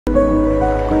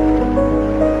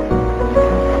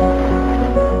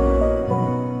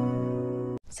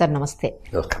Sir నమస్తే.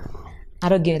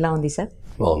 ఆరోగ్యం ఎలా ఉంది సార్?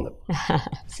 బాగుంది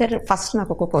సార్. ఫస్ట్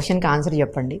నాకు ఒక క్వశ్చన్కి ఆన్సర్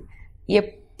చెప్పండి.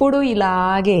 ఎప్పుడు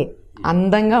ఇలాగే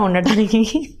అందంగా ఉండటానికి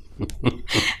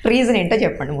రీజన్ ఏంటో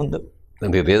చెప్పండి ముందు.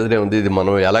 అంటే రీజన్ ఏముంది, ఇది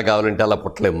మనం ఎలా కావాలంటే అలా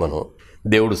పుట్టలేము. మనం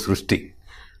దేవుడు సృష్టి,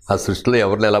 ఆ సృష్టిలో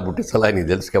ఎవరిని ఎలా పుట్టించాలో ఆయనకి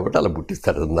తెలుసు కాబట్టి అలా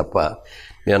పుట్టిస్తాడు తప్ప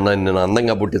నేను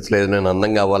అందంగా పుట్టించలేదు, నేను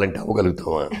అందంగా అవ్వాలంటే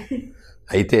అవ్వగలుగుతామా?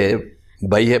 అయితే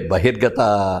బహిర్గత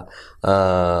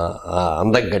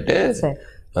అందం కంటే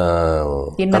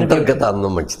అంతర్గత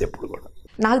అందం మంచిది ఎప్పుడు కూడా.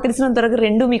 నాకు తెలిసినంత వరకు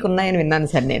రెండు మీకు ఉన్నాయని విన్నాను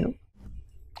సార్ నేను.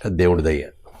 దేవుడి దయ్య.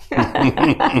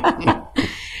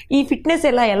 ఈ ఫిట్నెస్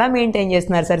ఎలా మెయింటైన్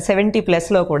చేస్తున్నారు సార్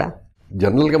 70+లో కూడా?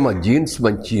 జనరల్గా మా జీన్స్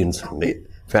మంచి జీన్స్ అండి.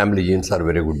 Family genes are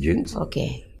very good jeans. Okay.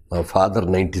 మా ఫాదర్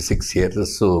 96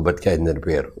 years బతికి ఆయన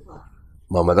చనిపోయారు.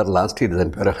 మా మదర్ లాస్ట్ ఇయర్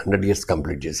చనిపోయారు. 100 years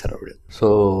కంప్లీట్ చేశారు ఆవిడ. So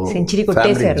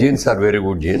family genes are very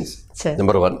good jeans,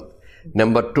 number 1.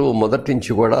 Number 2, మొదటి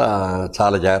నుంచి కూడా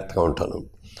చాలా జాగ్రత్తగా ఉంటాను.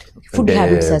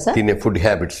 తినే ఫుడ్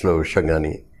హ్యాబిట్స్లో విషయం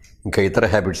కానీ, ఇంకా ఇతర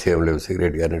హ్యాబిట్స్ ఏం లేవు.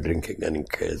 సిగరెట్ కానీ, డ్రింకింగ్ కానీ,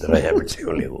 ఇంకా ఇతర హ్యాబిట్స్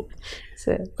ఏం లేవు.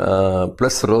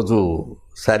 ప్లస్ రోజు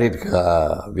శారీరక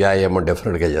వ్యాయామం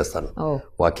డెఫినెట్గా చేస్తాను.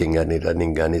 వాకింగ్ కానీ,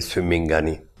 రన్నింగ్ కానీ, స్విమ్మింగ్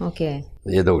కానీ,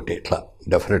 ఏదో ఒకటి ఇట్లా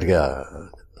డెఫినెట్గా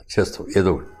చేస్తాం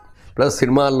ఏదో ఒకటి. ప్లస్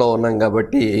సినిమాల్లో ఉన్నాం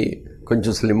కాబట్టి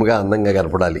కొంచెం స్లిమ్గా అందంగా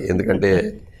కనపడాలి. ఎందుకంటే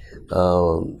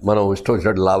మనం ఇష్టం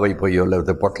వచ్చినట్టు లావ్ అయిపోయో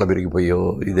లేకపోతే పొట్ల విరిగిపోయో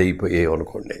ఇది అయిపోయాయో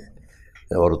అనుకోండి,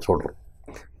 ఎవరు చూడరు.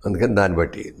 అందుకని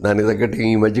దానికి తగ్గట్టు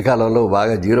ఈ మధ్యకాలంలో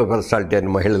బాగా 0 పర్సనాలిటీ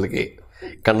అని మహిళలకి,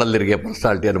 కండలు తిరిగే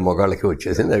పర్సనాలిటీ అని మగాళ్ళకి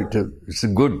వచ్చేసింది. It's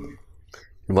good.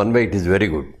 One way it is very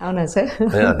good. అవునా సార్?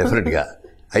 డెఫినెట్గా.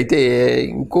 అయితే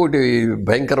ఇంకోటి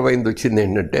భయంకరమైనది వచ్చింది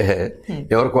ఏంటంటే,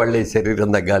 ఎవరికి వాళ్ళే శరీరం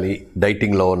తగ్గాలి,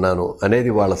 డైటింగ్లో ఉన్నాను అనేది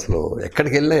వాళ్ళు అసలు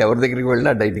ఎక్కడికి వెళ్ళినా ఎవరి దగ్గరికి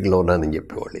వెళ్ళినా డైటింగ్లో ఉన్నానని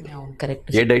చెప్పేవాళ్ళు.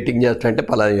 ఏ డైటింగ్ చేస్తారంటే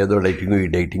పలానా ఏదో డైటింగ్, ఈ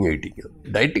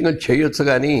డైటింగ్ చేయొచ్చు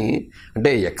కానీ,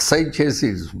 అంటే ఎక్సర్సైజ్ చేసి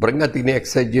శుభ్రంగా తిని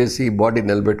ఎక్సర్సైజ్ చేసి బాడీ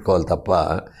నిలబెట్టుకోవాలి తప్ప,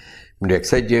 మీరు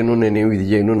ఎక్సర్సైజ్ చేయను, నేనేమి ఇది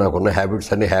చేయను, నాకున్న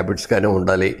హ్యాబిట్స్ అన్ని హ్యాబిట్స్గానే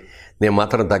ఉండాలి, నేను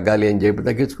మాత్రం తగ్గాలి అని చెప్పి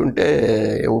తగ్గించుకుంటే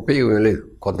ఉపయోగం లేదు.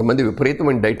 కొంతమంది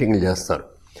విపరీతమైన డైటింగ్లు చేస్తారు.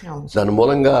 దాని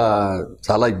మూలంగా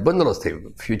చాలా ఇబ్బందులు వస్తాయి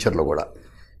ఫ్యూచర్లో కూడా.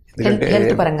 ఎందుకంటే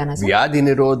వ్యాధి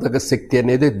నిరోధక శక్తి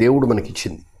అనేది దేవుడు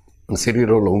మనకిచ్చింది, మన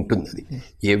శరీరంలో ఉంటుంది. అది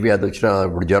ఏ వ్యాధి వచ్చినా,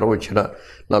 ఇప్పుడు జ్వరం వచ్చినా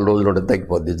 4 రోజులు ఉంటుంది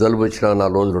తగ్గిపోద్ది, జలుబు వచ్చినా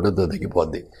 4 రోజులు ఉంటుంది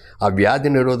తగ్గిపోద్ది. ఆ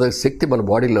వ్యాధి నిరోధక శక్తి మన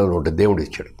బాడీలో ఉంటుంది, దేవుడు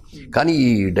ఇచ్చాడు. కానీ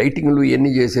ఈ డైటింగ్లు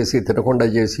ఇవన్నీ చేసేసి తినకుండా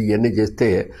చేసి ఇవన్నీ చేస్తే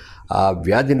ఆ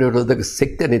వ్యాధి నిరోధక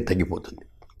శక్తి అనేది తగ్గిపోతుంది.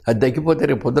 అది తగ్గిపోతే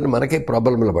రేపు పొద్దున మనకే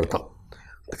ప్రాబ్లంలో పడతాం.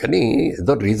 అందుకని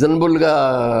ఏదో రీజనబుల్గా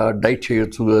డైట్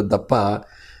చేయొచ్చు తప్ప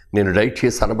నేను డైట్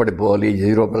చేసి సన్నబడిపోవాలి,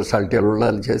 0 పర్సనాలిటీ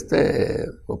ఉండాలి చేస్తే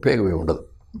ఉపయోగమే ఉండదు.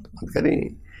 అందుకని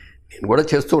నేను కూడా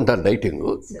చేస్తూ ఉంటాను డైటింగ్.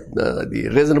 అది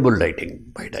reasonable dieting,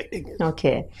 by dieting.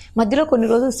 Okay. మధ్యలో కొన్ని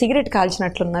రోజులు సిగరెట్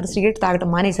కాల్చినట్లున్నారు. సిగరెట్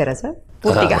తాగటం మానేశారా సార్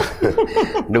పూర్తిగా?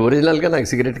 అంటే ఒరిజినల్గా నాకు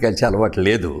సిగరెట్ కాల్చే అలవాటు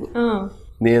లేదు.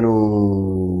 నేను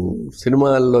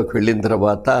సినిమాల్లోకి వెళ్ళిన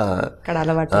తర్వాత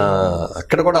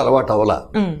అక్కడ కూడా అలవాటు అవ్వాల.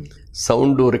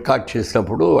 సౌండ్ రికార్డ్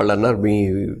చేసినప్పుడు వాళ్ళు అన్నారు, మీ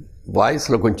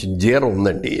వాయిస్లో కొంచెం జీరం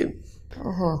ఉందండి,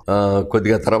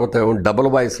 కొద్దిగా తర్వాత డబుల్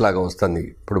వాయిస్ లాగా వస్తుంది.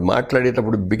 ఇప్పుడు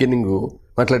మాట్లాడేటప్పుడు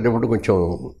మాట్లాడేటప్పుడు కొంచెం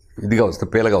ఇదిగా వస్తుంది,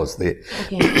 పీలగా వస్తుంది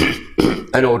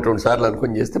అని 1-2 సార్లు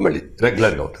అనుకొని చేస్తే మళ్ళీ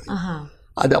రెగ్యులర్గా ఉంటుంది.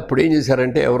 అది అప్పుడు ఏం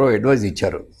చేశారంటే ఎవరో అడ్వైజ్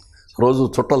ఇచ్చారు, రోజు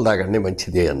చుట్టలు తాగండి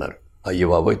మంచిది అన్నారు. అయ్యో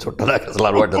బాబోయ్, చుట్టలాగా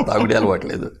అసలు తాగుడే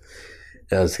అలవాట్లేదు,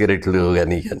 సిగరెట్లు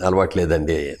కానీ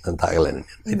అలవాట్లేదండి, నేను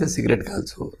తాగలేనండి. అయితే సిగరెట్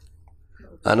కాల్చు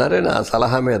అన్నారే. నా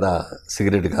సలహా మీద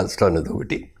సిగరెట్ కాల్చడం అనేది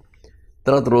ఒకటి.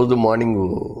 తర్వాత రోజు మార్నింగ్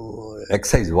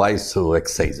ఎక్సర్సైజ్, వాయిస్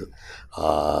ఎక్సర్సైజ్,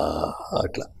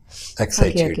 అట్లా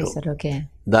ఎక్సర్సైజ్ చేయడం.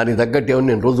 దానికి తగ్గట్టు ఏమో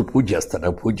నేను రోజు పూజ చేస్తాను.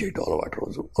 నాకు పూజ చేయటం అలవాటు.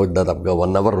 రోజు దాదాపుగా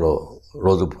 1 hour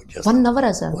రోజు పూజ చేస్తాను.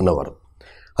 1 hour.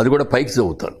 అది కూడా పైకి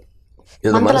చదువుతాను,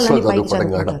 ఏదో మనసులో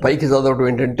చదువుకోవడం కాదు. పైకి చదవడం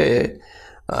ఏంటంటే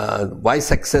వాయిస్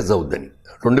ఎక్సర్సైజ్ అవుద్దని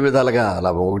 2 విధాలుగా. అలా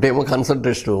ఒకటేమో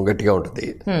కాన్సన్ట్రేషన్ గట్టిగా ఉంటుంది,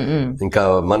 ఇంకా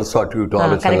మనసు అటు ఇటు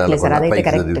ఆలోచన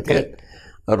పైకి చదివితే.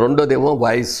 రెండోదేమో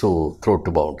వాయిస్ థ్రోట్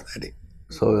బాగుంటుంది అది.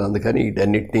 సో అందుకని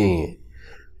వీటన్నిటినీ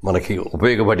మనకి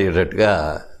ఉపయోగపడేటట్టుగా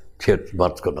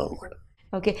మార్చుకున్నాం అనమాట.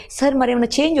 Okay sir. మరి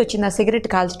ఏమైనా చేంజ్ వచ్చిందా సిగరెట్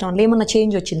కాల్చడంలో? ఏమన్నా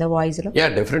చేంజ్ వచ్చిందా వాయిస్లో?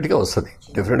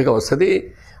 డెఫినెట్గా వస్తుంది.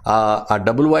 ఆ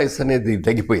డబుల్ వాయిస్ అనేది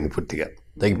పూర్తిగా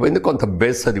తగ్గిపోయింది. కొంత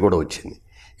బేస్ అది కూడా వచ్చింది.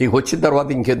 ఇక వచ్చిన తర్వాత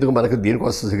ఇంకెందుకు మనకు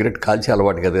దీనికోసం సిగరెట్ కాల్చి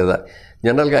అలవాటు కదా కదా.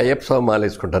 జనరల్గా అయ్యప్ప స్వామి మాల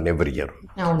వేసుకుంటాను ఎవ్రీ ఇయర్.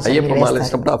 అయ్యప్ప మాల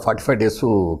వేసినప్పుడు ఆ 45 days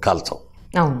కాల్చాం.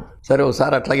 సరే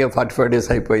ఒకసారి అట్లాగే 45 days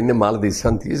అయిపోయింది, మాల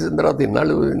తీసిన తర్వాత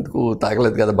ఇన్నాళ్ళు ఎందుకు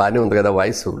తాగలేదు కదా, బాగానే ఉంది కదా,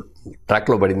 వాయిస్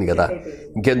ట్రాక్లో పడింది కదా,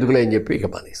 ఇంకెందుకులే అని చెప్పి ఇక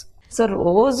మానేసి. సార్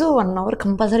రోజు 1 hour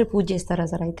కంపల్సరీ పూజ చేస్తారా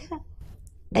సార్? అయితే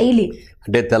డైలీ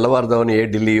అంటే తెల్లవారుదామని ఏ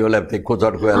ఢిల్లీయో లేకపోతే ఎక్కువ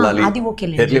చోటుకు వెళ్ళాలి, అది okay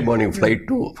early morning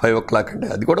flight 5 o'clock అంటే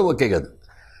అది కూడా ఓకే కాదు.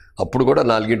 అప్పుడు కూడా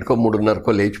 4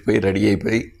 3:30 లేచిపోయి రెడీ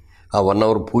అయిపోయి ఆ 1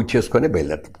 hour పూజ చేసుకొని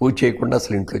బయలుదేరుతాం. పూజ చేయకుండా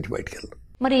అసలు ఇంట్లోంచి బయటకు వెళ్తాం.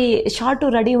 మరి షార్ట్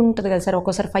రెడీ ఉంటుంది కదా సార్,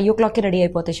 ఒక్కోసారి 5 o'clock రెడీ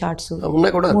అయిపోతాయి షార్ట్స్.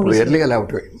 ఉన్నాయి కూడా ఇప్పుడు ఎర్లీగా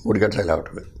లేవటమే, 3 గంటలకు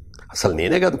లేవటమే. అసలు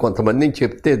నేనే కాదు, కొంతమందిని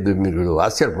చెప్తే మీరు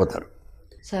ఆశ్చర్యపోతారు.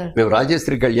 సార్ మేము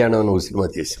రాజశ్రీ కళ్యాణం అని ఒక సినిమా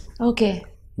చేసాం. ఓకే.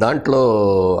 దాంట్లో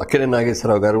అక్కినే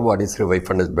నాగేశ్వరరావు గారు వాణిశ్రీ వైఫ్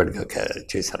అండ్ హస్బెండ్గా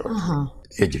చేశారు,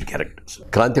 ఏజ్డ్ క్యారెక్టర్స్.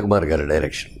 క్రాంతి కుమార్ గారి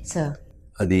డైరెక్షన్. సార్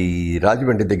అది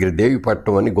రాజమండ్రి దగ్గర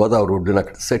దేవిపట్నం అని గోదావరి రోడ్డుని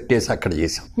అక్కడ సెట్ చేసి అక్కడ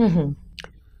చేసాం.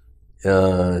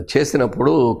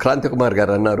 చేసినప్పుడు క్రాంతి కుమార్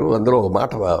గారు అన్నారు, అందులో ఒక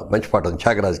మాట మంచి పాట ఉంది,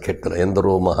 త్యాగరాజ కీర్తన,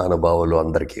 ఎందరో మహానుభావులు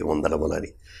అందరికీ వందనములని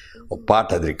ఒక పాట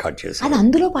అది రికార్డ్ చేశాను. అది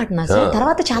అందులో పాటనా సార్?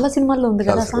 తర్వాత చాలా సినిమాల్లో ఉంది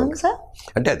కదా సాంగ్ సార్.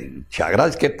 అంటే అది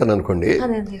త్యాగరాజ కీర్తన అనుకోండి.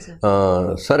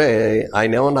 సరే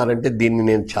ఆయన ఏమన్నారంటే దీన్ని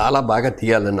నేను చాలా బాగా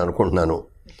తీయాలని అనుకుంటున్నాను,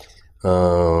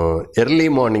 early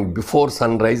morning before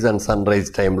sun rise and sun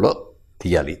rise టైంలో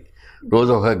తీయాలి.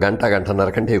 రోజు ఒక గంటన్నర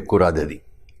కంటే ఎక్కువ రాదు అది.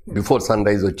 బిఫోర్ సన్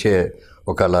రైజ్ వచ్చే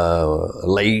ఒక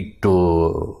లైట్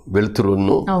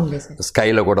వెలుతురును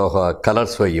స్కైలో కూడా ఒక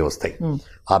కలర్స్ అయ్యి వస్తాయి.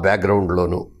 ఆ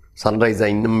బ్యాక్గ్రౌండ్లోను సన్ రైజ్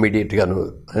ఇమ్మీడియట్గాను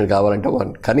కావాలంటే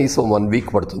కనీసం 1 week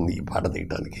పడుతుంది ఈ పాట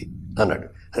తీయడానికి అన్నాడు.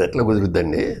 అది ఎట్లా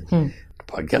కుదురుద్దండి,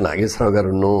 పక్క నాగేశ్వరరావు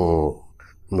గారును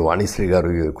వాణిశ్రీ గారు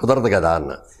కుదరదు కదా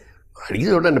అన్న. అడిగి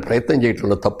చూడండి, ప్రయత్నం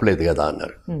చేయటంలో తప్పు లేదు కదా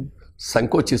అన్నారు.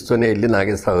 సంకోచిస్తూనే వెళ్ళి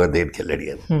నాగేశ్వరరావు గారి దగ్గరికి వెళ్ళి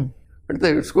అడిగాను. అంటే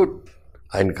ఇట్స్ గుడ్,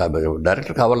 ఆయన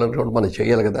డైరెక్టర్ కావాలనుకుంటే మనం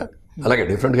చేయాలి కదా, అలాగే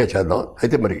డిఫరెంట్గా చేద్దాం.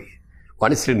 అయితే మరి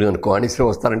వాణిశ్రీని అనుకో, వాణిశ్రీ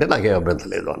వస్తారంటే నాకేం అభ్యంతరం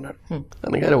లేదు అన్నాడు.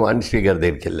 అనగానే వాణిశ్రీ గారి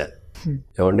దగ్గరికి వెళ్ళా,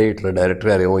 ఏమండి ఇట్లా డైరెక్టర్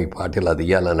గారు ఏమో ఈ పాట ఇలా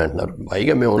తీయాలని అంటున్నారు.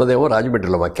 పైగా మేము ఉన్నదేమో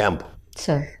రాజమండ్రిలో మా క్యాంప్,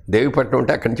 దేవిపట్నం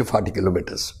ఉంటే అక్కడి నుంచి 40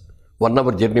 kilometers, 1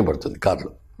 hour జర్నీ పడుతుంది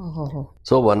కార్లో.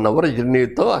 సో 1 hour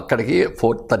జర్నీతో అక్కడికి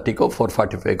 4:30కో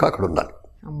 4:45కో అక్కడ ఉండాలి.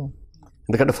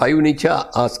 ఎందుకంటే 5 నుంచి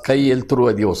ఆ స్కై వెళ్తురు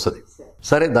అది వస్తుంది.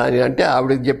 సరే దాని అంటే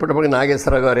ఆవిడకి చెప్పేటప్పటికి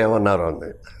నాగేశ్వరరావు గారు ఏమన్నారు అన్న,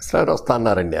 నాగేశ్వరరావు గారు వస్తా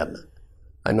అన్నారండి అన్న.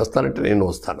 ఆయన వస్తానంటే నేను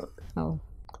వస్తాను.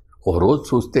 ఒక రోజు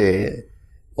చూస్తే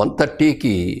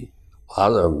 1:30కి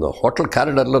హోటల్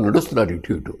కారిడార్లో నడుస్తున్నాడు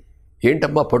ఇటు.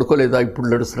 ఏంటమ్మా పడుకోలేదా, ఇప్పుడు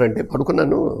నడుస్తున్నారంటే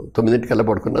పడుకున్నాను, 9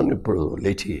 పడుకున్నాను, ఇప్పుడు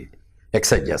లేచి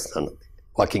ఎక్సర్సైజ్ చేస్తాను,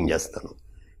 వాకింగ్ చేస్తాను.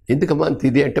 ఎందుకమ్మా అంత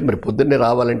ఇది అంటే, మరి పొద్దున్నే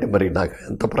రావాలంటే మరి నాకు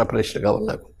ఎంత ప్రిపరేషన్ కావాలి,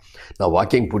 నాకు నా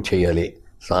వాకింగ్ పూజ చేయాలి,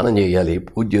 స్నానం చేయాలి,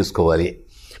 పూజ చేసుకోవాలి,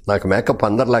 నాకు మేకప్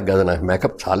అందరిలాగా కాదు, నాకు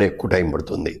మేకప్ చాలా ఎక్కువ టైం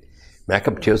పడుతుంది,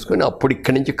 మేకప్ చేసుకొని అప్పుడు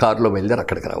ఇక్కడి నుంచి కారులో బయలుదేరి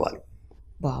అక్కడికి రావాలి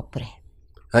బాప్రే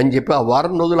అని చెప్పి ఆ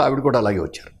వారం రోజులు ఆవిడ కూడా అలాగే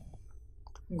వచ్చారు.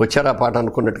 ఆ పాట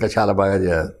అనుకున్నట్టుగా చాలా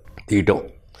బాగా తీయటం.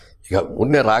 ఇక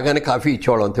ఉన్నే రాగానే కాఫీ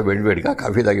ఇచ్చేవాళ్ళం, అంతే వేడివేడిగా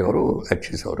కాఫీ తాగేవారు, యాక్ట్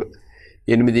చేసేవారు.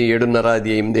 8, 7:30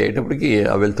 అది 8 అయ్యేటప్పటికి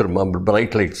ఆ వెళ్తారు, మా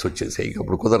బ్రైట్ లైట్స్ వచ్చేసాయి.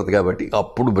 అప్పుడు కుదరదు కాబట్టి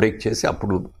అప్పుడు బ్రేక్ చేసి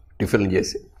అప్పుడు టిఫిన్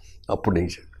చేసి అప్పుడు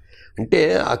నుంచి అంటే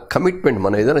ఆ కమిట్మెంట్,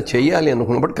 మనం ఏదైనా చేయాలి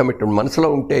అనుకున్నప్పుడు కమిట్మెంట్ మనసులో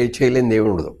ఉంటే చేయలేనిది ఏమి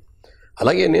ఉండదు.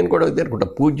 అలాగే నేను కూడా అనుకుంటా,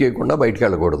 పూజ చేయకుండా బయటికి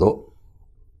వెళ్ళకూడదు,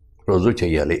 రోజు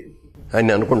చేయాలి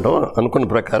అని అనుకుంటాం. అనుకున్న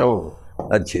ప్రకారం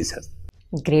అది చేశారు.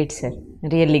 Great sir,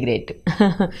 really great.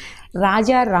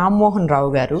 Raja Rammohan Rao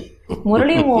గారు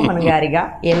మురళీ మోహన్ గారిగా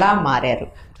ఎలా మారారు?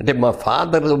 అంటే మా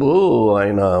ఫాదరు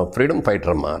ఆయన ఫ్రీడమ్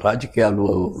ఫైటర్ అమ్మా, రాజకీయాలు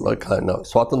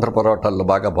స్వాతంత్ర పోరాటాల్లో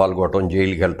బాగా పాల్గొనడం,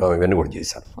 జైలుకి వెళ్ళటం ఇవన్నీ కూడా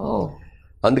చేశారు.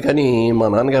 అందుకని మా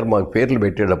నాన్నగారు మాకు పేర్లు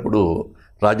పెట్టేటప్పుడు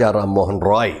రాజా రామ్మోహన్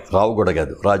రాయ్, రావు కూడా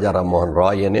కాదు, రాజా రామ్మోహన్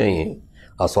రాయ్ అని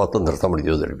ఆ స్వాతంత్ర సమర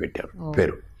యోధుడు పెట్టారు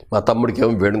పేరు. మా తమ్ముడికి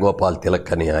ఏమో వేణుగోపాల్ తిలక్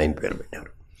అని ఆయన పేరు పెట్టారు.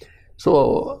 సో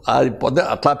అది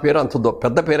అట్లా పేరు అంత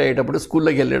పెద్ద పేరు అయ్యేటప్పుడు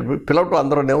స్కూల్లోకి వెళ్ళేటప్పుడు పిలవటం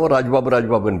అందరూనేమో రాజబాబు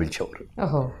అని పిలిచేవారు.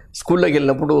 స్కూల్లోకి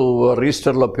వెళ్ళినప్పుడు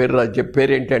రిజిస్టర్లో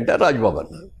పేరు ఏంటి అంటే రాజబాబు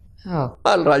అన్నారు.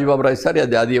 వాళ్ళు రాజబాబు రాజు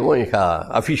అది ఏమో ఇక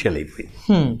అఫీషియల్ అయిపోయింది.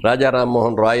 రాజా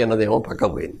రామ్మోహన్ రాయ్ అన్నదేమో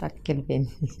పక్కకు పోయింది.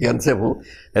 ఎంతసేపు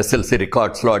SLC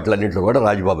రికార్డ్స్లో అట్లన్నింటిలో కూడా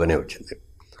రాజబాబు అనే వచ్చింది.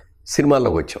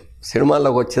 సినిమాల్లోకి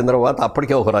వచ్చిన తర్వాత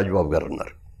అప్పటికే ఒక రాజబాబు గారు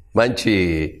ఉన్నారు, మంచి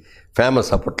ఫేమస్.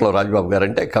 అప్పట్లో రాజబాబు గారు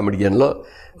అంటే కమెడియన్లో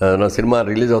నా సినిమా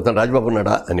రిలీజ్ అవుతాను రాజబాబు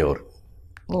ఉన్నాడా అనేవారు.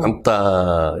 అంత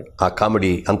ఆ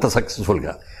కామెడీ అంత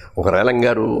సక్సెస్ఫుల్గా ఒక రేలం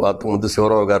గారు, ముందు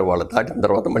శివరావు గారు వాళ్ళు దాటిన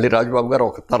తర్వాత మళ్ళీ రాజబాబు గారు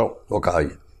ఒక తరం ఒక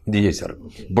ఇది చేశారు.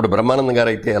 ఇప్పుడు బ్రహ్మానందం గారు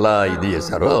అయితే ఎలా ఇది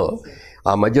చేశారో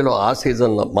ఆ మధ్యలో ఆ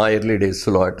సీజన్లో మా ఎర్లీ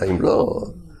డేస్లో ఆ టైంలో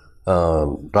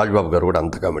రాజబాబు గారు కూడా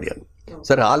అంత కామెడియన్.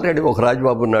 సరే ఆల్రెడీ ఒక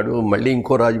రాజబాబు ఉన్నాడు, మళ్ళీ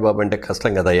ఇంకో రాజబాబు అంటే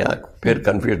కష్టం కదయ్యా, పేరు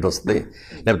కన్ఫ్యూజన్ వస్తుంది.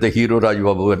 లేకపోతే హీరో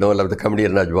రాజబాబు అనో లేకపోతే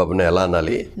కమెడియన్ రాజబాబునో ఎలా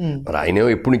అనాలి, మరి ఆయనేమో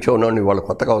ఎప్పటి నుంచో ఉన్నాడు, వాళ్ళు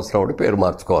కొత్తగా అవసరం పేరు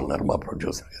మార్చుకోమన్నారు మా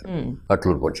ప్రొడ్యూసర్ గారు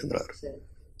అట్లూరు పోచంద్ర గారు.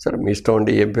 సరే మీ ఇష్టం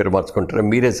అండి, ఏం పేరు మార్చుకుంటారో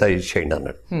మీరే సజెస్ట్ చేయండి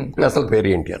అన్నాడు. అసలు పేరు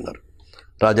ఏంటి అన్నారు.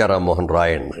 రాజా రామ్మోహన్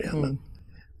రాయ్ అన్నారు.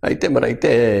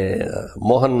 అయితే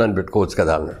మోహన్ అని పెట్టుకోవచ్చు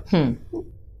కదా అన్నాడు.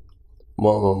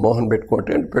 మోహన్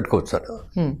పెట్టుకుంటే పెట్టుకోవచ్చు సార్,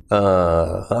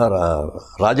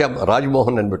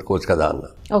 రాజమోహన్ అని పెట్టుకోవచ్చు కదా అన్న.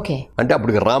 ఓకే. అంటే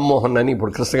అప్పుడు రామ్మోహన్ అని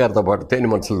ఇప్పుడు కృష్ణ గారితో పాటు తేని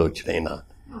మనసుల్లో వచ్చిన ఆయన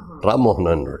రామ్మోహన్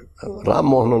అన్నాడు.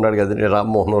 రామ్మోహన్ ఉన్నాడు కదండి,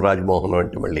 రామ్మోహన్ రాజమోహన్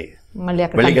అంటే మళ్ళీ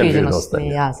కన్ఫ్యూజన్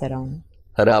వస్తుంది.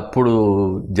 సరే అప్పుడు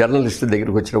జర్నలిస్ట్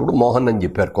దగ్గరికి వచ్చినప్పుడు మోహన్ అని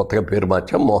చెప్పారు, కొత్తగా పేరు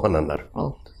మార్చాం మోహన్ అన్నారు.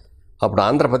 అప్పుడు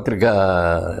ఆంధ్రపత్రిక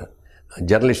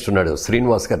జర్నలిస్ట్ ఉన్నాడు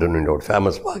శ్రీనివాస్ గారు నుండి, ఒకటి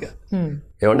ఫేమస్ బాగా,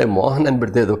 ఏమంటే మోహన్ అని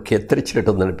పెడితే ఏదో ఎత్తరిచ్చినట్టు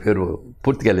ఉందని పేరు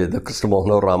పూర్తిగా లేదు,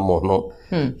 కృష్ణమోహనో రామ్మోహనో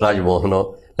రాజమోహనో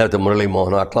లేకపోతే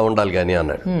మురళీమోహన్ అట్లా ఉండాలి కానీ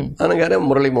అన్నాడు. అనగానే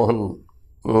మురళీమోహన్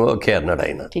ఓకే అన్నాడు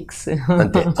ఆయన,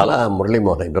 అంతే. అలా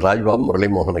మురళీమోహన్ అయింది, రాజబాబు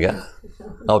మురళీమోహన్గా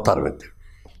అవతారం ఎత్తాడు.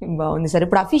 బాగుంది సార్.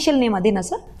 ఇప్పుడు అఫీషియల్ నేమ్ అదేనా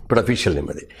సార్? ఇప్పుడు అఫీషియల్ నేమ్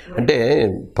అది. అంటే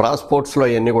పాస్పోర్ట్స్లో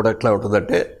అవన్నీ కూడా ఎట్లా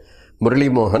ఉంటుందంటే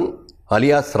మురళీమోహన్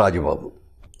అలియాస్ రాజబాబు.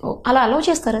 అలా అలౌ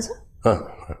చేస్తారా సార్?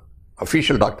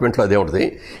 అఫీషియల్ డాక్యుమెంట్లో అదే ఉంటుంది.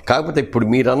 కాకపోతే ఇప్పుడు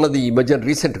మీరు అన్నది ఈ మధ్య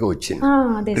రీసెంట్గా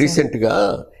వచ్చింది. రీసెంట్గా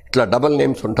ఇట్లా డబల్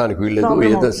నేమ్స్ ఉండడానికి వీల్లేదు,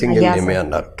 ఏదో సింగిల్ నేమే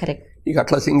అన్నారు. ఇక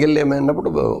అట్లా సింగిల్ నేమే అన్నప్పుడు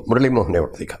మురళీమోహనే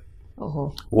ఉంటుంది. ఇక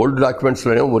ఓల్డ్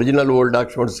డాక్యుమెంట్స్లోనే ఒరిజినల్ ఓల్డ్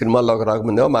డాక్యుమెంట్స్ సినిమాల్లోకి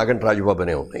రాకముందేమో మాగంటి రాజబాబు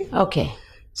అనే ఉన్నాయి.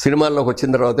 సినిమాల్లోకి వచ్చిన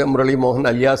తర్వాత మురళీమోహన్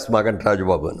అలియాస్ మాగంటి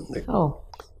రాజబాబు అని ఉంది.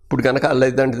 ఇప్పుడు కనుక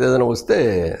అల్లైదంటే ఏదైనా వస్తే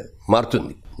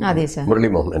మారుతుంది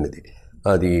మురళీమోహన్ అనేది.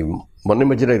 అది మొన్న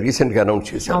మధ్యన రీసెంట్గా అనౌన్స్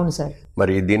చేశాను.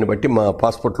 మరి దీన్ని బట్టి మా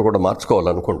పాస్పోర్ట్లు కూడా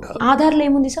మార్చుకోవాలనుకుంటా. ఆధార్లో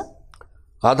ఏముంది సార్?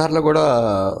 ఆధార్లో కూడా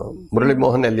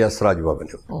మురళీమోహన్ అలియాస్ రాజబాబు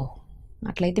అని.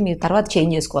 అట్లయితే మీరు తర్వాత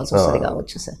చేంజ్ చేసుకోవాల్సి వస్తుంది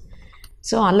కావచ్చు సార్.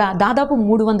 సో అలా దాదాపు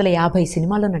 350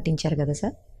 సినిమాల్లో నటించారు కదా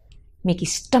సార్. మీకు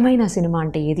ఇష్టమైన సినిమా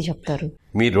అంటే ఏది చెప్తారు?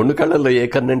 మీ రెండు కళ్ళల్లో ఏ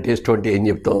కన్నంటే ఇష్టం అంటే ఏం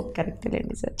చెప్తాం? కరెక్ట్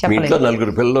లేండి సార్. మీ ఇంట్లో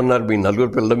 4 పిల్లలు ఉన్నారు, మీ 4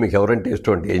 పిల్లలు మీకు ఎవరంటే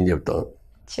ఇష్టం అంటే ఏం చెప్తాం?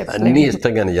 అన్నీ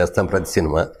ఇష్టంగానే చేస్తాం ప్రతి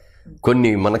సినిమా.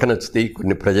 కొన్ని మనకు నచ్చుతాయి,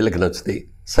 కొన్ని ప్రజలకు నచ్చుతాయి,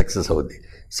 సక్సెస్ అవుద్ది.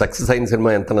 సక్సెస్ అయిన సినిమా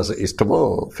ఎంత ఇష్టమో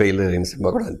ఫెయిల్ అయిన సినిమా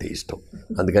కూడా అంతే ఇష్టం.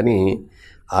 అందుకని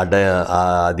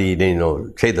అది నేను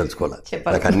చేయదలుచుకోవాలి,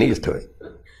 నాకు అన్నీ ఇష్టమే.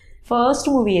 ఫస్ట్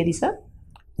మూవీ ఏది సార్?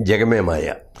 జగమే మాయ.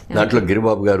 దాంట్లో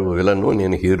గిరిబాబు గారు విలను,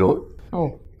 నేను హీరో.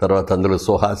 తర్వాత అందులో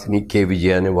సుహాసిని, కే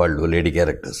విజయ అనే వాళ్ళు లేడీ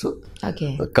క్యారెక్టర్స్.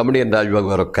 కమెడియన్ రాజబాబు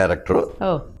గారు ఒక క్యారెక్టర్.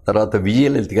 తర్వాత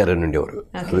విజయలలిత గారు అని ఉండేవారు,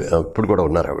 ఇప్పుడు కూడా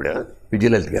ఉన్నారు ఆవిడ.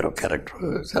 విజయలలిత గారు ఒక క్యారెక్టర్.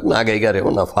 సార్ నాగయ్య గారు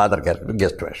ఏమో నా ఫాదర్ క్యారెక్టర్,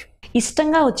 గెస్ట్ వేషం.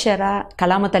 ఇష్టంగా వచ్చారా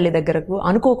కళామ తల్లి దగ్గరకు?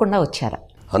 అనుకోకుండా వచ్చారా?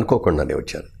 అనుకోకుండానే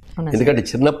వచ్చారు. ఎందుకంటే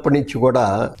చిన్నప్పటి నుంచి కూడా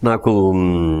నాకు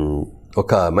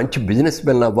ఒక మంచి బిజినెస్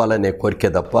మెన్ అవ్వాలనే కోరికే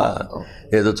తప్ప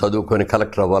ఏదో చదువుకొని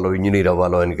కలెక్టర్ అవ్వాలో, ఇంజనీర్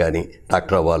అవ్వాలో అని కానీ,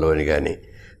 డాక్టర్ అవ్వాలో అని కానీ,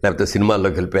 లేకపోతే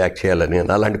సినిమాల్లోకి వెళ్ళిపోయి యాక్ట్ చేయాలని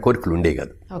అలాంటి కోరికలు ఉండేవి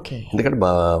కాదు. ఎందుకంటే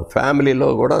మా ఫ్యామిలీలో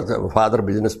కూడా ఫాదర్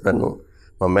బిజినెస్ మెన్,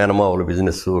 మా మేనమావులు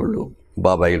బిజినెస్ వాళ్ళు,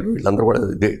 బాబాయిలు వీళ్ళందరూ కూడా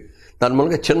ఇదే. దాని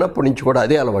మూలంగా చిన్నప్పటి నుంచి కూడా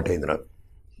అదే అలవాటైంది నాకు,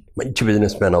 మంచి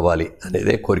బిజినెస్ మ్యాన్ అవ్వాలి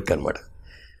అనేదే కోరిక అనమాట.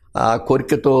 ఆ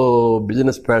కోరికతో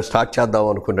బిజినెస్ స్టార్ట్ చేద్దాం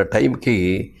అనుకున్న టైంకి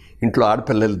ఇంట్లో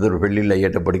ఆడపిల్లలిద్దరు పెళ్ళిళ్ళు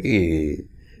అయ్యేటప్పటికి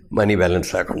మనీ బ్యాలెన్స్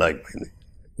లేకుండా అయిపోయింది.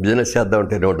 బిజినెస్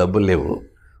చేద్దామంటే డబ్బులు లేవు,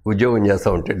 ఉద్యోగం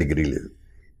చేస్తామంటే డిగ్రీ లేదు.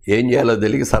 ఏం చేయాలో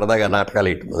తెలియక సరదాగా నాటకాలు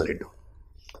వేయటం మొదలెట్టాం.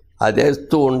 అది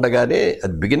వేస్తూ ఉండగానే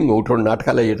అది బిగినింగ్ 1-2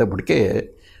 నాటకాలు అయ్యేటప్పటికే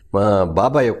మా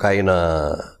బాబాయ్ ఒక ఆయన,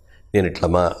 నేను ఇట్లా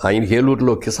ఆయన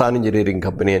ఏలూరులో కిసాన్ ఇంజనీరింగ్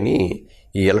కంపెనీ అని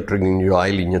ఈ electric engine,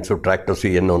 oil engines, tractors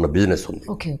ఇవన్నీ ఉన్న బిజినెస్ ఉంది.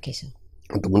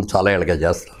 అంతకుముందు చాలా ఏళ్ళగా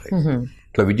చేస్తారు.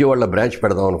 ఇట్లా విజయవాడలో బ్రాంచ్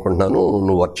పెడదాం అనుకుంటున్నాను,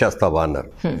 నువ్వు వర్క్ చేస్తావా అన్నారు.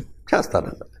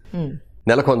 చేస్తానన్నారు.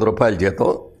 నెలకు 100 రూపాయల జీతం,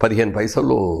 15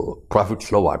 పైసలు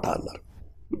ప్రాఫిట్స్లో వాటా అన్నారు.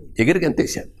 ఎగిరికి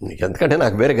అంతేసాను. ఎందుకంటే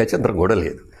నాకు వేరే గత్యంతరం కూడా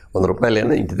లేదు. 100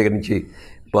 రూపాయలైనా ఇంటి దగ్గర నుంచి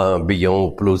బియ్యం,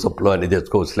 ఉప్పులు, సప్పులు అన్నీ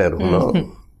తెచ్చుకోవచ్చులే అనుకున్నాం.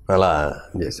 అలా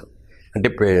చేసాం. అంటే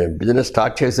బిజినెస్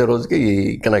స్టార్ట్ చేసే రోజుకి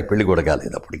ఇంకా నాకు పెళ్లి కూడా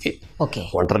కాలేదు అప్పటికి.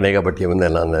 ఒంటరినే కాబట్టి ఏముంది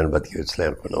ఎలా నేను బతికివచ్చులే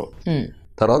అనుకున్నాం.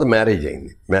 తర్వాత మ్యారేజ్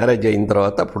అయింది. మ్యారేజ్ అయిన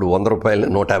తర్వాత అప్పుడు 100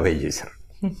 రూపాయలని 150 చేశారు,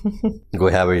 ఇంకో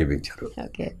 50 ఇప్పించారు.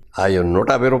 ఆ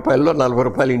 150 రూపాయల్లో 40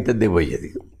 రూపాయలు ఇంటిద్దే పోయేది.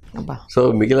 సో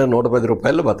మిగిలిన 110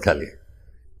 రూపాయలు బతకాలి.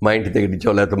 మా ఇంటి దగ్గర నుంచో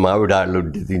లేకపోతే మావిడ వాళ్ళు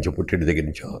ఇంటి నుంచో పుట్టింటి దగ్గర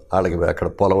నుంచో, వాళ్ళకి అక్కడ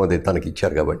పొలం అది తనకి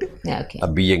ఇచ్చారు కాబట్టి ఆ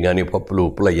బియ్యం కానీ పప్పులు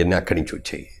ఉప్పులు అవన్నీ అక్కడి నుంచి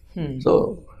వచ్చాయి. సో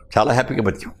చాలా హ్యాపీగా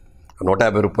బతికాం.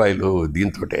 150 రూపాయలు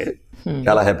దీంతో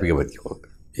చాలా హ్యాపీగా బతికాం.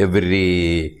 ఎవ్రీ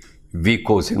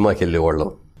వీక్ సినిమాకి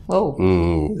వెళ్ళేవాళ్ళం.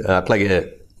 అట్లాగే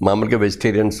మామూలుగా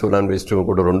వెజిటేరియన్స్, నాన్ వెజిటేరియన్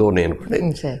కూడా 2 ఉన్నాయి అనుకోండి.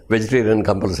 వెజిటేరియన్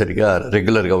కంపల్సరీగా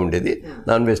రెగ్యులర్గా ఉండేది,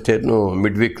 నాన్ వెజిటేరియన్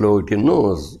మిడ్ వీక్లో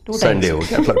 1, సండే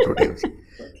 1, అట్లా 2 times.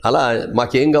 అలా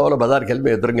మాకేం కావాలో బజార్కి వెళ్ళి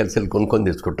మేము ఇద్దరం కలిసి వెళ్ళి కొనుక్కొని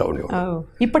తీసుకుంటా ఉండేవాళ్ళం.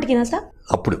 ఇప్పటికినా సార్?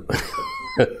 అప్పుడు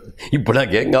ఇప్పుడు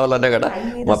నాకేం కావాలన్నా కూడా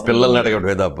మా పిల్లల్ని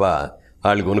అడగటమే తప్ప,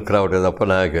 వాళ్ళు కొనుక్కురావటమే తప్ప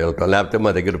నాకు వెళ్ళటం. లేకపోతే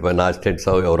మా దగ్గర నా అసిస్టెంట్స్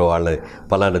ఎవరో వాళ్ళని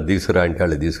పలానా తీసుకురా అంటే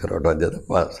వాళ్ళు తీసుకురావడం అంతే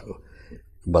తప్ప. అసలు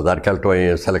బజార్కి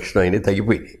వెళ్ళటం సెలక్షన్ అయినా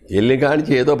తగ్గిపోయింది. వెళ్ళి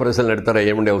కానించి ఏదో ప్రశ్నలు పెడతారు,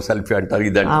 ఏముండే సెల్ఫీ అంటారు,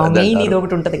 ఇది అంటారు.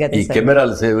 ఈ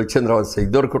కెమెరాలు వచ్చిన తర్వాత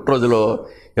ఇదివరకు రోజులో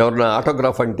ఎవరన్నా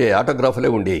ఆటోగ్రాఫ్ అంటే ఆటోగ్రాఫ్లే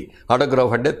ఉండేవి.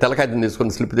 ఆటోగ్రాఫ్ అంటే తెలకాయని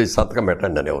తీసుకొని స్లిప్ తీసి సంతకం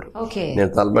పెట్టండి అనేవారు. నేను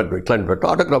తలపెట్టు ఇట్లాంటి పెట్టు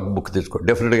ఆటోగ్రాఫ్ బుక్ తీసుకో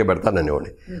డెఫినెట్గా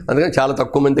పెడతాననేవాడిని. అందుకని చాలా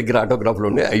తక్కువ మంది దగ్గర ఆటోగ్రాఫ్లు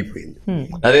ఉండే అయిపోయింది.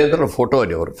 అదేంటో ఫోటో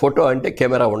అనేవారు. ఫోటో అంటే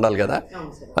కెమెరా ఉండాలి కదా,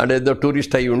 అంటే ఏదో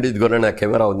టూరిస్ట్ అయ్యి ఉండి ఇదిగోనే నా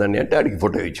కెమెరా ఉందని అంటే ఆడికి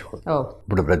ఫోటో ఇచ్చేవాడు.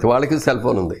 ఇప్పుడు ప్రతి వాళ్ళకి సెల్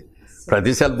ఫోన్ ఉంది,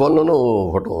 ప్రతి సెల్ ఫోన్లోనూ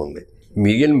ఫోటో ఉంది.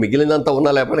 మిగిలినంతా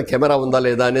ఉన్నా లేకపోతే కెమెరా ఉందా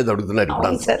లేదా అనేది అడుగుతున్నారు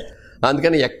ఇప్పుడు.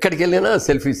 అందుకని ఎక్కడికి వెళ్ళినా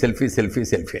సెల్ఫీ సెల్ఫీ సెల్ఫీ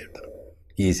సెల్ఫీ అంటారు.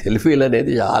 ఈ సెల్ఫీలు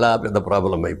అనేది చాలా పెద్ద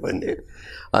ప్రాబ్లం అయిపోయింది.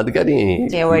 అందుకని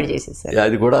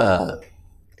అది కూడా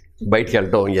బయటికి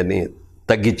వెళ్ళటం ఇవన్నీ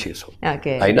తగ్గించేసాం.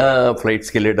 అయినా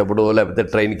ఫ్లైట్స్కి వెళ్ళేటప్పుడు లేకపోతే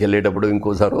ట్రైన్కి వెళ్ళేటప్పుడు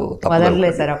ఇంకోసారి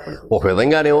ఒక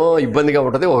విధంగానేమో ఇబ్బందిగా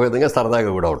ఉంటుంది, ఒక విధంగా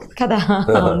సరదాగా కూడా ఉంటుంది.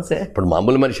 ఇప్పుడు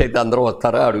మామూలు మనిషి అయితే అందరూ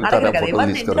వస్తారా అడుగుతారా ఫోటోలు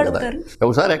తీసుకోరు కదా.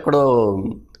 ఒకసారి ఎక్కడో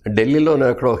ఢిల్లీలో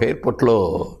ఎక్కడో ఎయిర్పోర్ట్లో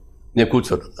నేను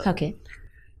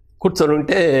కూర్చొని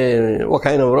ఉంటే ఒక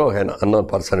ఆయన ఎవరో ఒక ఆయన అన్నోన్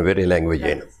పర్సన్, వేరే లాంగ్వేజ్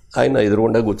ఆయన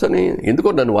ఎదురుగుండా కూర్చొని ఎందుకో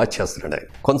నన్ను వాచ్ చేస్తున్నాడు. ఆయన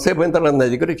కొంతసేపు అయిన తర్వాత నా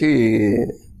దగ్గరికి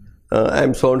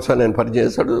ఐఎమ్ సోన్స్ అని నేను పరిచయం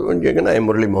చేస్తాడు. ఐఎమ్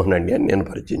మురళీ మోహన్ అండి అని నేను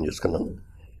పరిచయం చేసుకున్నాను.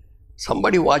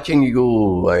 Somebody watching you,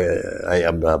 I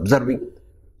am observing,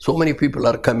 so many people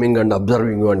are coming and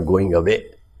observing you and going away,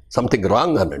 something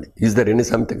wrong అన్నాడు. Is there any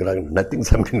something wrong? Nothing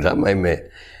something wrong, I'm a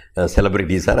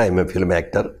celebrity sir, I'm a film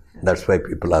actor, that's why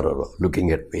people are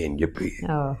looking at me అని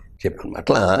చెప్పాను.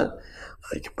 అట్లా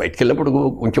బయటికి వెళ్ళినప్పుడు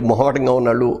కొంచెం మొహమాటంగా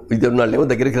ఉన్నాళ్ళు, ఇది ఉన్నాళ్ళు ఏమో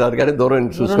దగ్గరికి రారు కానీ దూరం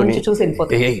చూసుకొని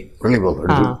ఏ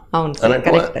అని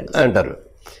అంటారు.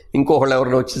 ఇంకొకళ్ళు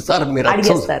ఎవరైనా వచ్చి సార్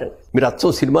మీరు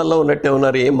అచ్చం సినిమాల్లో ఉన్నట్టే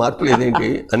ఉన్నారు, ఏం మార్పు లేదేంటి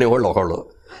అనేవాళ్ళు ఒకళ్ళు.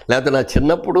 లేకపోతే నా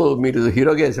చిన్నప్పుడు మీరు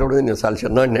హీరోగా వేసినప్పుడు నేను చాలా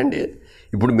చిన్నవాడిని అండి,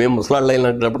 ఇప్పుడు మేము ముసలాళ్ళు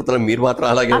అయినప్పుడు మీరు మాత్రం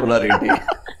అలాగే ఉన్నారేంటి,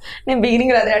 నేను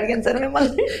బిగినింగ్ అదే అడిగాను సార్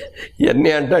మిమ్మల్ని. ఇవన్నీ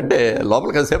అంటే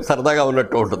లోపల కాసేపు సరదాగా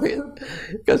ఉన్నట్టు ఉంటుంది,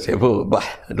 కాసేపు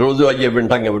రోజు అయ్యే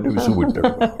వింటాం కాబట్టి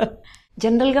విసుగుంటాడు.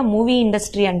 జనరల్గా మూవీ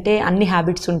ఇండస్ట్రీ అంటే అన్ని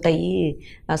హ్యాబిట్స్ ఉంటాయి,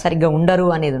 సరిగ్గా ఉండరు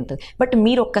అనేది ఉంటుంది. బట్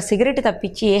మీరు ఒక్క సిగరెట్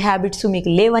తప్పించి ఏ హ్యాబిట్స్ మీకు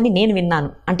లేవని నేను విన్నాను.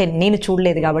 అంటే నేను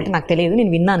చూడలేదు కాబట్టి నాకు తెలియదు,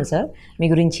 నేను విన్నాను సార్ మీ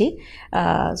గురించి.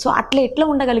 సో అట్లా ఎట్లా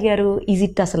ఉండగలిగారు? ఈజ్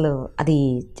ఇట్ అసలు అది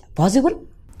పాసిబుల్?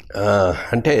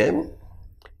 అంటే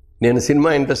నేను సినిమా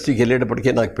ఇండస్ట్రీకి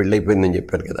వెళ్ళేటప్పటికే నాకు పెళ్ళి అయిపోయిందని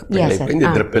చెప్పాను కదా. పెళ్ళి అయిపోయింది,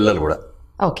 ఇద్దరు పిల్లలు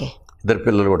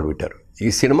కూడా పెట్టారు.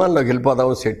 ఈ సినిమాల్లోకి వెళ్ళిపోదాం,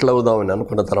 సెటిల్ అవుదాం అని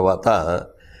అనుకున్న తర్వాత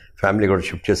ఫ్యామిలీ కూడా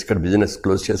షిఫ్ట్ చేసి ఇక్కడ బిజినెస్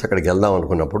క్లోజ్ చేసి అక్కడికి వెళ్దాం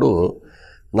అనుకున్నప్పుడు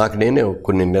నాకు నేనే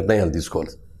కొన్ని నిర్ణయాలు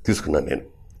తీసుకున్నాను. నేను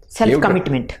సెల్ఫ్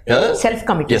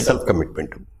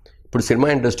కమిట్మెంట్. ఇప్పుడు సినిమా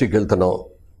ఇండస్ట్రీకి వెళ్తున్నాం,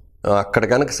 అక్కడ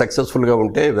కనుక సక్సెస్ఫుల్గా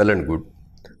ఉంటే వెల్ అండ్ గుడ్.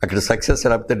 అక్కడ సక్సెస్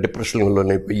లేకపోతే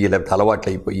డిప్రెషన్లోనే అయిపోయి, లేకపోతే అలవాట్లు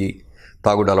అయిపోయి,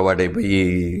 తాగుడు అలవాటు అయిపోయి,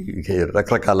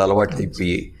 రకరకాల అలవాట్లు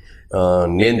అయిపోయి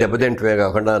నేను దెబ్బతింటమే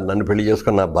కాకుండా నన్ను పెళ్లి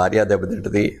చేసుకున్న నా భార్య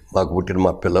దెబ్బతింటుంది, మాకు పుట్టిన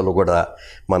మా పిల్లలు కూడా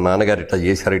మా నాన్నగారు ఇట్లా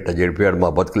చేశారు, ఇట్లా చెడిపోయాడు, మా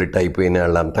బతుకులు ఇట్లా అయిపోయినాయి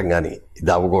వాళ్ళు అంటాం. కానీ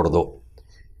ఇది అవ్వకూడదు.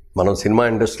 మనం సినిమా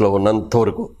ఇండస్ట్రీలో ఉన్నంత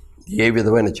వరకు ఏ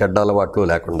విధమైన చెడ్డ అలవాట్లు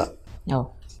లేకుండా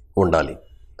ఉండాలి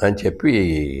అని చెప్పి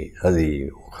అది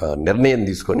ఒక నిర్ణయం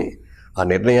తీసుకొని ఆ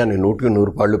నిర్ణయాన్ని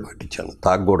 100% పాటించాను.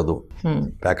 తాగకూడదు,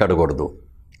 పేకాడకూడదు,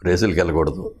 రేసులకు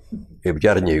వెళ్ళకూడదు,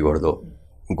 వ్యభిచారం చేయకూడదు,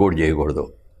 ఇంకోటి చేయకూడదు.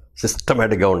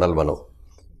 సిస్టమేటిక్గా ఉండాలి మనం.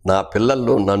 నా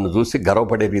పిల్లలు నన్ను చూసి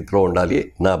గర్వపడే రీతిలో ఉండాలి.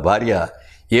 నా భార్య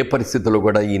ఏ పరిస్థితుల్లో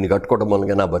కూడా ఈయన కట్టుకోవడం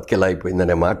వల్ల నా బతికేలా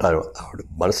అయిపోయిందనే మాట ఆవిడ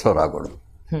మనసులో రాకూడదు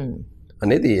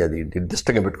అనేది అది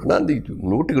నిర్దిష్టంగా పెట్టుకున్నా. అది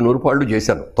 100%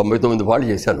 చేశాను. 99 పాళ్ళు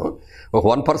చేశాను. ఒక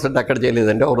 1% ఎక్కడ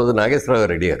చేయలేదంటే ఒక రోజు నాగేశ్వరరావు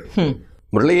గారు అడిగారు,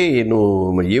 మురళి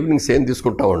నువ్వు ఈవినింగ్స్ ఏం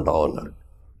తీసుకుంటా ఉంటావు అన్నారు.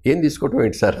 ఏం తీసుకోవటం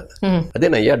ఏంటి సార్?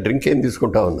 అదేనయ్యా డ్రింక్ ఏం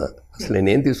తీసుకుంటా ఉన్నా. అసలు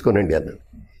నేనేం తీసుకోనండి అన్నాడు.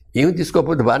 ఏమి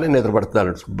తీసుకోకపోతే బాగానే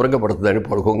నిద్రపడుతున్నాడు, శుభ్రంగా పడుతుందని,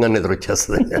 పడుకోగా నిద్ర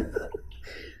వచ్చేస్తుందండి.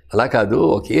 అలా కాదు,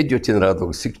 ఒక ఏజ్ వచ్చిన తర్వాత,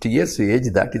 ఒక 60 years ఏజ్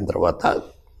దాటిన తర్వాత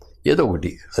ఏదో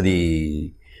ఒకటి, అది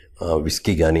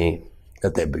విస్కీ కానీ,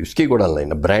 లేకపోతే విస్కీ కూడా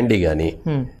అయినా బ్రాండీ కానీ,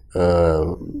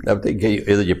 లేకపోతే ఇంకా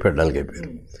ఏదో చెప్పాడు 4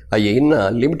 అయిపోయారు. అవి అయినా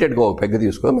లిమిటెడ్గా ఒక పెగ్గ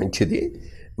తీసుకో మంచిది.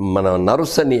 మన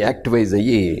నర్వ్స్ అన్ని యాక్టివైజ్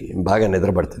అయ్యి బాగా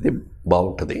నిద్రపడుతుంది,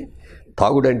 బాగుంటుంది.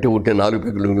 తాగుడంటే ఉంటే 4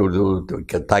 పెగ్గులు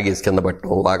తాగేసి కింద పట్టడం,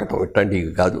 వాగటం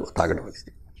ఇట్లాంటివి కాదు తాగడం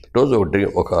అనేది. రోజు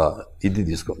ఒక ఇది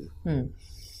తీసుకోండి.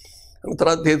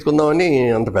 తర్వాత తీసుకుందామని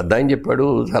అంత పెద్ద ఆయన చెప్పాడు,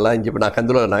 అలా అని చెప్పి నాకు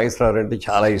అందులో నాగేశ్వరరావు అంటే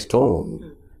చాలా ఇష్టం.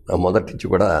 మొదటి నుంచి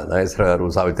కూడా నాగేశ్వర గారు,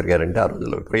 సావిత్రి గారు అంటే ఆ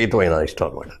రోజుల్లో విపరీతమైన ఇష్టం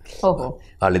అనమాట.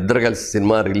 వాళ్ళిద్దరు కలిసి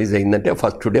సినిమా రిలీజ్ అయిందంటే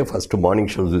ఫస్ట్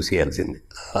మార్నింగ్ షో చూసేయాల్సింది,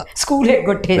 స్కూలే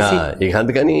కొట్టేసి. ఇక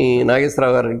అందుకని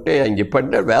నాగేశ్వరరావు గారు అంటే ఆయన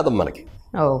చెప్పంటే వేదం మనకి.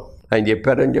 ఆయన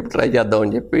చెప్పారని చెప్పి ట్రై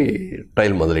చేద్దామని చెప్పి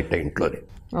ట్రైల్ మొదలెట్టా ఇంట్లోనే.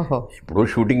 ఇప్పుడు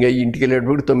షూటింగ్ అయ్యి ఇంటికి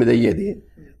వెళ్ళేటప్పుడు 9 అయ్యేది.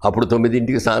 అప్పుడు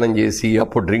 9ంటికి స్నానం చేసి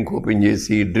అప్పుడు డ్రింక్ ఓపెన్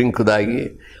చేసి డ్రింక్ తాగి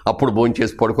అప్పుడు భోజనం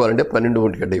చేసి పడుకోవాలంటే 12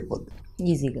 ఒంటిగంట అయిపోద్ది.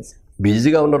 ఈజీగా సార్.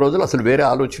 బిజీగా ఉన్న రోజులు అసలు వేరే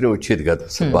ఆలోచన వచ్చేది కాదు.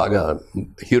 అసలు బాగా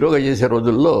హీరోగా చేసే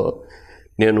రోజుల్లో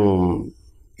నేను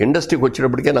ఇండస్ట్రీకి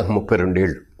వచ్చినప్పటికే నాకు 32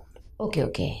 ఏళ్ళు. Okay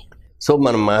okay. సో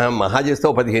మనం మహా చేస్తే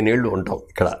 15 ఏళ్ళు ఉంటాం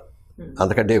ఇక్కడ,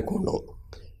 అంతకంటే ఎక్కువ ఉన్నాం.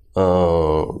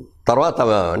 తర్వాత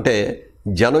అంటే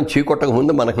జనం చీకొట్టక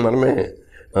ముందు మనమే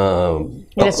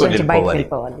వెళ్ళిపోవాలి,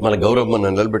 మన గౌరవం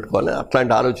మనం నిలబెట్టుకోవాలి.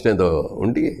 అట్లాంటి ఆలోచన ఏదో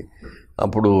ఉండి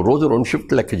అప్పుడు రోజు 2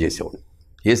 షిఫ్ట్ లెక్క చేసేవాడిని.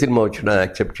 ఏ సినిమా వచ్చినా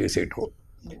యాక్సెప్ట్ చేసేయటం.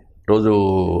 రోజు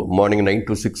మార్నింగ్ 9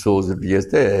 to 6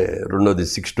 చేస్తే రెండోది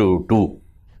 6 to 2.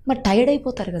 మరి టైర్డ్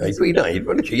అయిపోతారు కదా.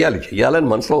 అయిపోయినా చెయ్యాలని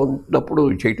మనసులో ఉన్నప్పుడు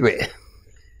చేయటమే.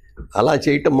 అలా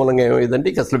చేయటం మూలంగా ఏమైందంటే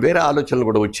ఇక అసలు వేరే ఆలోచనలు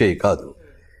కూడా వచ్చాయి కాదు.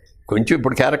 కొంచెం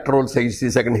ఇప్పుడు క్యారెక్టర్ రోల్స్ వేసి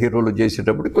సెకండ్ హీరోలు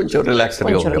చేసేటప్పుడు కొంచెం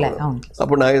రిలాక్స్డ్గా ఉండేవాడు.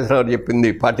 అప్పుడు నాగేశ్వరరావు చెప్పింది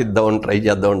పాటిద్దామని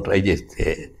ట్రై చేస్తే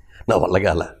నా వల్ల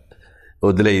కాల,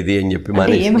 వదిలే ఇది అని చెప్పి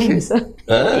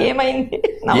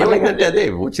ఏమైందంటే అదే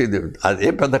వచ్చేది, అదే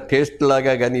పెద్ద టేస్ట్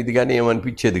లాగా కానీ ఇది కానీ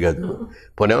ఏమనిపించేది కాదు.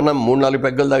 పోనీ ఏమన్నా 3-4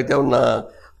 పెగ్గలు తాగితే ఏమన్నా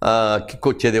కిక్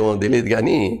వచ్చేదేమో తెలియదు,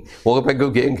 కానీ ఒక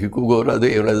పెగ్గకి ఏం కిక్కు కోరాదు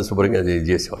ఏం లేదు, శుభ్రంగా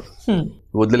చేసేవాడు.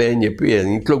 వదిలే అని చెప్పి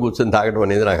ఇంట్లో కూర్చొని తాగడం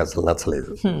అనేది నాకు అసలు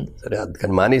నచ్చలేదు. సరే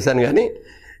అందుకని మానేశాను. కానీ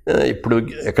ఇప్పుడు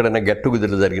ఎక్కడైనా గెట్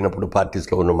టుగెదర్ జరిగినప్పుడు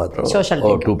పార్టీస్లో ఉన్న మాత్రం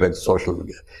 2 పెగ్స్ సోషల్.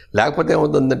 లేకపోతే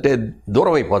ఏమవుతుందంటే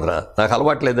దూరం అయిపోతున్నా, నాకు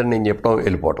అలవాటు లేదని నేను చెప్పడం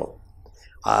వెళ్ళిపోవటం.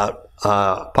 ఆ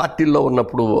పార్టీల్లో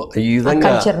ఉన్నప్పుడు ఈ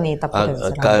విధంగా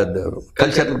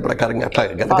కల్చర్ ప్రకారంగా అట్లా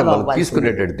కనుక మనం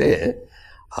తీసుకునేటట్టే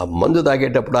ఆ మందు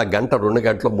తాగేటప్పుడు ఆ 1, 2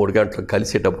 గంటలు 3 గంటలు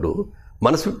కలిసేటప్పుడు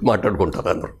మనసు మాట్లాడుకుంటారు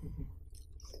అందరూ.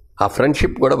 ఆ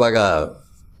ఫ్రెండ్షిప్ కూడా బాగా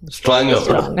స్ట్రాంగ్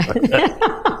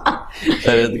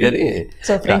సరే. కానీ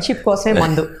సో ఫ్రెండ్షిప్ కోసమే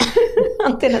మందు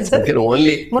అంతేనా సార్?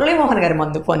 ఓన్లీ మురళీ మోహన్ గారి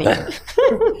మందు పోనీ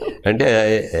అంటే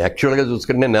యాక్చువల్గా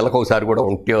చూసుకుంటే నెలకు ఒకసారి కూడా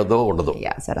ఉంటుందో ఉండదు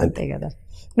సార్. అంతే కదా.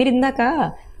 మీరు ఇందాక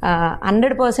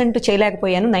 100%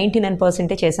 చేయలేకపోయాను,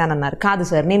 99% చేశానన్నారు. కాదు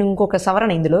సార్, నేను ఇంకొక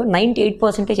సవరణ ఇందులో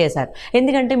 98% చేశారు.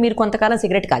 ఎందుకంటే మీరు కొంతకాలం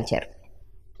సిగరెట్ కాల్చారు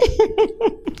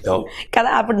కదా,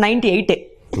 అప్పుడు 98.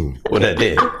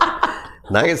 అదే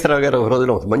నాగేశ్వరరావు గారు ఒక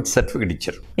రోజున ఒక మంచి సర్టిఫికేట్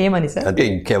ఇచ్చారు. ఏమని సార్? అంటే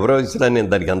ఇంకెవరో ఇచ్చినా నేను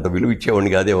దానికి అంత విలువ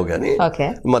ఇచ్చేవాడిని కాదేమో, కానీ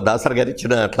మా దాసర్ గారు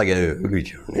ఇచ్చినా అట్లాగే విలువ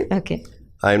ఇచ్చేవాడిని.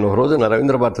 ఆయన ఒక రోజున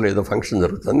రవీంద్ర భారతిలో ఏదో ఫంక్షన్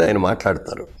జరుగుతుంది, ఆయన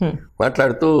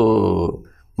మాట్లాడుతూ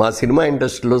మా సినిమా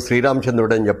ఇండస్ట్రీలో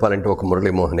శ్రీరామచంద్రుడు అని చెప్పాలంటే ఒక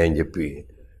మురళీ మోహన్ అని చెప్పి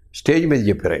స్టేజ్ మీద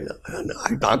చెప్పారు. ఆయన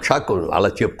నాకు షాక్. అలా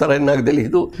చెప్తారని నాకు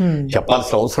తెలియదు,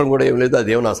 చెప్పాల్సిన అవసరం కూడా ఏం లేదు,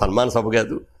 అదేమో నా సన్మాన సభ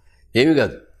కాదు, ఏమీ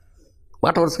కాదు,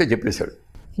 మాట వరుసగా చెప్పేశాడు.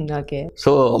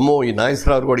 సో అమ్మో ఈ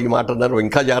నాగేశ్వరరావు కూడా ఈ మాట అన్నారు,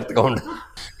 ఇంకా జాగ్రత్తగా ఉండాలి.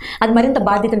 అది మరింత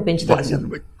బాధ్యతను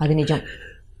పెంచుతుంది. అది నిజం.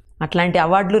 అట్లాంటి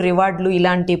అవార్డులు రివార్డులు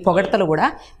ఇలాంటి పొగడతలు కూడా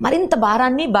మరింత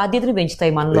భారాన్ని బాధ్యతను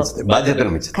పెంచుతాయి మనలో.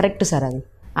 Correct sir. అది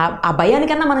ఆ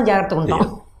భయానికన్నా మనం జాగ్రత్తగా ఉంటాం.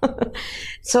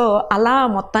 సో అలా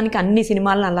మొత్తానికి అన్ని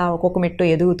సినిమాలను అలా ఒక్కొక్క మెట్టు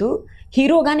ఎదుగుతూ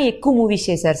హీరోగానే ఎక్కువ మూవీస్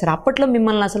చేశారు సార్. అప్పట్లో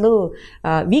మిమ్మల్ని అసలు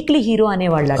వీక్లీ హీరో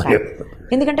అనేవాళ్ళట,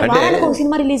 ఎందుకంటే వారానికి ఒక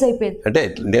సినిమా రిలీజ్ అయిపోయేది. అంటే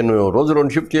నేను రోజు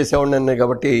 2 షిఫ్ట్ చేసేవాడిని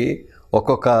కాబట్టి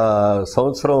ఒక్కొక్క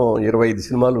సంవత్సరం 25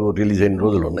 సినిమాలు రిలీజ్ అయిన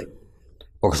రోజులు ఉన్నాయి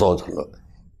ఒక సంవత్సరంలో.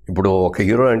 ఇప్పుడు ఒక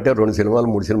హీరో అంటే 2 సినిమాలు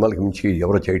 3 సినిమాలకి మించి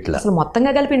ఎవరో చేయట్లేదు. అసలు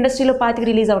మొత్తంగా కలిపి ఇండస్ట్రీలో 25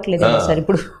 రిలీజ్ అవ్వట్లేదు సార్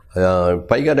ఇప్పుడు.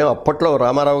 పైగానే అప్పట్లో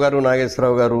రామారావు గారు,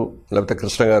 నాగేశ్వరరావు గారు, లేకపోతే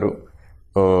కృష్ణ గారు,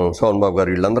 సోహన్ బాబు గారు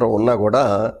వీళ్ళందరూ ఉన్నా కూడా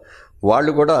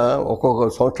వాళ్ళు కూడా ఒక్కొక్క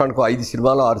సంవత్సరానికి 5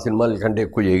 సినిమాలు 6 సినిమాల కంటే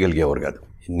ఎక్కువ చేయగలిగేవారు కాదు.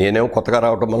 నేనేమో కొత్తగా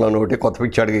రావటం వల్ల ఒకటి కొత్త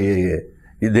పిచ్చాడికి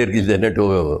ఇది అన్నట్టు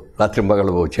రాత్రి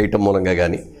మగలు చేయటం మూలంగా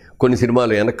కానీ కొన్ని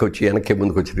సినిమాలు వెనక్కి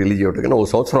ముందుకు వచ్చి రిలీజ్ అవ్వటం కానీ ఒక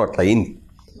సంవత్సరం అట్లా అయింది.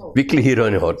 వీక్లీ హీరో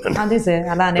అనేవారు. అదే సార్,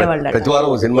 అలా అనేవాళ్ళు. ప్రతి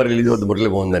వారం సినిమా రిలీజ్ అవుతుంది, మురళీ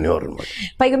మోహన్ అనేవారు అనమాట.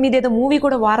 పైగా మీదేదో మూవీ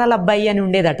కూడా వారాల అబ్బాయి అని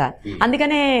ఉండేదట,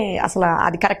 అందుకనే అసలు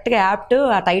అది కరెక్ట్గా యాప్ట్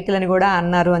ఆ టైటిల్ అని కూడా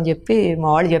అన్నారు అని చెప్పి మా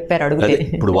వాళ్ళు చెప్పారు అడిగితే.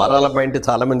 ఇప్పుడు వారాల అబ్బాయి అంటే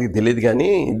చాలా మందికి తెలియదు, కానీ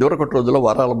ఇదివరకటి రోజుల్లో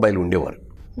వారాల అబ్బాయిలు ఉండేవారు.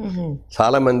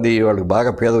 చాలామంది వాళ్ళకి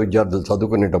బాగా పేద విద్యార్థులు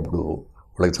చదువుకునేటప్పుడు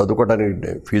వాళ్ళకి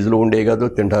చదువుకోవడానికి ఫీజులు ఉండేవి కాదు,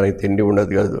 తినడానికి తిండి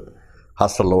ఉండేది కాదు,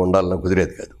 హాస్టల్లో ఉండాలన్నా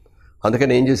కుదిరేది కాదు.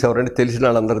 అందుకని ఏం చేసేవారంటే తెలిసిన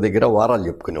వాళ్ళందరి దగ్గర వారాలు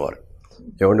చెప్పుకునేవారు.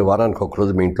 ఏమండి వారానికి ఒక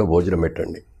రోజు మీ ఇంట్లో భోజనం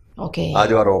పెట్టండి,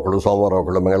 ఆదివారం ఒకళ్ళు, సోమవారం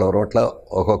ఒకళ్ళు, మంగళవారం అట్లా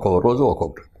ఒక్కొక్క రోజు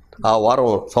ఒక్కొక్కటి. ఆ వారం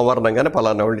సోమవారం అనగానే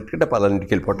పలానా వాళ్ళింటికంటే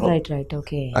పలానింటికి వెళ్ళిపోవటం,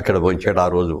 అక్కడ భోంచేయడం, ఆ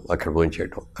రోజు అక్కడ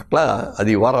భోంచేయటం, అట్లా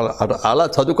అది వారాలు. అలా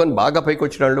చదువుకొని బాగా పైకి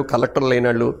వచ్చిన వాళ్ళు, కలెక్టర్లు అయిన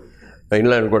వాళ్ళు,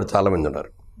 ఇంగ్లాండ్ కూడా చాలామంది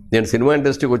ఉన్నారు. నేను సినిమా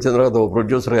ఇండస్ట్రీకి వచ్చిన తర్వాత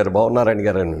ప్రొడ్యూసర్ గారు బాగున్నారాయణ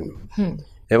గారు అని,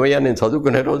 ఏమయ్యా నేను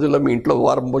చదువుకునే రోజుల్లో మీ ఇంట్లో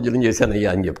వారం భోజనం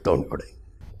చేశానయ్యా అని చెప్తూ ఉంటాడు.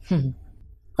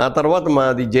 ఆ తర్వాత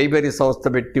మాది జైబేరి సంస్థ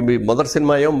పెట్టి మొదటి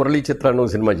సినిమా ఏమో మురళీ చిత్రాన్ని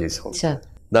సినిమా చేసాం.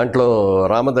 దాంట్లో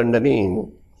రామదండని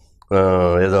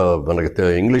ఏదో మనకి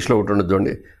ఇంగ్లీష్లో ఒకటి ఉండదు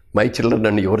చూడండి, my children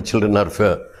and your children are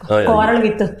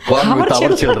with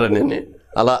our children అని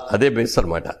అలా అదే బేస్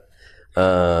అనమాట.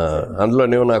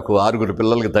 అందులోనేమో నాకు 6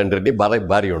 పిల్లలకి తండ్రిని,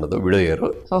 భార్య ఉండదు, విడోయ్యారు.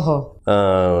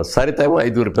 సరిత ఏమో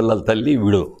 5 పిల్లల తల్లి,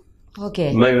 విడో.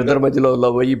 మేము ఇద్దరి మధ్యలో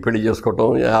లవ్ అయ్యి పెళ్లి చేసుకోవటం,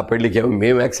 ఆ పెళ్లికి ఏమో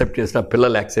మేము యాక్సెప్ట్ చేసిన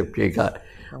పిల్లలు యాక్సెప్ట్ చేయక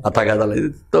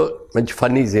అతగాదాలతో మంచి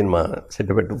ఫన్నీ సినిమా,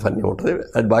 సెంటిమెంట్ ఫన్నీ ఉంటుంది,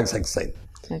 అది బాగా సక్సెస్ అయింది.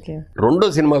 రెండో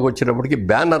సినిమాకి వచ్చినప్పటికి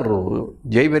బ్యానర్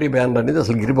జైబెరీ బ్యానర్ అనేది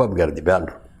అసలు గిరిబాబు గారిది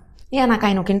బ్యానర్. నాకు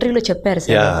ఆయన ఒక ఇంటర్వ్యూలో చెప్పారు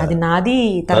సార్, అది నాది,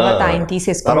 తర్వాత ఆయన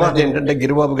తీసేసుకున్నారు. తర్వాత ఏంటంటే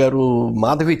గిరిబాబు గారు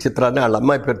మాధవి చిత్రాన్ని వాళ్ళ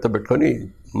అమ్మాయి పేరుతో పెట్టుకొని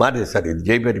మారేసారు, ఇది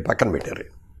జైబెరీ పక్కన పెట్టారు.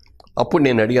 అప్పుడు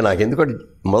నేను అడిగా, నాకు ఎందుకంటే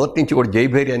మొదటి నుంచి కూడా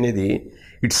జైబెరీ అనేది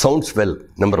it sounds well,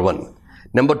 number 1.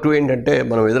 Number 2 ఏంటంటే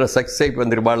మనం ఏదైనా సక్సెస్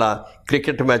అయిపోయింది, వాళ్ళ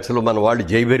క్రికెట్ మ్యాచ్లో మన వాళ్ళు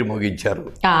జైబెరీ మోగించారు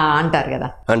అంటారు కదా,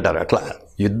 అంటారు. అట్లా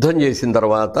యుద్ధం చేసిన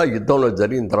తర్వాత, యుద్ధంలో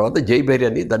జరిగిన తర్వాత జైబెరీ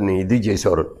అని దాన్ని ఇది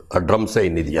చేసేవారు, ఆ డ్రమ్స్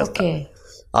అయింది ఇది చేస్తారు,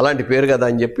 అలాంటి పేరు కదా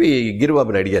అని చెప్పి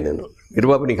గిరిబాబుని అడిగాను నేను.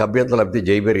 గిరిబాబు, నీకు అభ్యంతరం లేకపోతే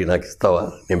జైబెరీ నాకు ఇస్తావా,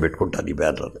 నేను పెట్టుకుంటాను ఈ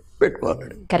బ్యానర్,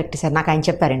 పెట్టుకున్నాడు. కరెక్ట్ సార్, నాకు ఆయన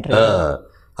చెప్పారు.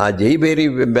 ఆ జైబెరీ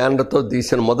బ్యానర్తో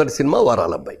తీసిన మొదటి సినిమా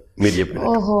వారాల అబ్బాయి, మీరు చెప్పిన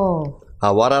ఆ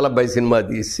వారాల అబ్బాయి సినిమా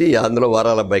తీసి అందులో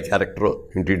వారాల అబ్బాయి క్యారెక్టర్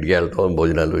ఇంటింటికి వెళ్ళటం,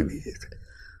 భోజనాలు ఇది చేసి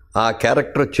ఆ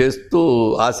క్యారెక్టర్ చేస్తూ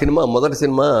ఆ సినిమా మొదటి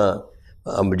సినిమా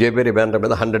జైబెరీ బ్యానర్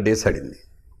మీద 100 days ఆడింది.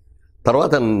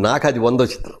 తర్వాత నాకు అది 100వ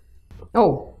చిత్రం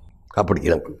అప్పటికి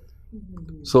నాకు.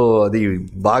 సో అది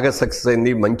బాగా సక్సెస్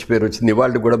అయింది, మంచి పేరు వచ్చింది.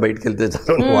 ఇవాళ కూడా బయటకు వెళ్తే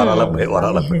చాలా వారాల అబ్బాయి.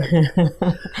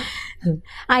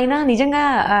 ఆయన నిజంగా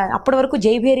అప్పటి వరకు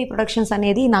జైబెరీ ప్రొడక్షన్స్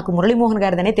అనేది నాకు మురళీ మోహన్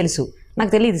గారిదనే తెలుసు,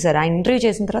 నాకు తెలియదు సార్. ఆయన ఇంటర్వ్యూ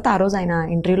చేసిన తర్వాత ఆ రోజు ఆయన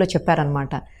ఇంటర్వ్యూలో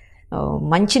చెప్పారనమాట,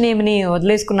 మంచి నేమ్ని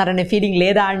వదిలేసుకున్నారనే ఫీలింగ్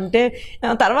లేదా అంటే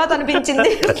తర్వాత అనిపించింది.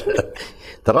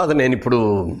 తర్వాత నేను ఇప్పుడు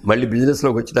మళ్ళీ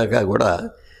బిజినెస్లోకి వచ్చినాక కూడా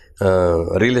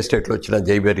రియల్ ఎస్టేట్లో వచ్చిన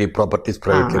జైబెరీ ప్రాపర్టీస్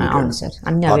ప్రైవేట్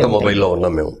లిమిటెడ్, ఆటోమొబైల్లో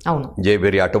ఉన్నాం మేము,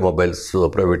 జైబెరీ ఆటోమొబైల్స్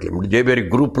ప్రైవేట్ లిమిటెడ్, జైబెరీ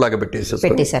గ్రూప్ లాగా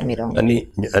పెట్టేసారు మీరు.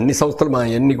 అన్ని సంస్థలు మా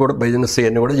అన్ని కూడా బిజినెస్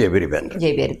అన్ని కూడా జైబెరీ బ్యానర్,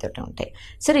 జైబెరీతో ఉంటాయి.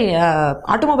 సరే,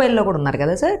 ఆటోమొబైల్లో కూడా ఉన్నారు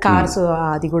కదా సార్, కార్స్,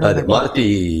 అది కూడా మారుతి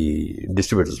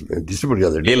డిస్ట్రిబ్యూటర్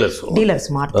కాదు, డీలర్స్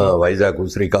వైజాగ్,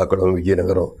 శ్రీకాకుళం,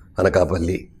 విజయనగరం,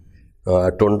 అనకాపల్లి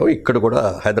అటు ఉండడం. ఇక్కడ కూడా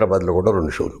హైదరాబాద్లో కూడా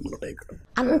 2 షోరూమ్లు ఉన్నాయి. ఇక్కడ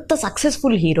అంత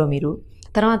సక్సెస్ఫుల్ హీరో మీరు,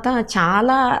 తర్వాత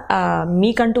చాలా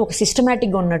మీకంటూ ఒక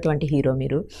సిస్టమేటిక్గా ఉన్నటువంటి హీరో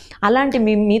మీరు. అలాంటి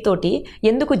మీతోటి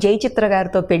ఎందుకు జయచిత్ర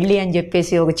గారితో పెళ్ళి అని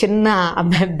చెప్పేసి ఒక చిన్న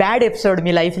బ్యాడ్ ఎపిసోడ్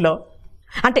మీ లైఫ్లో,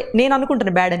 అంటే నేను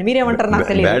అనుకుంటున్నా బ్యాడ్ అని, మీరేమంటారు నాకు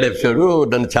తెలియదు. బ్యాడ్ ఎపిసోడ్,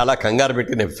 నన్ను చాలా కంగారు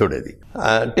పెట్టిన ఎపిసోడ్ అది.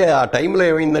 అంటే ఆ టైంలో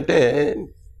ఏమైందంటే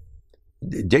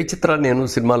జయచిత్ర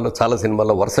నేను చాలా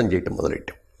సినిమాల్లో వర్షం చేయటం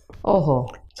మొదలెట్టాం.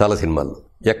 చాలా సినిమాల్లో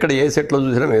ఎక్కడ ఏ సెట్లో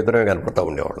చూసినా మేము ఇద్దరమే కనపడతా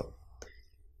ఉండేవాళ్ళం.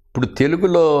 ఇప్పుడు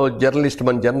తెలుగులో జర్నలిస్ట్,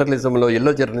 మన జర్నలిజంలో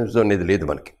ఎల్లో జర్నలిజం అనేది లేదు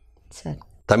మనకి.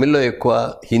 తమిళ్లో ఎక్కువ,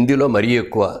 హిందీలో మరీ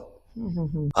ఎక్కువ.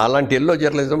 అలాంటి ఎల్లో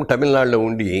జర్నలిజం తమిళనాడులో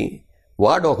ఉండి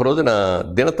వాడు ఒక రోజున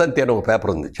దినతంతి అని ఒక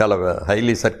పేపర్ ఉంది, చాలా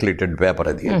హైలీ సర్క్యులేటెడ్ పేపర్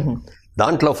అది.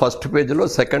 దాంట్లో ఫస్ట్ పేజ్లో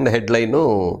సెకండ్ హెడ్లైన్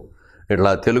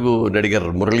ఇట్లా తెలుగు నడిగర్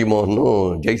మురళీ మోహన్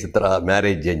జయచిత్ర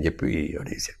మ్యారేజ్ అని చెప్పి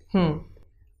అడిగేశాడు.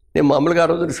 నేను మామూలుగా ఆ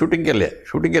రోజు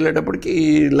షూటింగ్కి వెళ్ళేటప్పటికి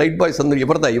లైట్ బాయ్స్ అందరూ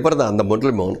ఇవ్వరదా అంద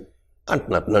మురళీ మోహన్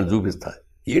అంటున్నారు, నన్ను చూపిస్తా.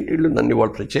 ఏంటి వీళ్ళు నన్ను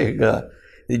వాళ్ళు ప్రత్యేకంగా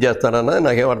ఇది చేస్తానన్నా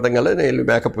నాకేం అర్థం కాలేదు. నేను వెళ్ళి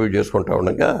మేకప్ చేసుకుంటా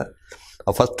ఉండగా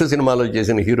ఆ ఫస్ట్ సినిమాలో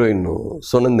చేసిన హీరోయిన్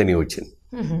సునందిని వచ్చింది.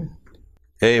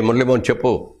 మురళీమోహన్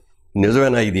చెప్పు,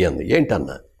 నిజమేనా ఇది అంది.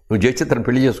 ఏంటన్నా, నువ్వు జయచిత్రను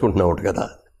పెళ్లి చేసుకుంటున్నావు కదా.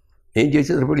 నేను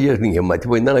జయచిత్ర పెళ్లి చేసి నీకేం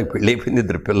మర్చిపోయిందా, నాకు పెళ్ళి అయిపోయింది,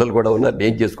 2 పిల్లలు కూడా ఉన్నారు,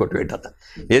 నేను చేసుకోవటం ఏంటన్నా.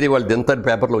 ఏది వాళ్ళు దినతని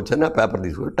పేపర్లో వచ్చాను, ఆ పేపర్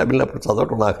తీసుకుని తమిళ అప్పుడు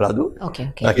చదవటం నాకు రాదు,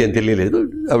 నాకేం తెలియలేదు,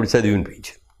 ఆవిడ చదివి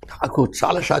వినిపించింది. నాకు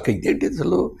చాలా షాక్ అయింది. ఏంటి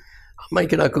అసలు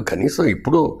అమ్మాయికి నాకు కనీసం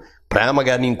ఇప్పుడు ప్రేమ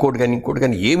కానీ ఇంకోటి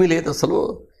కానీ ఏమీ లేదు అసలు,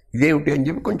 ఇదేమిటి అని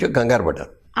చెప్పి కొంచెం కంగారు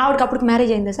పడ్డారు. ఆవిడకి అప్పుడు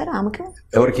మ్యారేజ్ అయిందా సార్? ఆమెకు?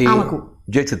 ఎవరికి?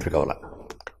 జయచిత్ర కావాలా.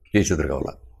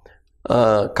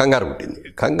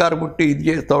 కంగారు పుట్టి ఇది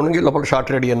చేస్తా ఉండగా లోపల షార్ట్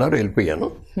రెడీ అన్నారు, వెళ్ళిపోయాను.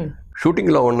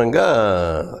 షూటింగ్లో ఉండగా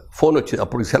ఫోన్ వచ్చింది.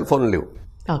 అప్పుడు సెల్ ఫోన్ లేవు.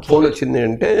 ఫోన్ వచ్చింది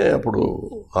అంటే అప్పుడు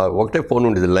ఒకటే ఫోన్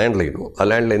ఉండేది, ల్యాండ్ లైన్. ఆ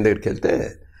ల్యాండ్ లైన్ దగ్గరికి వెళ్తే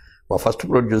మా ఫస్ట్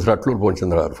ప్రొడ్యూసర్ అట్లూరు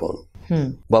పోంచంద్ర గారు ఫోన్.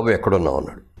 బాబు ఎక్కడున్నావు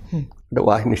అన్నాడు. అంటే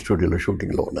వాహిని స్టూడియోలో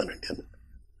షూటింగ్లో ఉన్నానండి అని.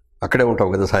 అక్కడే ఉంటావు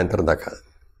కదా సాయంత్రం దాకా,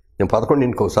 నేను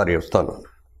 11ంటికి ఒకసారి వస్తాను.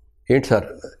 ఏంటి సార్?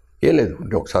 ఏం లేదు,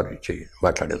 ఒకసారి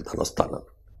మాట్లాడి వెళ్తాను, వస్తాను.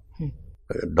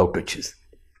 డౌట్ వచ్చేసి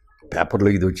పేపర్లో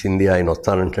ఇది వచ్చింది, ఆయన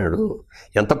వస్తానంటాడు.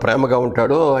 ఎంత ప్రేమగా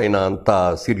ఉంటాడో ఆయన అంత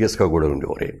సీరియస్గా కూడా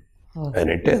ఉండేవారు. ఆయన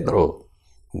అంటే అందరూ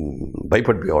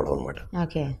భయపడిపోయేవాడు అనమాట.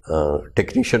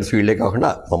 టెక్నీషియన్స్ వీళ్ళే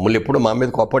కాకుండా మమ్మల్ని ఎప్పుడు మా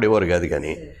మీద కోప్పడేవారు కాదు,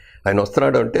 కానీ ఆయన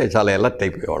వస్తున్నాడు అంటే చాలా అలర్ట్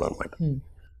అయిపోయేవాడు అనమాట.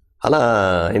 అలా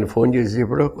ఆయన ఫోన్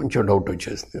చేసేప్పుడు కొంచెం డౌట్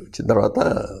వచ్చేసింది. వచ్చిన తర్వాత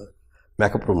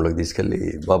మేకప్ రూమ్లోకి తీసుకెళ్ళి,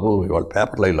 బాబు ఇవాళ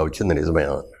పేపర్లో ఇలా వచ్చింది నిజమే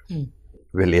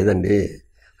అన్నాడు. లేదండి,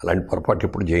 అలాంటి పొరపాటు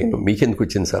ఎప్పుడు చేయను, మీకెందుకు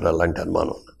వచ్చింది సార్ అలాంటి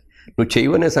అనుమానం? నువ్వు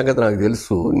చేయవనే సంగతి నాకు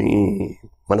తెలుసు, నీ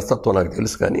మనస్తత్వం నాకు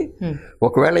తెలుసు, కానీ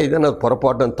ఒకవేళ ఏదైనా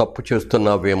పొరపాటును తప్పు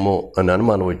చేస్తున్నావేమో అని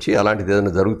అనుమానం వచ్చి అలాంటిది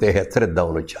ఏదైనా జరిగితే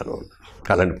హెచ్చరిద్దామని వచ్చాను.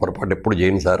 అలాంటి పొరపాటు ఎప్పుడు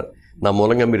చేయను సార్, నా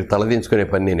మూలంగా మీరు తలదించుకునే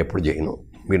పని నేను ఎప్పుడు చేయను,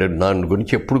 మీరు నా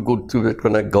గురించి ఎప్పుడు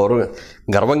గుర్తుపెట్టుకున్న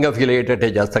గర్వంగా ఫీల్ అయ్యేటట్టే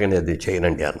చేస్తా, కానీ అది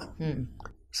చేయనండి అన్న.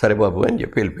 సరే బాబు అని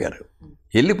చెప్పి వెళ్ళిపోయారు.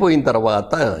 వెళ్ళిపోయిన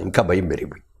తర్వాత ఇంకా భయం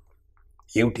పెరిగిపోయి,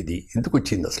 ఏమిటిది, ఎందుకు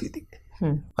వచ్చింది అసలు ఇది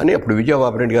అని. అప్పుడు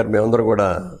విజయబాబురెడ్డి గారు మేమందరం కూడా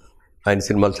ఆయన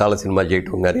సినిమాలు చాలా సినిమాలు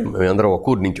చేయటం, కానీ మేమందరం ఒక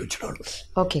ఊరు నుంచి వచ్చినాడు.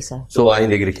 Okay sir. సో ఆయన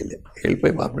దగ్గరికి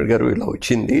వెళ్ళిపోయి బాబురెడ్డి గారు ఇలా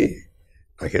వచ్చింది,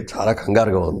 నాకు చాలా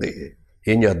కంగారుగా ఉంది,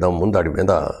 ఏం చేద్దాం, ముందు వాడి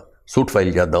మీద సూట్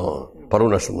ఫైల్ చేద్దాం, పరువు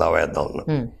నష్టం దావా వేద్దాం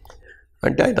అన్న.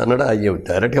 అంటే ఆయన అన్నాడు, అయ్యో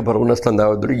డైరెక్ట్గా పరువు నష్టం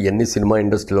దావద్దు, ఇవన్నీ సినిమా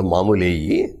ఇండస్ట్రీలో మామూలు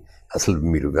అయ్యి అసలు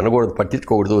మీరు వినకూడదు,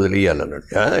 పట్టించుకోకూడదు, వదిలేయాలి అన్నాడు.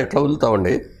 ఎట్లా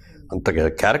వదులుతామండి, అంత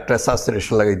క్యారెక్టర్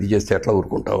అసాసినేషన్ లాగా ఇది చేస్తే ఎట్లా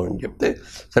ఊరుకుంటాం అని చెప్తే,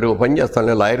 సరే ఓ పని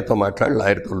చేస్తాను, లాయర్తో మాట్లాడి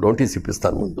లాయర్తో నోటీస్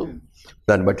ఇప్పిస్తాను ముందు,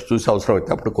 దాన్ని బట్టి చూసి అవసరం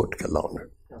అయితే అప్పుడు కోర్టుకు వెళ్దాం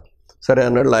అన్నాడు. సరే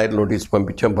అన్నాడు. లాయర్ నోటీస్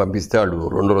పంపిస్తే వాళ్ళు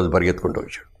 2వ రోజు పరిగెత్తుకుంటూ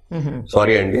వచ్చాడు.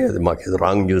 సారీ అండి, అది మాకు ఏదో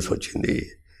రాంగ్ న్యూస్ వచ్చింది,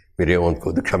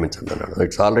 మీరేమనుకోవద్దు, క్షమించండి అన్నాడు.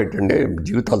 ఇట్స్ ఆల్ రైట్ అండి,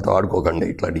 జీవితాలతో ఆడుకోకండి,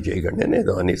 ఇట్లాంటివి చేయకండి అని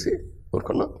ఏదో అనేసి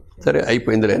ఊరుకున్నాం. సరే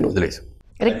అయిపోయింది లేని వదిలేసాం.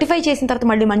 రెక్టిఫై చేసిన తర్వాత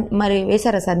మళ్ళీ మరి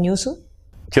వేశారా సార్ న్యూస్?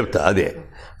 చెప్తా, అదే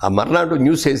ఆ మర్నాడు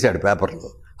న్యూస్ వేసాడు పేపర్లో.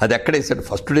 అది ఎక్కడ వేసాడు,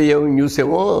 ఫస్ట్ డే ఏమో న్యూస్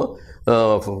ఏమో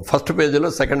ఫస్ట్ పేజీలో,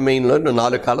 సెకండ్ మెయిన్లో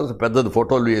 4 కాలమ్స్ పెద్దది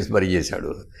ఫోటోలు వేసి మరీ చేశాడు.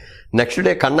 నెక్స్ట్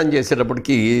డే ఖండం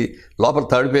చేసేటప్పటికి లోపల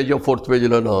 3rd పేజీ 4th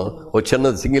పేజీలోనో ఒక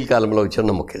చిన్న సింగిల్ కాలంలో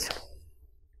చిన్న మొక్కేశాడు.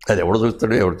 అది ఎవడు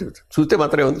చూస్తాడు, ఎవడు చూస్తాడు, చూస్తే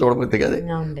మాత్రం ఏమైనా చూడకపోతే కదా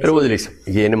వదిలేసాం.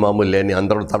 ఏని మామూలు లేని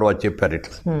అందరూ తర్వాత చెప్పారు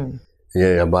ఇట్లా,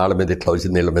 వాళ్ళ మీద ఇట్లా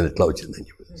వచ్చింది, వీళ్ళ మీద ఇట్లా వచ్చిందని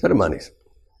చెప్పి, సరే మానేసాం.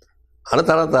 అన్న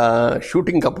తర్వాత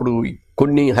షూటింగ్ అప్పుడు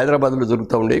కొన్ని హైదరాబాద్లో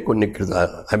దొరుకుతూ ఉండే, కొన్ని ఇక్కడ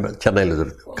చెన్నైలో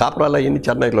దొరుకుతాయి. కాపురాలు అవన్నీ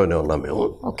చెన్నైలోనే ఉన్నాం మేము.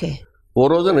 ఓకే. ఓ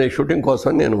రోజు నేను షూటింగ్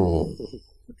కోసం నేను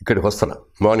ఇక్కడికి వస్తున్నా,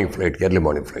 మార్నింగ్ ఫ్లైట్కి, ఎర్లీ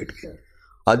మార్నింగ్ ఫ్లైట్కి.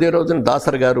 అదే రోజున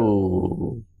దాసర్ గారు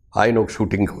ఆయన ఒక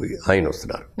షూటింగ్కి ఆయన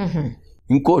వస్తున్నారు,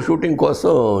 ఇంకో షూటింగ్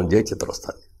కోసం జయచిత్ర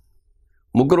వస్తాను.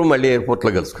 ముగ్గురు మళ్ళీ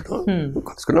ఎయిర్పోర్ట్లో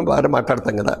కలుసుకున్నాం, బాగా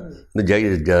మాట్లాడతాం కదా.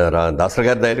 దాసర్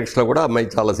గారి డైరెక్షన్లో కూడా అమ్మాయి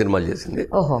చాలా సినిమాలు చేసింది.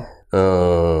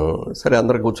 సరే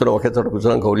అందరు కూర్చున్నాం, ఒకే చోట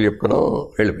కూర్చున్నాం, కౌలు చెప్పుకున్నాం,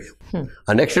 వెళ్ళిపోయాం.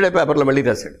 ఆ నెక్స్ట్ డే పేపర్లో మళ్ళీ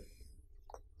రాశాడు.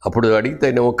 అప్పుడు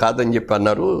అడిగితేనేమో కాదని చెప్పి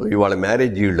అన్నారు, ఇవాళ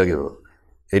మ్యారేజ్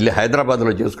వెళ్ళి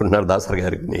హైదరాబాద్లో చేసుకుంటున్నారు దాసర్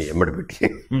గారికి ఎమ్మడి పెట్టి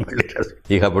మళ్ళీ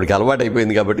ఇక అప్పటికి అలవాటు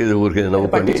అయిపోయింది కాబట్టి ఊరికి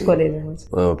నవ్వుకొని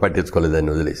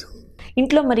పట్టించుకోలేదని వదిలేసాం.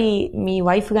 ఇంట్లో మరి మీ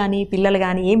వైఫ్ కానీ పిల్లలు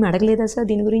కానీ ఏమి అడగలేదా సార్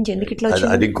దీని గురించి, ఎందుకు ఇట్లా?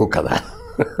 అది ఇంకో కదా.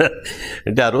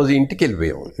 అంటే ఆ రోజు ఇంటికి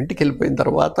వెళ్ళిపోయాం. ఇంటికి వెళ్ళిపోయిన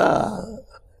తర్వాత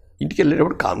ఇంటికి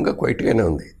వెళ్ళేటప్పుడు కామ్గా క్వైట్గానే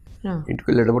ఉంది. ఇంటికి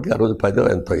వెళ్ళేటప్పటికి ఆ రోజు 10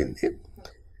 ఎంతో అయింది.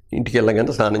 ఇంటికి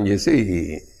వెళ్ళగానే స్నానం చేసి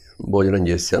భోజనం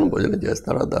చేశాను. భోజనం చేసిన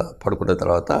తర్వాత పడుకున్న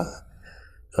తర్వాత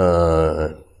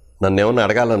నన్ను ఏమన్నా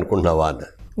అడగాలనుకుంటున్నావా అని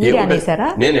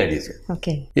నేనే అడిగాను.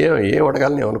 ఏం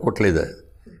అడగాలని ఏమనుకోవట్లేదు.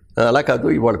 అలా కాదు,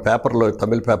 ఇవాళ పేపర్లో,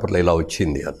 తమిళ పేపర్లో ఇలా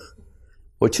వచ్చింది అన్న.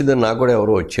 వచ్చిందని నాకు కూడా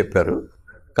ఎవరో వచ్చి చెప్పారు,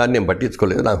 కానీ నేను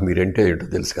పట్టించుకోలేదు. నాకు మీరేంటో ఏంటో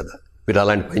తెలుసు కదా, మీరు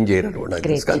అలాంటి పని చేయరని కూడా నాకు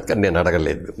తెలుసు, కానీ నేను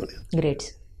అడగలేదు మిమ్మల్ని.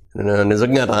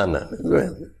 నిజంగా రా అన్న.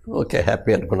 ఓకే,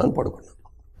 హ్యాపీ అనుకున్నాను, పడుకున్నాను.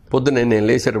 పొద్దున్న నేను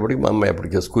లేచేటప్పటికి మా అమ్మాయి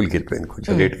అప్పటికే స్కూల్కి వెళ్ళిపోయింది,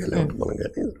 కొంచెం లేట్గా వెళ్ళేవాడు మనం.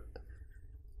 కానీ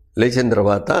లేచిన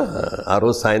తర్వాత ఆ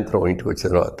రోజు సాయంత్రం ఇంటికి వచ్చిన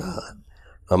తర్వాత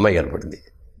అమ్మాయి కనపడింది.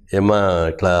 ఏమా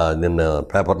ఇట్లా నిన్న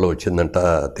పేపర్లో వచ్చిందంట,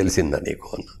 తెలిసిందా నీకు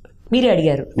అన్న. మీరే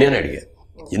అడిగారు? నేను అడిగాను.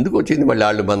 ఎందుకు వచ్చింది మళ్ళీ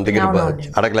వాళ్ళు మన దగ్గర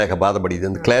అడగలేక బాధపడి,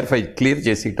 క్లియర్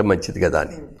చేసి ఇట్టం మంచిది కదా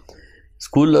అని.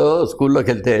 స్కూల్లోకి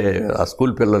వెళ్తే ఆ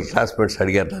స్కూల్ పిల్లలు క్లాస్మేట్స్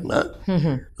అడిగారు, నాన్న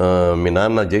మీ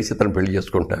నాన్న జయచిత్రను పెళ్లి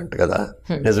చేసుకుంటా అంట కదా,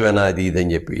 నిజమేనా అది ఇది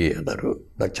అని చెప్పి అన్నారు.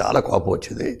 నాకు చాలా కోపం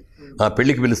వచ్చింది. ఆ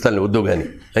పెళ్ళికి పిలుస్తాను వద్దు కానీ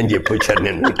అని చెప్పి వచ్చాను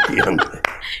నేను.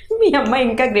 మీ అమ్మాయి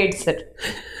ఇంకా గ్రేట్ సార్.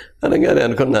 అనగానే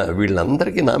అనుకున్నా,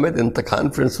 వీళ్ళందరికీ నా మీద ఎంత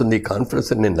కాన్ఫిడెన్స్ ఉంది, ఈ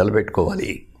కాన్ఫిడెన్స్ని నేను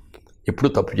నిలబెట్టుకోవాలి, ఎప్పుడూ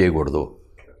తప్పు చేయకూడదు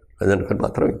అది అనుకుని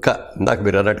మాత్రం ఇంకా ఇందాక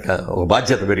మీరు అన్నట్టుగా ఒక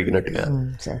బాధ్యత పెరిగినట్టుగా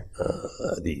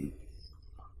అది.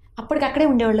 అప్పటికి అక్కడే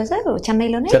ఉండేవాళ్ళ సార్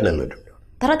చెన్నైలో?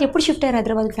 తర్వాత ఎప్పుడు షిఫ్ట్ అయ్యారు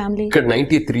హైదరాబాద్ ఫ్యామిలీ? ఇక్కడ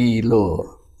 93లో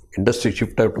ఇండస్ట్రీ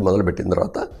షిఫ్ట్ అవ్వడం మొదలుపెట్టిన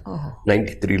తర్వాత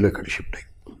 93లో ఇక్కడ షిఫ్ట్ అయ్యి.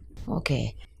 ఓకే.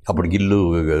 అప్పుడు ఇల్లు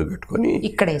కట్టుకొని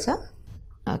ఇక్కడే సార్.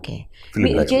 ఓకే.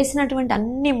 మీరు చేసినటువంటి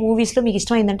అన్ని మూవీస్లో మీకు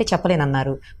ఇష్టమైందంటే చెప్పలేను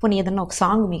అన్నారు. పోనీ ఏదన్నా ఒక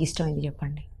సాంగ్ మీకు ఇష్టమైంది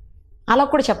చెప్పండి. అలా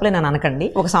కూడా చెప్పలేను అని అనకండి,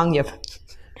 ఒక సాంగ్ చెప్పండి.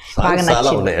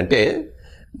 చాలా ఉన్నాయి. అంటే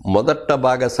మొదట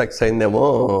బాగా సక్సెస్ అయిందేమో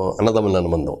అన్నదమ్ముల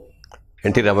అనుబంధం,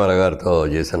 ఎన్టీ రామారావు గారితో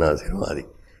చేసిన సినిమా అది.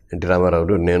 ఎన్టీ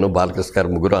రామారావు, నేను, బాలకృష్ణ గారు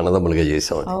ముగ్గురు అన్నదమ్ములుగా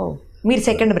చేసాం. మీరు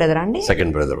సెకండ్ బ్రదర్ అండి?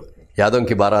 Second brother. యాదవ్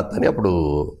కి బారాత్ అని అప్పుడు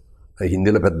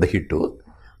హిందీలో పెద్ద హిట్.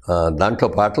 దాంట్లో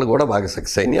పాటలు కూడా బాగా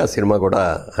సక్సెస్ అయినాయి. ఆ సినిమా కూడా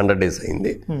 100 days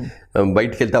అయింది.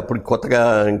 బయటికి వెళ్తే అప్పుడు కొత్తగా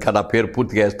ఇంకా నా పేరు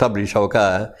పూర్తిగా ఎస్టాబ్లిష్ అవ్వక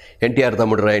ఎన్టీఆర్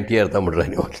తమ్ముడు రా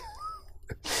అనేవాళ్ళు.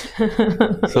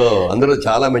 సో అందులో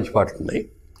చాలా మంచి పాటలు ఉన్నాయి.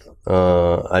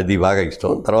 అది బాగా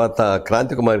ఇష్టం. తర్వాత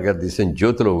క్రాంతి కుమార్ గారు తీసిన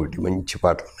జ్యోతిలో ఒకటి మంచి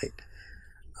పాటలు ఉన్నాయి.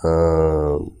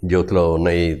 జ్యోతిలో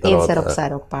ఉన్నాయి.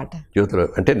 తర్వాత జ్యోతిలో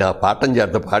అంటే నా పాటను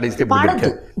జాగ్రత్త పాడిస్తే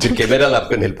మీరు కెమెరాలు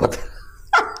ఆపుకొని వెళ్ళిపోతారు.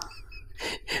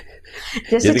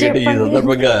 ఎందుకంటే ఈ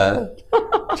సందర్భంగా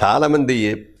చాలా మంది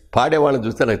పాడేవాళ్ళని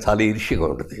చూస్తే నాకు చాలా ఈర్ష్యగా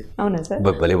ఉంటుంది.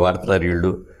 భలే పాడుతున్నారు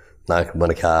వీళ్ళు,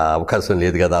 మనకి ఆ అవకాశం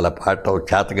లేదు కదా, అలా పాడటం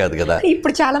చేత కాదు కదా.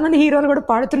 ఇప్పుడు చాలా మంది హీరోలు కూడా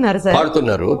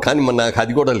పాడుతున్నారు కానీ నాకు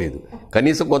అది కూడా లేదు.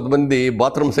 కనీసం కొంతమంది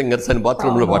బాత్రూమ్ సింగర్స్ అని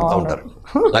బాత్రూంలో పాడుతూ ఉంటారు,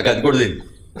 నాకు అది కూడా లేదు.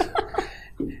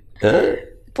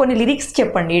 కొన్ని లిరిక్స్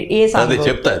చెప్పండి. అదే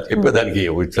చెప్పేదానికి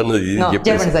చిన్నది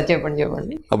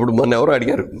చెప్పండి. అప్పుడు మొన్న ఎవరో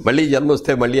అడిగారు, మళ్ళీ జన్మ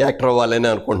వస్తే మళ్ళీ యాక్టర్ అవ్వాలని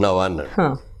అనుకుంటున్నావా అన్నాడు.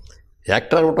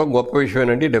 యాక్టర్ అనటం గొప్ప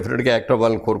విషయమేనండి, డెఫినెట్గా యాక్టర్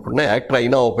అవ్వాలని కోరుకుంటున్నా. యాక్టర్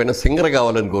అయినా అవ్వకపోయినా సింగర్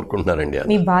కావాలని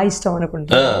కోరుకుంటున్నారండి. బాగా ఇష్టం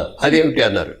అనుకుంటా. అదేమిటి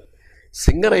అన్నారు.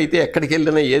 సింగర్ అయితే ఎక్కడికి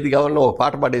వెళ్ళినా ఏది కావాలన్నా ఒక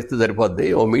పాట పాడేస్తే సరిపోద్ది.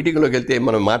 ఓ మీటింగ్లోకి వెళ్తే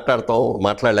మనం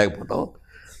మాట్లాడలేకపోతాం.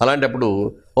 అలాంటప్పుడు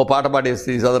ఓ పాట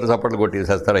పాడేసి సదరు చప్పట్లు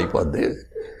కొట్టేసేస్తారు, అయిపోద్ది.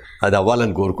 అది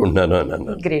అవ్వాలని కోరుకుంటున్నాను అని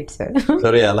అన్నాను. Great sir.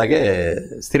 సరే, అలాగే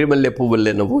స్త్రీమల్లె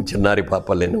పువ్వులే నువ్వు చిన్నారి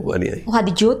పాపలే నువ్వు అని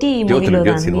అది జ్యోతి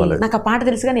సినిమాలో నాకు ఆ పాట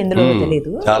తెలుసు కానీ ఎందులో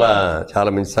తెలియదు. చాలా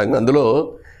చాలా మంచి సాంగ్. అందులో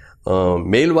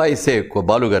మేల్ వాయిసే ఎక్కువ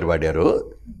బాలు గారు పాడారు,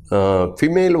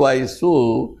 ఫిమేల్ వాయిస్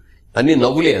అన్ని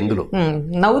నవ్వులే. అందులో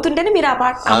నవ్వుతుంటేనే మీరు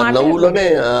ఆ నవ్వులోనే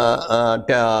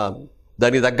అంటే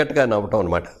దానికి తగ్గట్టుగా నవ్వటం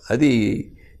అనమాట. అది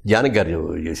జానకి గారు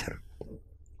చేశారు,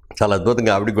 చాలా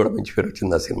అద్భుతంగా. ఆవిడకి కూడా మంచి పేరు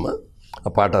వచ్చింది ఆ సినిమా. ఆ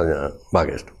పాట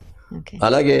బాగా ఇష్టం.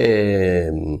 అలాగే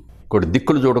కొన్ని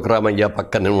దిక్కులు చూడకు రామయ్య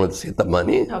పక్కన సీతమ్మ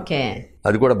అని,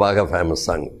 అది కూడా బాగా ఫేమస్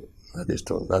సాంగ్, అది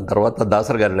ఇష్టం. దాని తర్వాత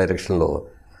దాసర్ గారి డైరెక్షన్లో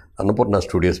అన్నపూర్ణ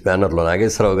స్టూడియోస్ బ్యానర్లో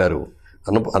నాగేశ్వరరావు గారు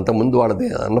అంతకుముందు వాళ్ళది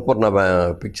అన్నపూర్ణ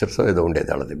పిక్చర్స్ ఏదో ఉండేది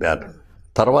వాళ్ళది బ్యానర్.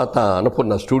 తర్వాత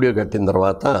అన్నపూర్ణ స్టూడియో కట్టిన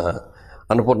తర్వాత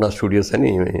అన్నపూర్ణ స్టూడియోస్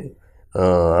అని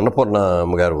అన్నపూర్ణ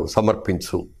గారు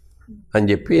సమర్పించు అని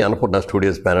చెప్పి అన్నపూర్ణ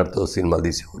స్టూడియోస్ బ్యానర్తో సినిమాలు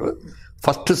తీసేవారు.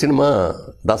 ఫస్ట్ సినిమా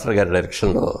దాసర్ గారి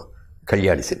డైరెక్షన్లో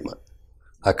కళ్యాణి సినిమా.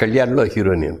 ఆ కళ్యాణిలో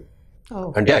హీరో నేను.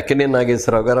 అంటే అక్కినేని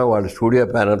నాగేశ్వరరావు గారు వాళ్ళ స్టూడియో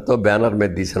బ్యానర్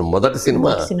మీద తీసిన మొదటి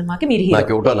సినిమా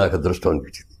నాకు ఇవ్వటం నాకు అదృష్టం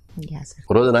అనిపించింది.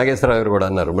 రోజు నాగేశ్వరరావు గారు కూడా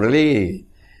అన్నారు, మురళి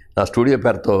నా స్టూడియో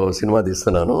పేరుతో సినిమా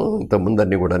తీస్తున్నాను, ఇంతకుముందు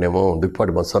అన్నీ కూడానేమో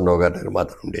దుప్పాటి మత్స్వరావు గారి నిర్మాత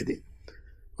ఉండేది,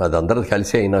 అది అందరూ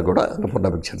కలిసి అయినా కూడా అన్నపూర్ణ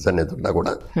పిక్చర్స్ అనేది ఉన్నా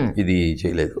కూడా ఇది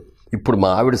చేయలేదు. ఇప్పుడు మా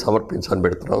ఆవిడ సమర్పించని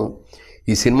పెడుతున్నాం.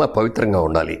 ఈ సినిమా పవిత్రంగా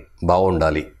ఉండాలి,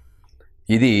 బాగుండాలి.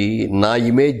 ఇది నా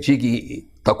ఇమేజ్కి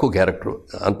తక్కువ క్యారెక్టర్,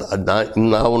 అంత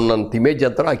నా ఉన్నంత ఇమేజ్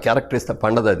అంతా ఆ క్యారెక్టర్ ఇస్తే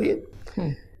పండదు, అది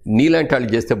నీలాంటి వాళ్ళు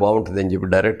చేస్తే బాగుంటుంది అని చెప్పి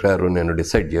డైరెక్టర్ గారు నేను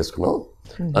డిసైడ్ చేసుకున్నాం.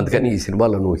 అందుకని ఈ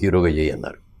సినిమాలో నువ్వు హీరోగా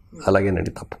చేయన్నారు.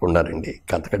 అలాగేనండి, తప్పకుండానండి,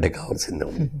 అంతకంటే కావాల్సిందే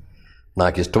ఉంది.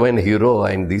 నాకు ఇష్టమైన హీరో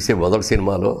ఆయన తీసే మొదటి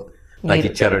సినిమాలో నాకు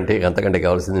ఇచ్చారంటే అంతకంటే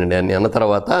కావాల్సిందండి అని అన్న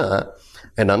తర్వాత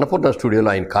ఆయన అన్నపూర్ణ స్టూడియోలో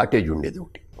ఆయన కాటేజ్ ఉండేది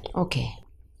ఒకటి. ఓకే,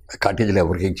 కాటేజీలో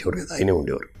ఎవరికి ఇచ్చేవారు కదా, ఆయనే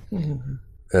ఉండేవారు.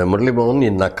 మురళీ మోహన్,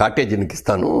 నేను నా కాటేజీ నీకు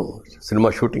ఇస్తాను, సినిమా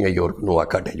షూటింగ్ అయ్యే వరకు నువ్వు ఆ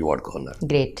కాటేజీ వాడుకో అన్నారు.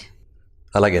 గ్రేట్.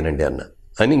 అలాగేనండి అన్న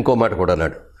అని ఇంకో మాట కూడా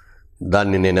అన్నాడు,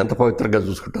 దాన్ని నేను ఎంత పవిత్రంగా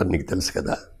చూసుకుంటాను నీకు తెలుసు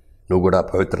కదా, నువ్వు కూడా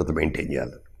పవిత్రత మెయింటైన్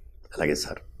చేయాలి. అలాగే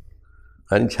సార్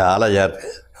అని చాలా జాగ్రత్త.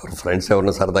 ఎవరు ఫ్రెండ్స్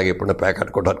ఎవరన్నా సరదాగా ఎప్పుడన్నా ప్యాక్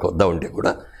కట్టుకోవడానికి వద్దా ఉంటే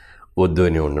కూడా వద్దు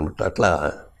అని ఉండనమాట. అట్లా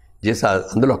చేసి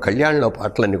అందులో కళ్యాణంలో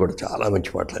పాటలన్నీ కూడా చాలా మంచి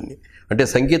పాటలన్నీ, అంటే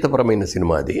సంగీతపరమైన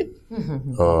సినిమా అది.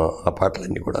 ఆ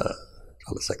పాటలన్నీ కూడా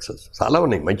చాలా సక్సెస్, చాలా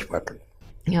ఉన్నాయి మంచి పాటలు.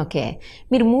 ఓకే,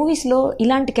 మీరు మూవీస్లో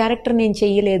ఇలాంటి క్యారెక్టర్ నేను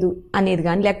చెయ్యలేదు అనేది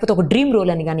కానీ, లేకపోతే ఒక డ్రీమ్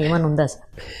రోల్ అని కానీ ఏమైనా ఉందా సార్?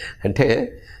 అంటే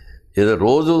ఏదో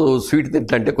రోజు స్వీట్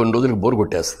తింటే కొన్ని రోజులకు బోర్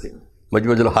కొట్టేస్తుంది, మధ్య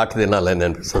మధ్యలో హాట్ తినాలని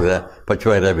అనిపిస్తుంది,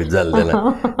 పచ్చిమిరకాయ బిజ్జాలు తినాలి,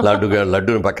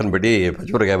 లడ్డూని పక్కన పెట్టి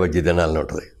పచ్చిమిరకాయ బజ్జీ తినాలని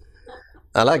ఉంటుంది.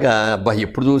 అలాగా అబ్బా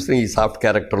ఎప్పుడు చూసినా ఈ సాఫ్ట్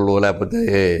క్యారెక్టర్లు లేకపోతే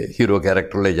హీరో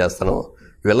క్యారెక్టర్లే చేస్తాను,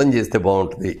 విలన్ చేస్తే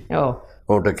బాగుంటుంది,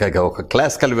 ఒక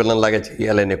క్లాసికల్ విలన్ లాగా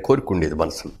చేయాలనే కోరిక ఉండేది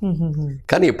మనసులో.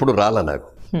 కానీ ఎప్పుడు రాలా నాకు.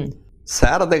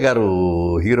 శారద గారు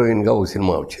హీరోయిన్గా ఒక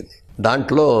సినిమా వచ్చింది,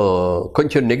 దాంట్లో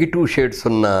కొంచెం నెగిటివ్ షేడ్స్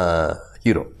ఉన్న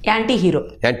హీరో, యాంటీ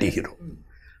హీరో.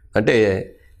 అంటే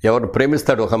ఎవరు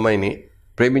ప్రేమిస్తాడు ఒక అమ్మాయిని,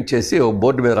 ప్రేమించేసి ఒక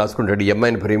బోర్డు మీద రాసుకుంటాడు, ఈ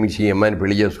అమ్మాయిని ప్రేమించి ఈ అమ్మాయిని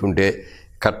పెళ్లి చేసుకుంటే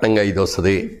కట్నంగా ఇది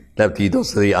వస్తుంది, లేకపోతే ఇది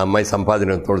వస్తుంది, ఆ అమ్మాయి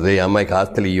సంపాదన తోడుతుంది, ఆ అమ్మాయికి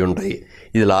ఆస్తులు ఇవి ఉంటాయి,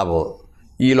 ఇది లాభం.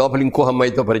 ఈ లోపల ఇంకో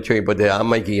అమ్మాయితో పరిచయం అయిపోతే ఆ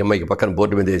అమ్మాయికి ఈ అమ్మాయికి పక్కన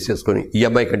బోర్డు మీద వేసేసుకొని ఈ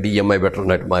అమ్మాయి కంటే ఈ అమ్మాయి బెటర్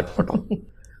అన్నట్టు మారిపోవటం,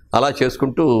 అలా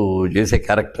చేసుకుంటూ చేసే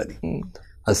క్యారెక్టర్ అది.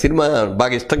 ఆ సినిమా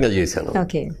బాగా ఇష్టంగా చేశాను.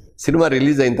 సినిమా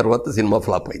రిలీజ్ అయిన తర్వాత సినిమా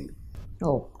ఫ్లాప్ అయింది.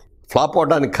 ఫ్లాప్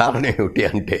అవడానికి కారణం ఏమిటి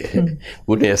అంటే,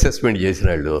 ఊరిని అసెస్మెంట్ చేసిన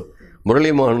వాళ్ళు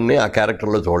మురళీమోహన్ని ఆ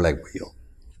క్యారెక్టర్లో చూడలేకపోయాం.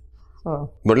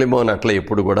 మురళీమోహన్ అట్లా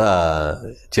ఎప్పుడు కూడా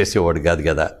చేసేవాడు కాదు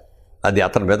కదా, అది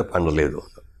అతని మీద పండలేదు.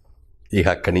 ఇక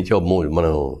అక్కడి నుంచి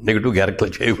మనం నెగిటివ్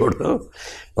క్యారెక్టర్ చేయకూడదు,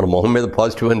 మన మొహం మీద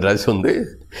పాజిటివ్ అని రాసి ఉంది,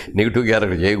 నెగిటివ్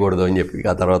క్యారెక్టర్ చేయకూడదు అని చెప్పి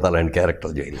ఆ తర్వాత అలాంటి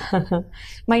క్యారెక్టర్ చేయలేదు.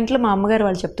 మా ఇంట్లో మా అమ్మగారు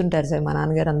వాళ్ళు చెప్తుంటారు సార్, మా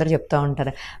నాన్నగారు అందరూ చెప్తూ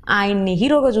ఉంటారు, ఆయన్ని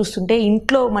హీరోగా చూస్తుంటే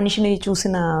ఇంట్లో మనిషిని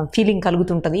చూసిన ఫీలింగ్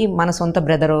కలుగుతుంటుంది, మన సొంత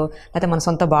బ్రదరో లేకపోతే మన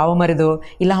సొంత బావమరిదో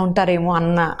ఇలా ఉంటారేమో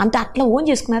అంతే అట్లా ఓన్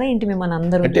చేసుకున్నారా ఏంటి మిమ్మల్ని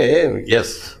అందరూ? అంటే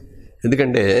ఎస్,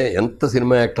 ఎందుకంటే ఎంత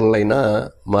సినిమా యాక్టర్లు అయినా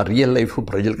మా రియల్ లైఫ్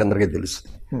ప్రజలకు అందరికీ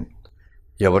తెలుస్తుంది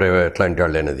ఎవరు ఎట్లాంటి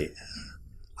వాళ్ళు అనేది.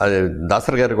 అది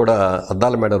దాసర్ గారు కూడా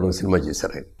అద్దాల మేడలో సినిమా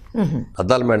చేశారు. ఆయన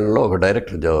అద్దాల మేడలో ఒక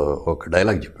డైరెక్టర్ ఒక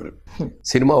డైలాగ్ చెప్పారు,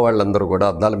 సినిమా వాళ్ళందరూ కూడా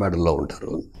అద్దాల మేడల్లో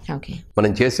ఉంటారు,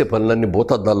 మనం చేసే పనులన్నీ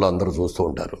భూతద్దాల్లో అందరూ చూస్తూ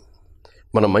ఉంటారు,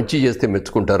 మనం మంచి చేస్తే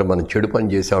మెచ్చుకుంటారు, మనం చెడు పని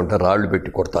చేసామంటే రాళ్ళు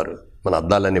పెట్టి కొడతారు, మన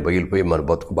అద్దాలన్నీ బయలుపోయి మన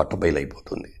బతుకు బట్ట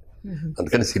బయలైపోతుంది.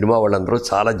 అందుకని సినిమా వాళ్ళందరూ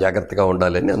చాలా జాగ్రత్తగా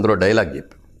ఉండాలని అందులో డైలాగ్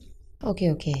చెప్పారు. ఓకే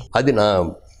ఓకే, అది నా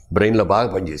బ్రెయిన్లో బాగా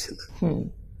పనిచేసింది.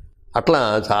 అట్లా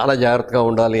చాలా జాగ్రత్తగా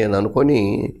ఉండాలి అని అనుకొని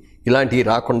ఇలాంటివి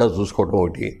రాకుండా చూసుకోవటం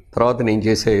ఒకటి. తర్వాత నేను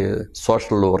చేసే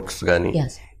సోషల్ వర్క్స్ కానీ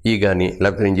కానీ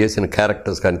లేకపోతే నేను చేసిన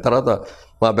క్యారెక్టర్స్ కానీ, తర్వాత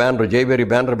మా బ్యానర్ జైవేరి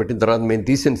బ్యానర్ పెట్టిన తర్వాత మేము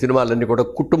తీసిన సినిమాలన్నీ కూడా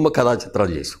కుటుంబ కథా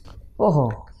చిత్రాలు చేసాం. ఓహో,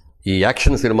 ఈ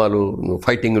యాక్షన్ సినిమాలు,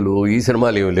 ఫైటింగ్లు, ఈ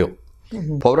సినిమాలు ఏమి లేవు.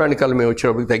 పౌరాణికాలు మేము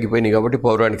వచ్చేటప్పటికి తగ్గిపోయినాయి కాబట్టి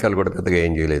పౌరాణికాలు కూడా పెద్దగా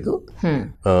ఏం చేయలేదు.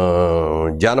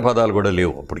 జానపదాలు కూడా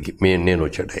లేవు అప్పటికి, నేను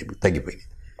వచ్చే టైంకి తగ్గిపోయినాయి.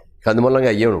 అందువల్ల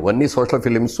అన్నీ సోషల్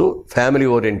ఫిలిమ్స్, ఫ్యామిలీ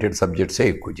ఓరియంటెడ్ సబ్జెక్ట్సే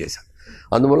ఎక్కువ చేశాను.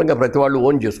 అందువల్ల ప్రతి వాళ్ళు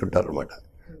ఓన్ చేసుకుంటారు అనమాట.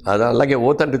 అది అలాగే ఓ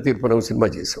తండ్రి తీర్పు అనే సినిమా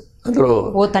చేసాం. అందులో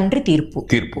ఓ తండ్రి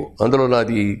తీర్పు అందులో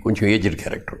నాది కొంచెం ఏజ్డ్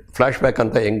క్యారెక్టర్, ఫ్లాష్ బ్యాక్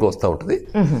అంతా యంగ్ వస్తూ ఉంటుంది.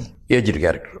 ఏజ్డ్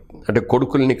క్యారెక్టర్ అంటే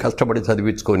కొడుకుల్ని కష్టపడి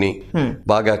చదివించుకొని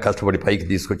బాగా కష్టపడి పైకి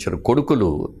తీసుకొచ్చారు.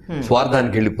 కొడుకులు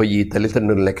స్వార్థానికి వెళ్ళిపోయి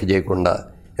తల్లిదండ్రులు లెక్క చేయకుండా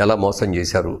ఎలా మోసం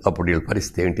చేశారు, అప్పుడు వీళ్ళ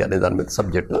పరిస్థితి ఏంటి అనే దాని మీద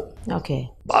సబ్జెక్టు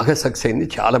బాగా సక్సెస్ అయింది.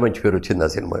 చాలా మంచి పేరు వచ్చింది ఆ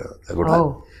సినిమా కూడా.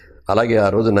 అలాగే ఆ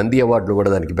రోజు నంది అవార్డులు కూడా,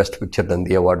 దానికి బెస్ట్ పిక్చర్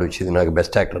నంది అవార్డు వచ్చింది, నాకు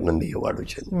బెస్ట్ యాక్టర్ నంది అవార్డు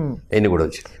వచ్చింది, అన్నీ కూడా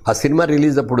వచ్చింది. ఆ సినిమా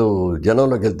రిలీజ్ అప్పుడు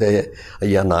జనంలోకి వెళ్తే,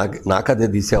 అయ్యా నా కథే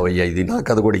తీసావయ్యా, ఇది నా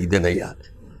కథ కూడా ఇదేనయ్యా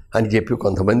అని చెప్పి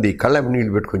కొంతమంది కళ్ళ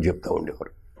నీళ్ళు పెట్టుకొని చెప్తూ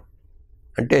ఉండేవారు.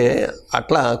 అంటే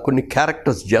అట్లా కొన్ని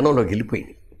క్యారెక్టర్స్ జనంలోకి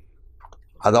వెళ్ళిపోయినాయి.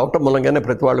 అది అవటం మూలంగానే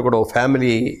ప్రతి వాళ్ళు కూడా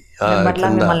ఫ్యామిలీ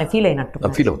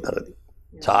ఫీల్ అవుతారు. అది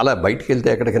చాలా బయటికి వెళ్తే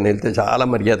ఎక్కడికైనా వెళ్తే చాలా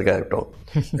మర్యాదగా అవటం,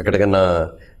 ఎక్కడికైనా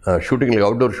షూటింగ్లు,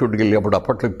 అవుట్డోర్ షూటింగ్లు వెళ్ళినప్పుడు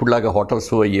అప్పట్లో ఇప్పుడులాగా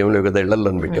హోటల్స్ ఏం లేవు కదా,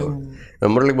 ఇళ్లలో పెట్టేవారు.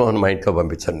 మురళీ మోహన్ మా ఇంట్లో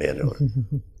పంపించండి అనేవారు.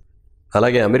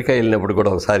 అలాగే అమెరికా వెళ్ళినప్పుడు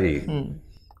కూడా ఒకసారి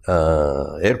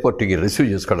ఎయిర్పోర్ట్కి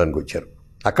రిసీవ్ చేసుకోవడానికి వచ్చారు.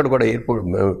 అక్కడ కూడా ఎయిర్పోర్ట్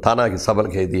తానాకి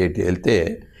సభలకి వెళ్తే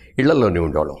ఇళ్లలోనే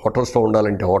ఉండేవాళ్ళం. హోటల్స్లో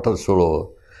ఉండాలంటే హోటల్స్లో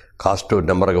కాస్ట్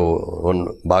నెంబర్గా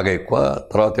బాగా ఎక్కువ,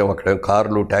 తర్వాత అక్కడ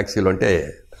కార్లు, ట్యాక్సీలు అంటే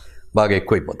బాగా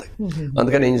ఎక్కువైపోతాయి.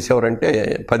 అందుకని ఏం చేసేవారంటే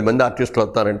 10 మంది ఆర్టిస్టులు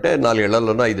వస్తారంటే 4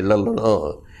 ఇళ్లలోనో 5 ఇళ్లలోనో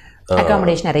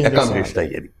అకామిడేషన్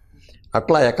అయ్యేది.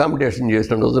 అట్లా అకామిడేషన్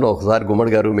చేసిన రోజున ఒకసారి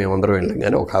గుమ్మడి గారు మేమందరం వెళ్ళాం.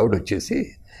 కానీ ఒక ఆవిడ వచ్చేసి,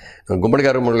 గుమ్మడి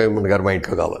గారు మురళీ గారు మా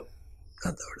ఇంట్లో కావాలి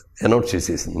అనౌన్స్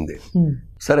చేసేసింది.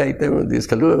 సరే అయితే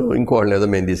తీసుకెళ్ళు, ఇంకో వాళ్ళు ఏదో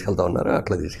మేము తీసుకెళ్తా ఉన్నారు,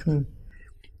 అట్లా తీసుకెళ్ళి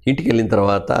ఇంటికి వెళ్ళిన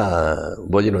తర్వాత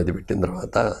భోజనం అది పెట్టిన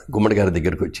తర్వాత గుమ్మడి గారి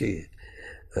దగ్గరికి వచ్చి,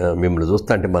 మిమ్మల్ని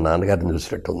చూస్తా అంటే మా నాన్నగారిని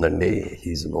చూసినట్టు ఉందండి,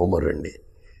 హీజ్ నో మోర్ అండి,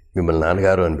 మిమ్మల్ని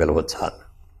నాన్నగారు అని పిలవచ్చా.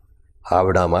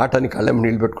 ఆవిడ ఆ మాటని కళ్ళెం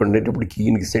నీళ్ళు పెట్టుకునేటప్పటికి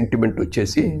ఈయనకి సెంటిమెంట్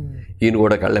వచ్చేసి ఈయన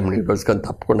కూడా కళ్ళెం నీళ్ళు పెట్టుకొని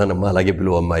తప్పకుండానమ్మా అలాగే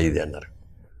పిలువమ్మా ఇది అన్నారు.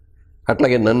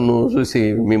 అట్లాగే నన్ను చూసి,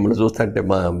 మిమ్మల్ని చూస్తుంటే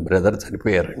మా బ్రదర్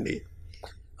చనిపోయారండి,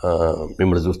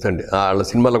 మిమ్మల్ని చూస్తుంటే వాళ్ళ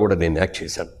సినిమాలో కూడా నేను యాక్ట్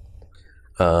చేశాను.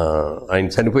 ఆయన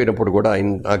చనిపోయినప్పుడు కూడా ఆయన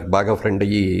నాకు బాగా ఫ్రెండ్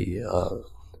అయ్యి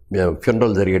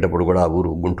ఫ్యూనరల్ జరిగేటప్పుడు కూడా ఆ ఊరు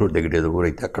గుంటూరు దగ్గర ఏదో ఊరు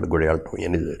అయితే అక్కడికి కూడా వెళ్ళటం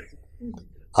ఇవన్నీ జరిగింది.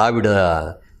 ఆవిడ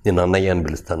నేను అన్నయ్య అని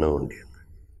పిలుస్తాను అండి,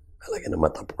 అలాగేనమ్మా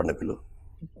తప్పకుండా పిలువు.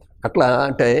 అట్లా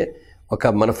అంటే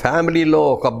మన ఫ్యామిలీలో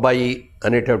ఒక అబ్బాయి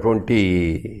అనేటటువంటి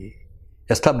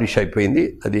ఎస్టాబ్లిష్ అయిపోయింది.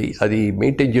 అది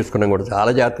మెయింటైన్ చేసుకున్నాం కూడా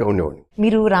చాలా జాగ్రత్తగా ఉండేవాడిని.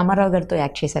 మీరు రామారావు గారితో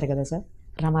యాక్ట్ చేశారు కదా సార్,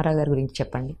 రామారావు గారి గురించి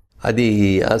చెప్పండి. అది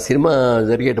ఆ సినిమా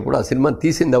జరిగేటప్పుడు, ఆ సినిమా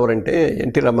తీసింది ఎవరంటే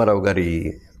ఎన్టీ రామారావు గారి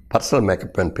పర్సనల్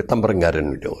మేకప్ మ్యాన్ పితంబరం గారు అని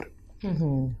ఉండేవారు.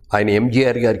 ఆయన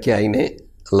ఎంజీఆర్ గారికి ఆయనే,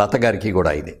 లత గారికి కూడా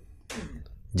ఆయనే,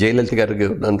 జయలలిత గారికి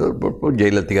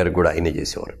జయలలిత గారికి కూడా ఆయనే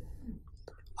చేసేవారు.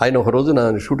 ఆయన ఒక రోజు నా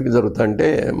షూటింగ్ జరుగుతుంటే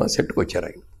మా సెట్కి వచ్చారు.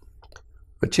 ఆయన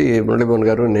వచ్చి, మురళీమోహన్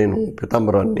గారు నేను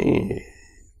పితాంబరాన్ని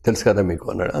తెలుసు కదా మీకు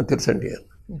అన్నాడు. తెలుసండి,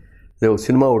 నేను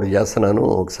సినిమా ఒకటి చేస్తున్నాను,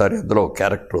 ఒకసారి అందులో ఒక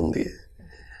క్యారెక్టర్ ఉంది,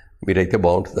 మీరైతే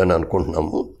బాగుంటుందని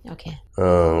అనుకుంటున్నాము,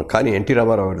 కానీ ఎన్టీ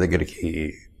రామారావు గారి దగ్గరికి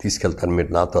తీసుకెళ్తాను,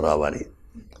 మీరు నాతో రావాలి.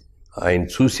 ఆయన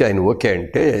చూసి ఆయన ఓకే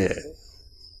అంటే,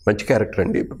 మంచి క్యారెక్టర్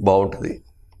అండి, బాగుంటుంది,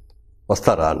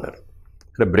 వస్తారా అన్నారు.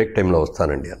 సరే బ్రేక్ టైంలో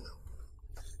వస్తానండి అన్న.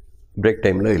 బ్రేక్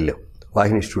టైంలో వెళ్ళాం.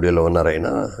 వాహిని స్టూడియోలో ఉన్నారు, ఆయన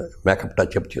మేకప్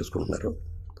టచ్అప్ చేసుకుంటున్నారు.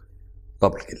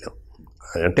 లోపలికి వెళ్ళాం.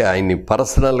 అంటే ఆయన్ని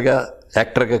పర్సనల్గా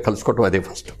యాక్టర్గా కలుసుకోవటం అదే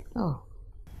ఫస్ట్.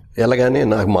 ఎలాగానే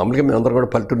నాకు మామూలుగా మేమందరం కూడా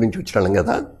పల్లెటూరు నుంచి వచ్చినాం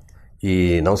కదా, ఈ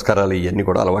నమస్కారాలు ఇవన్నీ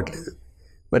కూడా అలవాట్లేదు.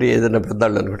 మరి ఏదైనా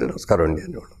పెద్దవాళ్ళు అనుకుంటే నమస్కారం అండి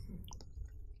అనేవాడు.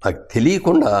 నాకు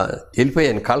తెలియకుండా వెళ్ళిపోయి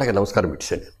ఆయన కాళ్ళకి నమస్కారం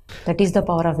పెట్టాను. That is the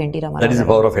power of NT Ramarao. That is the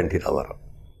power of NT Ramarao.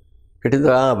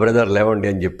 పెట్టిందా బ్రదర్ లేవండి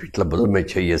అని చెప్పి ఇట్లా బుధం మీద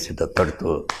చేసి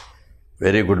తడుతూ,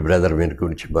 వెరీ గుడ్ బ్రదర్, మీరు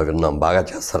గురించి బాగా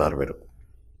చేస్తున్నారు మీరు,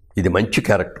 ఇది మంచి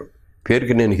క్యారెక్టర్.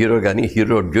 పేరుకి నేను హీరో, కానీ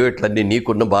హీరో డ్యూయెట్లన్నీ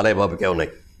నీకున్న బాలయ్య బాబుకే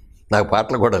ఉన్నాయి, నాకు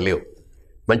పాటలు కూడా లేవు.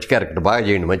 మంచి క్యారెక్టర్, బాగా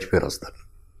చేయండి, మంచి పేరు వస్తారు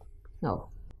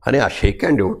అని ఆ షేక్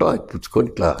హ్యాండ్ ఇవ్వటం, అది పుచ్చుకొని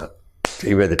ఇట్లా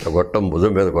చెయ్యి మీద ఇట్లా కొట్టడం,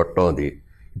 భుజం మీద కొట్టడం, అది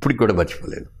ఇప్పటికి కూడా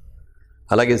మర్చిపోలేను.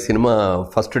 అలాగే సినిమా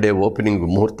ఫస్ట్ డే ఓపెనింగ్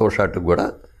ముహూర్తం షాట్కి కూడా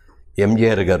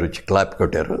ఎంజీఆర్ గారు వచ్చి క్లాప్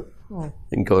కొట్టారు,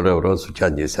 ఇంకెవరెవరో స్విచ్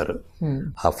ఆన్ చేశారు.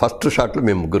 ఆ ఫస్ట్ షాట్లో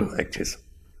మేము ముగ్గురు యాక్ట్ చేసాం,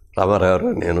 రామారావు గారు,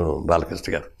 నేను, బాలకృష్ణ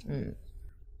గారు.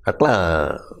 అట్లా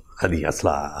అది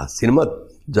అసలు ఆ సినిమా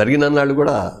జరిగిన నాళ్ళు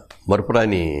కూడా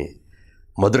మరపురాని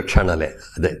మధుర క్షణాలే.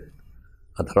 అదే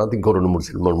ఆ తర్వాత ఇంకో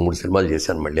 2-3 సినిమాలు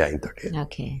చేశాను మళ్ళీ ఆయనతోటి.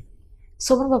 ఓకే.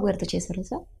 శోభన్ బాబు గారితో చేశారు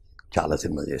సార్? చాలా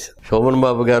సినిమాలు చేశాను. శోభన్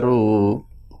బాబు గారు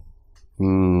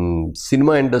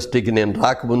సినిమా ఇండస్ట్రీకి నేను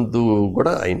రాకముందు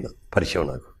కూడా ఆయన పరిచయం.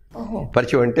 నాకు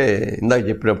పరిచయం అంటే ఇందాక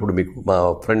చెప్పినప్పుడు మీకు మా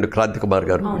ఫ్రెండ్ క్రాంతి కుమార్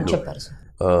గారు,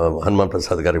 హనుమాన్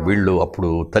ప్రసాద్ గారు, వీళ్ళు అప్పుడు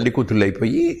తల్లి కూతుళ్ళు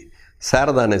అయిపోయి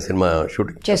శారద అనే సినిమా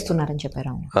షూటింగ్ చేస్తున్నారని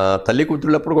చెప్పారు. తల్లి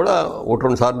కూతుళ్ళప్పుడు కూడా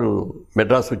 1-2 సార్లు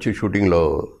మెడ్రాస్ వచ్చి షూటింగ్లో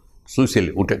చూసి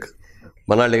వెళ్ళి ఉంటెక్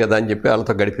మనాళ్ళే కదా అని చెప్పి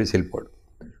వాళ్ళతో గడిపేసి వెళ్ళిపోవడం.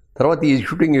 తర్వాత ఈ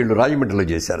షూటింగ్ వీళ్ళు రాజమండ్రిలో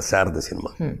చేశారు శారద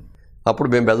సినిమా. అప్పుడు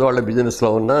మేము పెద్దవాళ్ళ బిజినెస్లో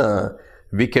ఉన్న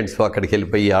వీకెండ్స్ అక్కడికి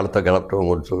వెళ్ళిపోయి వాళ్ళతో గడపడం,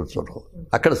 కూర్చోవడం.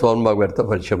 అక్కడ సోమన్ బాబు గారితో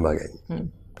పరిచయం బాగా అయింది.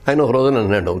 ఆయన ఒక రోజు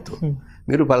నన్ను నవ్వుతూ,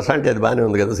 మీరు పర్సనాలిటీ అది బాగానే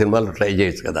ఉంది కదా, సినిమాలో ట్రై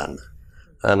చేయొచ్చు కదా అన్న.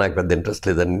 నాకు పెద్ద ఇంట్రెస్ట్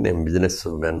లేదని, నేను బిజినెస్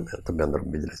మ్యాన్, అందరం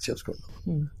బిజినెస్ చేసుకుంటాం,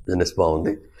 బిజినెస్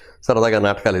బాగుంది, సరదాగా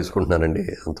నాటకాలు వేసుకుంటున్నానండి,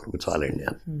 అంతవరకు చాలండి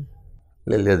అని.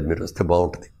 లేదు మీరు వస్తే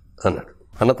బాగుంటుంది అన్నాడు.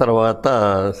 అన్న తర్వాత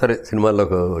సరే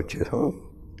సినిమాల్లోకి వచ్చేసాం.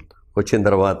 వచ్చిన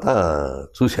తర్వాత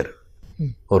చూశారు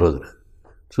ఓ రోజున.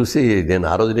 చూసి నేను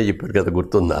ఆ రోజునే చెప్పారు కదా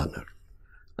గుర్తుందా అన్నాడు.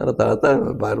 అన్న తర్వాత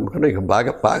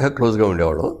బాగా బాగా క్లోజ్గా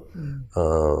ఉండేవాడు.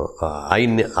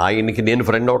 ఆయనకి నేను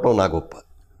ఫ్రెండ్ అవటం నా గొప్ప,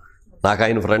 నాకు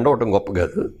ఆయన ఫ్రెండ్ అవటం గొప్ప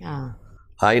కాదు,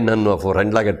 ఆయన నన్ను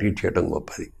ఫ్రెండ్ లాగా ట్రీట్ చేయడం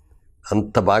గొప్పది.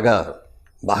 అంత బాగా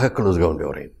బాగా క్లోజ్గా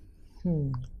ఉండేవారు ఆయన.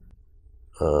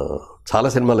 చాలా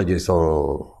సినిమాలు చేసాం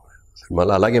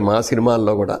సినిమాలు. అలాగే మా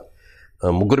సినిమాల్లో కూడా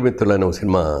ముగ్గురు మిత్రులు అనే ఒక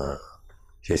సినిమా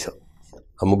చేశాం.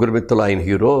 ఆ ముగ్గురు మిత్రులు ఆయన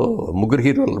హీరో, ముగ్గురు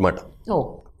హీరోలు అనమాట.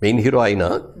 మెయిన్ హీరో ఆయన,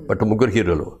 బట్ ముగ్గురు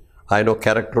హీరోలు. ఆయన ఒక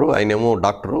క్యారెక్టరు, ఆయనేమో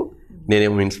డాక్టరు,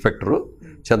 నేనేమో ఇన్స్పెక్టరు,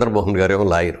 చంద్రమోహన్ గారు ఏమో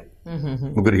లాయరు,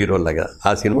 ముగ్గురు హీరోలాగా.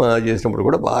 ఆ సినిమా చేసినప్పుడు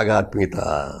కూడా బాగా ఆత్మీయత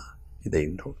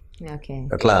ఇదైంది.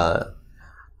 అట్లా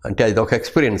అంటే అది ఒక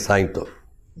ఎక్స్పీరియన్స్ ఆయనతో.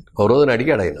 ఒక రోజున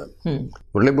అడిగాడు ఆయన,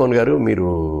 మురళీ మోహన్ గారు మీరు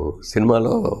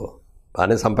సినిమాలో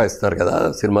బాగానే సంపాదిస్తున్నారు కదా,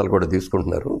 సినిమాలు కూడా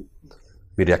తీసుకుంటున్నారు,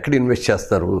 మీరు ఎక్కడ ఇన్వెస్ట్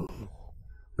చేస్తారు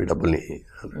మీ డబ్బుల్ని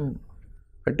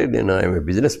అంటే, నేను ఆమె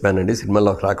బిజినెస్ మ్యాన్ అండి,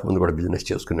 సినిమాల్లోకి రాకముందు కూడా బిజినెస్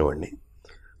చేసుకునేవాడిని,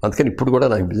 అందుకని ఇప్పుడు కూడా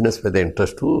నాకు బిజినెస్ మీద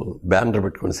ఇంట్రెస్ట్, బ్యానర్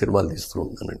పెట్టుకుని సినిమాలు తీస్తూ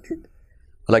ఉన్నానండి.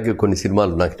 అలాగే కొన్ని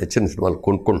సినిమాలు నాకు నచ్చిన సినిమాలు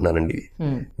కొనుక్కుంటున్నానండి,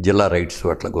 జిల్లా రైట్స్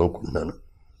అట్లా కొనుక్కుంటున్నాను.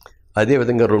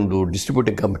 అదేవిధంగా 2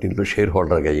 డిస్ట్రిబ్యూటింగ్ కంపెనీల్లో షేర్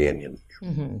హోల్డర్గా అయ్యాను నేను.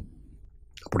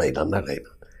 అప్పుడు ఆయన అన్నాడు, ఆయన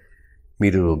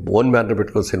మీరు ఓన్ బ్యానర్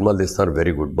పెట్టుకుని సినిమాలు తీస్తున్నారు,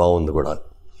 వెరీ గుడ్, బాగుంది కూడా,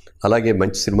 అలాగే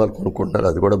మంచి సినిమాలు కొనుక్కుంటున్నారు,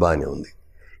 అది కూడా బాగానే ఉంది,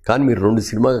 కానీ మీరు 2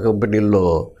 సినిమా కంపెనీల్లో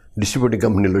డిస్ట్రిబ్యూటింగ్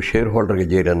కంపెనీల్లో షేర్ హోల్డర్గా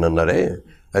చేయరని అన్నారే,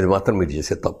 అది మాత్రం మీరు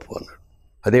చేసే తప్పు అన్నాడు.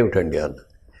 అదేమిటండి అన్న.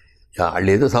 వాళ్ళు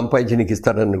ఏదో సంపాదించి నీకు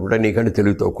ఇస్తారని కూడా నీకంటే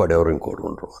తెలివి తక్కువ ఎవరు ఇంకోటి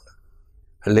ఉండరు అన్నాడు.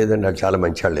 లేదండి వాళ్ళు చాలా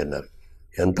మంచి వాళ్ళు అన్నారు.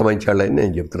 ఎంత మంచి వాళ్ళు అని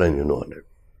నేను చెప్తున్నాను నేను అన్నాడు.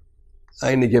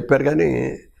 ఆయన్ని చెప్పారు, కానీ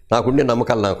నాకుండే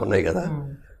నమ్మకాలు నాకున్నాయి కదా.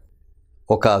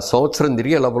 ఒక సంవత్సరం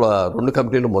తిరిగే లోపల 2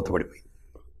 కంపెనీలు మూతపడిపోయి,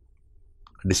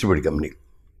 డిస్ట్రిబ్యూట్ కంపెనీలు.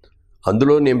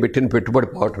 అందులో నేను పెట్టిన పెట్టుబడి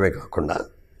పోవటమే కాకుండా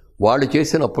వాళ్ళు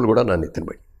చేసిన అప్పులు కూడా నా నెత్తిన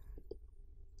పడి,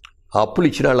 ఆ అప్పులు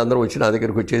ఇచ్చిన వాళ్ళందరూ వచ్చి నా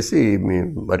దగ్గరికి వచ్చేసి,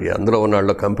 మరి అందులో ఉన్న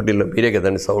వాళ్ళ కంపెనీలో మీరే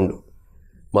కదండి సౌండ్,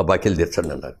 మా బాకీలు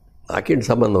తీర్చండి అన్నారు. నాకేంటి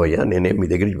సంబంధం అయ్యా, నేనేం మీ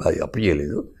దగ్గరికి అప్పు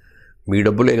చేయలేదు, మీ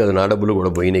డబ్బులే కదా, నా డబ్బులు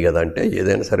కూడా పోయినాయి కదా అంటే,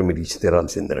 ఏదైనా సరే మీరు ఇచ్చి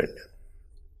తీరాల్సిందేనండి.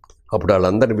 అప్పుడు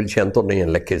వాళ్ళందరిని పిలిచి ఎంత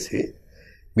ఉన్నాయని లెక్కేసి,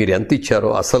 మీరు ఎంత ఇచ్చారో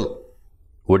అసలు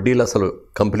వడ్డీలు అసలు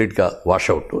కంప్లీట్గా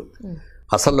వాషౌట్,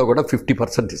 అసల్లో కూడా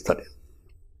 50% ఇస్తాను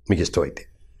మీకు ఇష్టమైతే,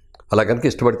 అలా కనుక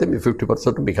ఇష్టపడితే మీ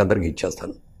 50% మీకు అందరికీ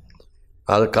ఇచ్చేస్తాను,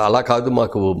 అలా కాదు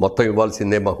మాకు మొత్తం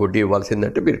ఇవ్వాల్సిందే, మాకు వడ్డీ ఇవ్వాల్సిందే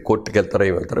అంటే మీరు కోర్టుకి వెళ్తారో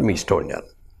ఏం వెళ్తారో మీ ఇష్టం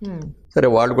అండి. సరే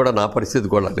వాళ్ళు కూడా నా పరిస్థితి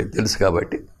కూడా తెలుసు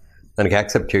కాబట్టి దానికి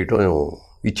యాక్సెప్ట్ చేయటం,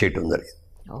 ఇచ్చేయటం జరిగింది.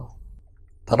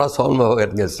 తర్వాత సోమబాబు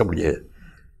గారిని కలిసినప్పుడు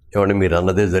ఏమంటే మీరు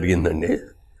అన్నదే జరిగిందండి,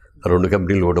 2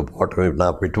 కంపెనీలు కూడా పోవటం, నా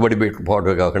పెట్టుబడి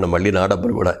పోవటమే కాకుండా మళ్ళీ నా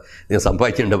డబ్బులు కూడా, నేను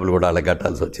సంపాదించిన డబ్బులు కూడా అలా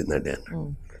కట్టాల్సి వచ్చిందండి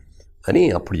అని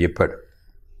అప్పుడు చెప్పాడు.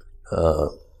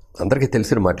 అందరికీ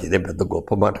తెలిసిన మాట, ఇదే పెద్ద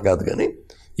గొప్ప మాట కాదు, కానీ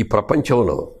ఈ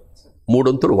ప్రపంచంలో 3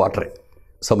 వంతులు వాటరే,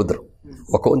 సముద్రం,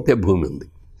 1 వంతే భూమి ఉంది.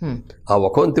 ఆ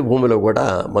 1 వంతు భూమిలో కూడా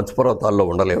మంచు పర్వతాల్లో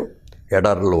ఉండలేము,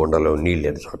 ఎడారుల్లో ఉండలేము, నీళ్ళు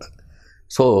లేని చోట.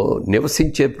 సో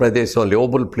నివసించే ప్రదేశం,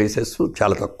 లివబుల్ ప్లేసెస్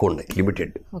చాలా తక్కువ ఉన్నాయి,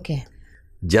 లిమిటెడ్.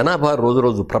 జనాభా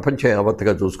రోజు ప్రపంచం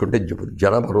యావత్తుగా చూసుకుంటే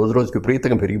జనాభా రోజుకి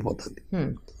విపరీతంగా పెరిగిపోతుంది.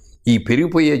 ఈ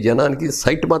పెరిగిపోయే జనానికి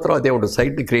సైట్ మాత్రం అదే ఉంటుంది,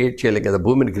 సైట్ని క్రియేట్ చేయలేం కదా,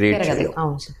 భూమిని క్రియేట్ చేయలేం.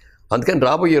 అందుకని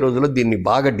రాబోయే రోజుల్లో దీన్ని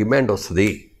బాగా డిమాండ్ వస్తుంది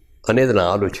అనేది నా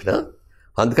ఆలోచన.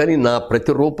 అందుకని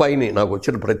నాకు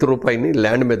వచ్చిన ప్రతి రూపాయిని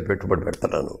ల్యాండ్ మీద పెట్టుబడి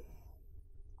పెడుతున్నాను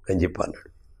అని చెప్పి అన్నాడు.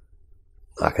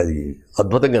 నాకు అది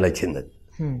అద్భుతంగా నచ్చింది. అది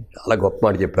చాలా గొప్ప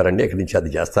మాట చెప్పారండి, ఇక్కడి నుంచి అది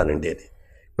చేస్తానండి అని.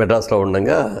 మెడ్రాస్లో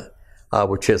ఉండగా ఆ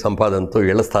వచ్చే సంపాదనతో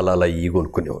ఇళ్ల స్థలాలు అవి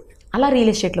కొనుక్కునేవాడిని. అలా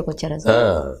రియల్ ఎస్టేట్లోకి వచ్చారా?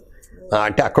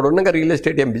 అంటే అక్కడ ఉండగా రియల్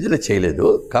ఎస్టేట్ ఏం బిజినెస్ చేయలేదు,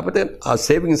 కాకపోతే ఆ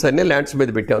సేవింగ్స్ అన్నీ ల్యాండ్స్ మీద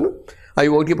పెట్టాను. అవి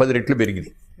 1-10 రెట్లు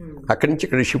పెరిగినాయి. అక్కడి నుంచి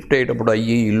ఇక్కడ షిఫ్ట్ అయ్యేటప్పుడు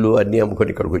ఇల్లు అన్నీ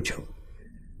అమ్ముకొని ఇక్కడికి వచ్చాము.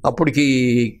 అప్పటికి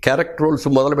క్యారెక్టర్ రోల్స్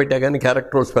మొదలుపెట్టా, కానీ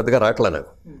క్యారెక్టర్ రోల్స్ పెద్దగా రావట్లే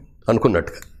నాకు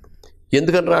అనుకున్నట్టుగా.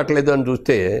 ఎందుకని రావట్లేదు అని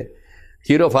చూస్తే,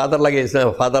 హీరో ఫాదర్ లాగా వేసిన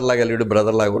ఫాదర్ లాగా లేడు,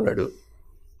 బ్రదర్ లాగా ఉన్నాడు.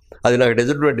 అది నాకు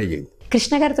డిసడ్వాంటేజ్.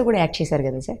 కృష్ణ గారితో కూడా యాక్ట్ చేశారు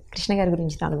కదా సార్, కృష్ణ గారి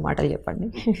గురించి 4 మాటలు చెప్పండి.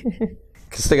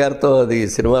 కృష్ణ గారితో అది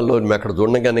సినిమాల్లో మేము అక్కడ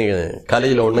చూడగానే,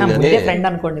 కాలేజీలో ఉండగానే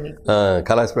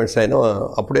క్లాస్మేట్స్ అయినా,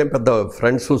 అప్పుడేం పెద్ద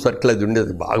ఫ్రెండ్స్ సర్కిల్ అది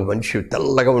ఉండేది. బాగా మనిషి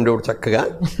తెల్లగా ఉండేవాడు, చక్కగా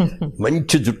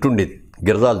మంచి జుట్టు ఉండేది,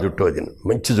 గిరజాల జుట్టు, అది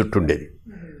మంచి జుట్టు ఉండేది,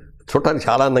 చూడటానికి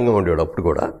చాలా అందంగా ఉండేవాడు. అప్పుడు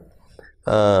కూడా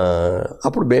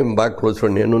అప్పుడు మేము బాగా క్లోజ్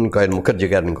ఫ్రెండ్, నేను ఇంకా ఆయన ముఖర్జీ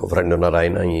గారిని ఇంకో ఫ్రెండ్ ఉన్నారు,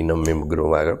 ఈయన మేము ముగ్గురు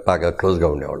బాగా క్లోజ్గా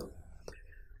ఉండేవాళ్ళు.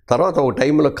 తర్వాత ఒక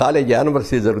టైంలో కాలేజ్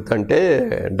యానివర్సరీ జరుగుతుంటే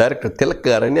డైరెక్టర్ తిలక్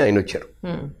గారని ఆయన వచ్చారు.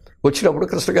 వచ్చినప్పుడు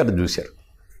కృష్ణ గారిని చూశారు,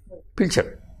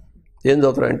 పిలిచాడు. ఏం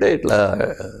చదువుతున్నారంటే, ఇట్లా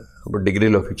అప్పుడు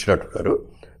డిగ్రీలోకి ఇచ్చినట్టున్నారు,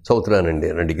 చదువుతున్నానండి,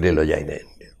 నా డిగ్రీలో జాయిన్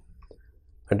అయ్యండి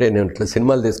అంటే. నేను ఇట్లా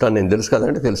సినిమాలు తీస్తున్నాను, నేను తెలుసు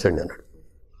కదంటే తెలుసండి అన్నాడు.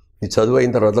 నీ చదువు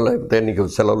అయిన తర్వాత, లేకపోతే నీకు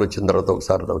సెలవులు వచ్చిన తర్వాత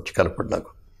ఒకసారి వచ్చి కనపడి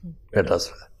నాకు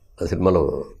మెడ్రాస్ ఆ సినిమాలో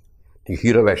నీకు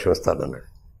హీరో వేషం ఇస్తాను అన్నాడు.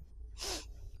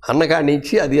 అన్నకాడి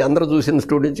నుంచి అది అందరూ చూసిన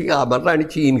స్టూడెంట్స్కి, ఆ మర్రా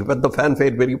నుంచి ఈయనకి పెద్ద ఫ్యాన్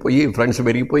ఫెయిర్ పెరిగిపోయి, ఫ్రెండ్స్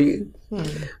పెరిగిపోయి,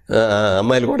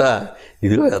 అమ్మాయిలు కూడా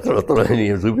ఇదిగో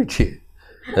అతను చూపించి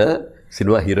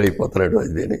సినిమా హీరో అయిపోతున్నాడు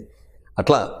అది అని.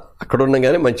 అట్లా అక్కడ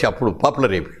ఉండగానే మంచి అప్పుడు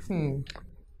పాపులర్ అయిపోయాడు.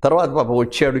 తర్వాత పాప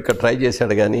వచ్చాడు, ఇక్కడ ట్రై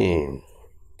చేశాడు, కానీ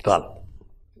రాదు.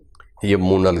 ఇక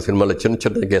 3-4 సినిమాలు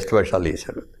చిన్న గెస్ట్ వేషాలు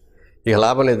వేశాడు. ఇక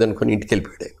లాభం లేదనుకుని ఇంటికి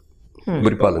వెళ్ళిపోయాడు,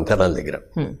 గురిపాలెం తెనాలి దగ్గర.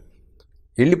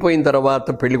 వెళ్ళిపోయిన తర్వాత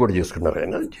పెళ్లి కూడా చేసుకున్నారు.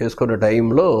 ఆయన చేసుకున్న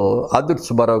టైంలో ఆదుర్తి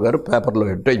సుబ్బారావు గారు పేపర్లో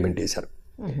అడ్వర్టైజ్మెంట్ వేశారు,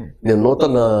 నేను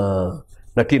నూతన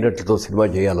నటీనటులతో సినిమా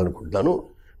చేయాలనుకుంటున్నాను,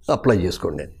 అప్లై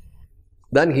చేసుకోండి అని.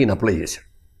 దానికి ఈయన అప్లై చేశాడు.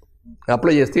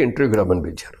 అప్లై చేస్తే ఇంటర్వ్యూకి రమ్మని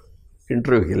పిలిచారు.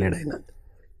 ఇంటర్వ్యూకి వెళ్ళాడు. ఆయన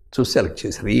చూసి సెలెక్ట్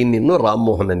చేశారు. ఈయన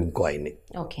రామ్మోహన్ అని ఇంకో ఆయన్ని.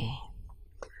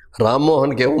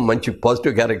 రామ్మోహన్కి ఏమో మంచి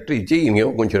పాజిటివ్ క్యారెక్టర్ ఇచ్చి,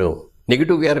 ఈయనకేమో కొంచెం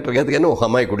నెగిటివ్ క్యారెక్టర్ కాదు, కానీ ఒక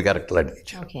అమాయకుడి క్యారెక్టర్ లాంటిది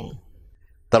ఇచ్చారు.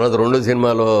 తర్వాత 2వ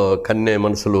సినిమాలో కన్నే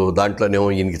మనసులు, దాంట్లోనేమో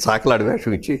ఈయనకి చాకలాడి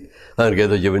వేషం ఇచ్చి, ఆయనకి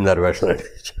ఏదో జమీందారు వేషం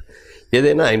నడిపించి,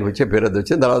 ఏదైనా ఆయనకు వచ్చే పేరు అది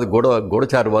వచ్చింది. తర్వాత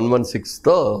గూఢచారి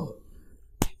 116తో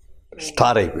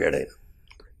స్టార్ అయిపోయాడు ఆయన.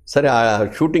 సరే, ఆ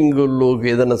షూటింగ్లో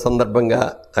ఏదైనా సందర్భంగా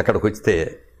అక్కడికి వస్తే,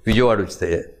 విజయవాడ వస్తే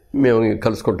మేము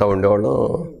కలుసుకుంటూ ఉండేవాళ్ళం.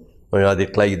 అది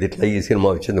ఇట్లా ఇది ఇట్లా, ఈ సినిమా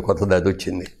వచ్చింది, కొత్తది అది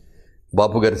వచ్చింది.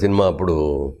 బాపు గారి సినిమా అప్పుడు,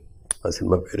 ఆ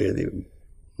సినిమా పేరు ఏది,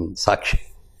 సాక్షి.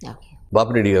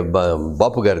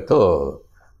 బాపు గారితో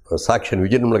సాక్షి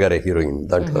విజయనిర్మల గారి హీరోయిన్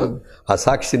దాంట్లో. ఆ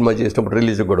సాక్షి సినిమా చేసినప్పుడు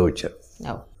రిలీజ్ కూడా వచ్చారు.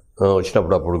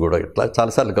 వచ్చినప్పుడు అప్పుడు కూడా ఇట్లా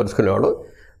చాలాసార్లు కలుసుకునేవాడు.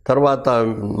 తర్వాత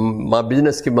మా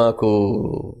బిజినెస్కి మాకు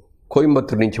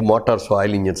కోయంబత్తూరు నుంచి మోటార్స్,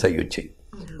 ఆయిల్ ఇంజిన్స్ అవి వచ్చాయి.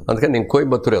 అందుకని నేను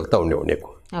కోయంబత్తూరు వెళ్తూ ఉండేవాడిని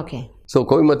ఎక్కువ. సో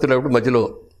కోయంబత్తూరు అప్పుడు మధ్యలో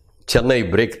చెన్నై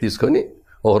బ్రేక్ తీసుకొని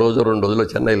 1 రోజు 2 రోజుల్లో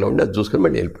చెన్నైలో ఉండి అది చూసుకొని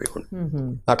మళ్ళీ వెళ్ళిపోయాడు.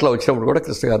 అట్లా వచ్చినప్పుడు కూడా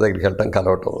కృష్ణ గారి దగ్గరికి వెళ్ళటం,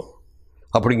 కలవటం.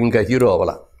 అప్పుడు ఇంకా హీరో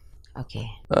అవ్వాల,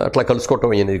 అట్లా కలుసుకోవటం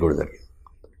అనేది కూడా జరిగింది.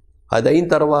 అది అయిన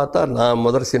తర్వాత నా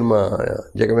మొదటి సినిమా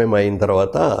జగమేమ అయిన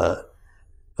తర్వాత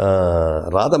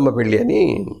రాధమ్మ పెళ్ళి అని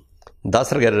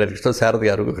దాసర్ గారి డైరెక్టర్, శారద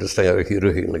గారు, కృష్ణ గారు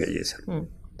హీరోయిన్గా చేశారు.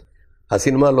 ఆ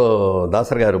సినిమాలో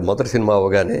దాసర్ గారు మొదటి సినిమా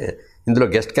అవగానే, ఇందులో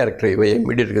గెస్ట్ క్యారెక్టర్ అయిపోయి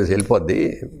ఇమ్మీడియట్గా వెళ్ళిపోద్ది,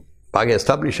 బాగా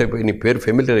ఎస్టాబ్లిష్ అయిపోయి నీ పేరు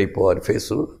ఫెమిలియర్ అయిపోవాలి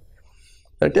ఫేసు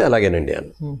అంటే, అలాగేనండి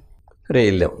అని. సరే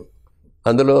వెళ్ళాము.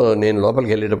 అందులో నేను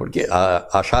లోపలికి వెళ్ళేటప్పటికి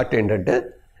ఆ షాట్ ఏంటంటే,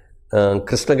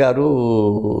 కృష్ణ గారు,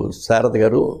 శారద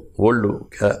గారు ఓల్డ్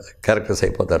క్యారెక్టర్స్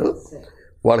అయిపోతారు,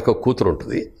 వాళ్ళకి ఒక కూతురు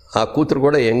ఉంటుంది. ఆ కూతురు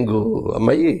కూడా యంగ్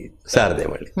అమ్మాయి శారదే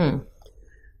మళ్ళీ.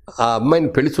 ఆ అమ్మాయిని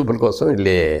పెళ్లి చూపుల కోసం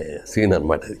వెళ్ళే సీన్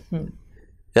అనమాట అది.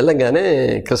 వెళ్ళంగానే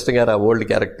కృష్ణ గారు ఆ ఓల్డ్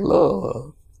క్యారెక్టర్లో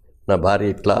నా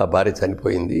భార్య ఇట్లా భార్య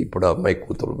చనిపోయింది, ఇప్పుడు ఆ అమ్మాయి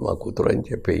కూతురు మా కూతురు అని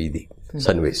చెప్పే ఇది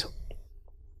సన్నివేశం.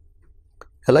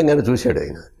 వెళ్ళంగానే చూశాడు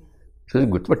ఆయన, చూసి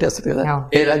గుర్తుపట్టేస్తాడు కదా,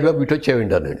 ఏ రాజబాబు ఇటు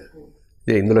వచ్చావేంటి అన్నాడు.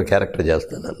 ఇందులో క్యారెక్టర్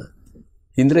చేస్తాను అన్న.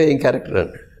 ఇందులో ఏం క్యారెక్టర్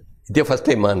అన్నాడు. ఇదే ఫస్ట్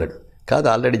టైం అన్నాడు. కాదు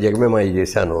ఆల్రెడీ జగమేమాయి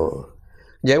చేశాను.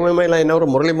 జగమేమాయిలో ఆయన ఎవరు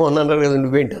మురళీ మోహన్ అన్నారు కదా,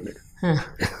 నువ్వేంటి అన్నాడు.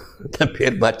 నా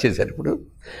పేరు మార్చేశారు ఇప్పుడు,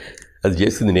 అది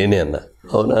చేసింది నేనే అన్న.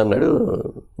 అవునా అన్నాడు.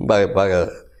 బాగా బాగా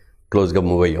క్లోజ్గా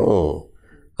మూవ్ అయ్యాం.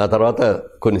 ఆ తర్వాత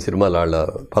కొన్ని సినిమాలు వాళ్ళ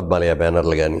పద్మాలయ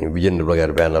బ్యానర్లు కానీ, విజయ నిర్మల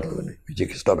గారి బ్యానర్లు కానీ,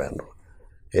 విజయకృష్ణ బ్యానర్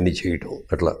ఇవన్నీ చేయటం,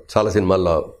 అట్లా చాలా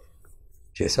సినిమాల్లో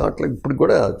చేసాం. అట్లా ఇప్పుడు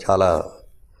కూడా చాలా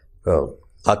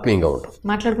ఆత్మీయంగా ఉంటాం.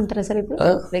 మాట్లాడుకుంటారా సార్ ఇప్పుడు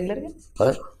రెగ్యులర్గా?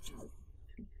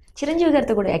 చిరంజీవి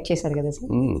గారితో కూడా యాక్ట్ చేశారు కదా సార్,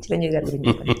 చిరంజీవి గారి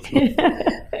గురించి.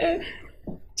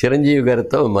 చిరంజీవి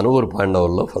గారితో మన ఊరు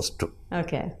పాండవుల్లో ఫస్ట్.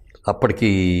 ఓకే.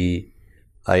 అప్పటికి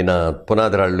ఆయన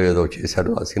పునాదిరాళ్ళు ఏదో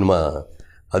చేశాడు. ఆ సినిమా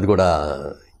అది కూడా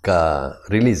ఇంకా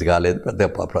రిలీజ్ కాలేదు, పెద్దగా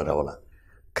పాపులర్ అవ్వాలి.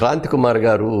 క్రాంతి కుమార్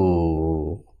గారు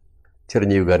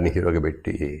చిరంజీవి గారిని హీరోగా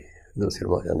పెట్టి ఏదో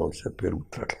సినిమా అనౌన్స్ పేరు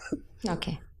గుర్తురాట్లేదు.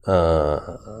 ఓకే.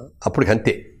 అప్పటికి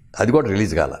అంతే, అది కూడా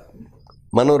రిలీజ్ కాల.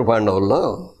 మనూరు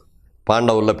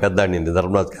పాండవుల్లో పెద్దాడింది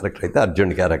ధర్మరాజ్ క్యారెక్టర్ అయితే,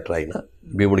 అర్జునుడి క్యారెక్టర్ అయినా,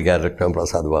 భీముడి క్యారెక్టర్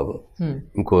ప్రసాద్ బాబు,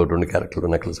 ఇంకో 2 క్యారెక్టర్లు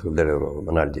నకల సుఖదేవ్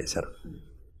మనాడు చేశారు.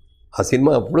 ఆ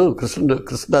సినిమా అప్పుడు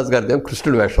కృష్ణదాస్ గారి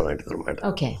కృష్ణుడి వేషం లాంటిది అనమాట.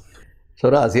 ఓకే. సో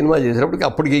ఆ సినిమా చేసినప్పటికి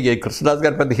అప్పటికి కృష్ణదాస్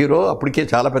గారు పెద్ద హీరో, అప్పటికే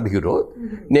చాలా పెద్ద హీరో.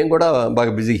 నేను కూడా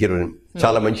బాగా బిజీ హీరోని,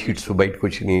 చాలా మంచి హిట్స్ బయటకు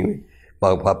వచ్చినాయి,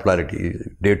 బాగా పాపులారిటీ,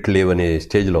 డేట్లు లేవనే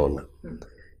స్టేజ్లో ఉన్నా.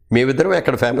 మేమిద్దరం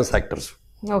అక్కడ ఫేమస్ యాక్టర్స్.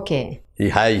 ఓకే. ఈ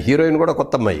హీరోయిన్ కూడా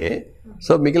కొత్త అమ్మాయే.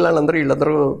 సో మిగిలిన వాళ్ళందరూ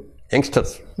వీళ్ళందరూ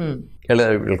యంగ్స్టర్స్,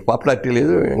 వీళ్ళకి పాపులారిటీ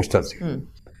లేదు, యంగ్స్టర్స్.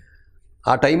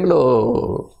 ఆ టైంలో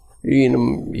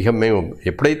ఇక మేము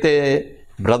ఎప్పుడైతే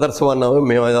బ్రదర్స్ అన్నామో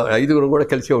మేము 5 కూడా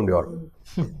కలిసే ఉండేవాడు.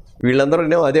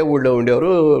 వీళ్ళందరూ అదే ఊళ్ళో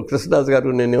ఉండేవారు. కృష్ణదాస్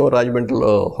గారు నేనేమో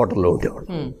రాజమండ్రిలో హోటల్లో ఉండేవాడు.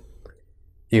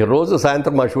 ఇక రోజు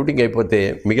సాయంత్రం మా షూటింగ్ అయిపోతే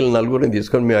మిగిలిన 4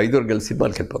 తీసుకొని మేము 5 కలిసి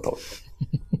సినిమాలకి వెళ్ళిపోతాం.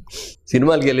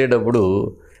 సినిమాలకి వెళ్ళేటప్పుడు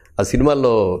ఆ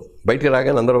సినిమాల్లో బయటికి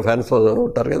రాగానే అందరూ ఫ్యాన్స్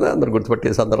ఉంటారు కదా, అందరూ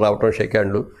గుర్తుపట్టేసి అందరు రావటం, షేక్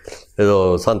హ్యాండ్లు, ఏదో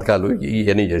సంతకాలు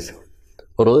ఇవన్నీ చేసాం.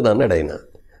 ఓ రోజు అన్నాడు ఆయన,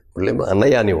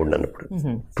 అన్నయ్య అని ఉన్నాను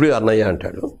ఇప్పుడు అన్నయ్య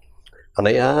అంటాడు.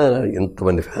 అన్నయ్య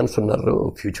ఎంతమంది ఫ్యాన్స్ ఉన్నారు,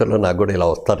 ఫ్యూచర్లో నాకు కూడా ఇలా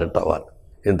వస్తారంటావా,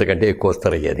 ఎంతకంటే ఎక్కువ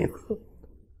వస్తారయ్యా నీకు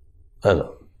అన్న.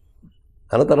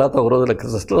 తర్వాత ఒక రోజున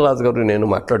కృష్ణరాజు గారు నేను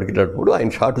మాట్లాడుకునేటప్పుడు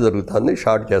ఆయన షాట్ జరుగుతుంది,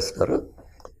 షాట్ చేస్తున్నారు.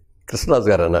 కృష్ణరాజు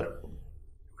గారు అన్నారు,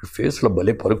 ఫేస్లో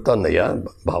భలే పలుకుతుందయ్యా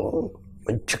భావం,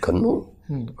 మంచి కన్ను,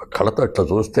 కళతో అట్లా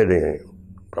చూస్తే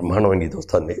బ్రహ్మాండమైన ఇది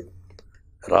వస్తుంది,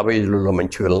 రాబోయే రోజుల్లో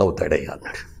మంచి విలన్ అవుతాడయ్యా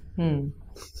అన్నాడు.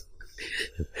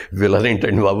 విలన్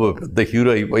ఏంటండి బాబు, పెద్ద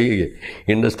హీరో అయిపోయి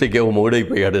ఇండస్ట్రీకి ఏమో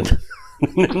మూడైపోయాడు.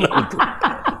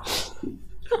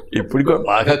 ఇప్పుడు కూడా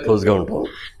బాగా క్లోజ్గా ఉంటాం.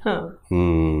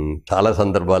 చాలా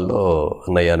సందర్భాల్లో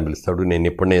అన్నయ్య అని పిలుస్తాడు. నేను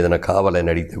ఎప్పుడైనా ఏదైనా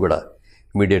కావాలని అడిగితే కూడా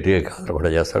ఇమీడియట్గా కాల్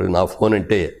కూడా చేస్తాడు. నా ఫోన్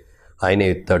అంటే ఆయనే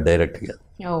ఎత్తాడు డైరెక్ట్గా.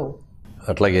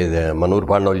 అట్లాగే మనూరు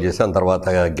పాండవులు చేసాను. తర్వాత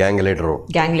గ్యాంగ్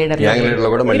లీడర్లో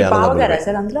కూడా మళ్ళీ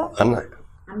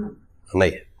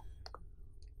అన్నయ్య.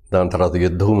 దాని తర్వాత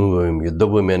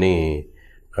యుద్ధభూమి అని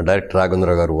డైరెక్టర్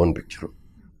రాఘవేంద్ర గారు ఓన్ పిక్చరు,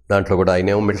 దాంట్లో కూడా ఆయన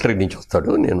ఏమో మిలిటరీ నుంచి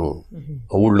వస్తాడు, నేను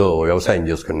ఊళ్ళో వ్యవసాయం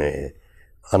చేసుకునే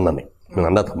అన్నని,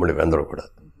 అన్న తమ్ముడు అందరూ కూడా.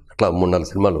 అట్లా 3-4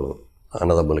 సినిమాలు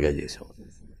అన్నదమ్ములుగా చేసాం.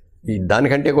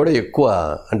 దానికంటే కూడా ఎక్కువ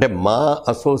అంటే మా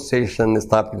అసోసియేషన్ని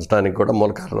స్థాపించడానికి కూడా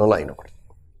మూల కారణంలో ఆయన ఒకటి.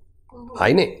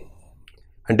 ఆయనే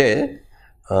అంటే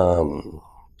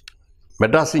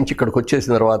మెడ్రాస్ నుంచి ఇక్కడికి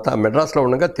వచ్చేసిన తర్వాత, మెడ్రాస్లో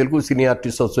ఉండగా తెలుగు సినీ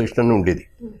ఆర్టిస్ట్ అసోసియేషన్ అని ఉండేది.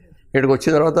 ఇక్కడికి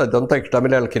వచ్చిన తర్వాత అదంతా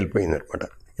తమిళనాడుకి వెళ్ళిపోయింది అనమాట.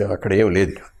 అక్కడ ఏం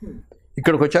లేదు.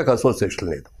 ఇక్కడికి వచ్చాక అసోసియేషన్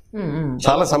లేదు.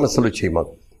 చాలా సమస్యలు వచ్చాయి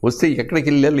మాకు. వస్తే ఎక్కడికి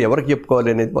వెళ్ళాలి, ఎవరికి చెప్పుకోవాలి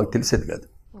అనేది మాకు తెలిసేది కాదు.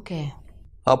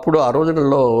 అప్పుడు ఆ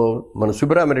రోజులలో మన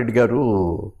సుబ్బరామరెడ్డి గారు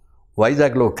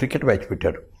వైజాగ్లో క్రికెట్ మ్యాచ్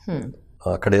పెట్టాడు.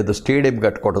 అక్కడ ఏదో స్టేడియం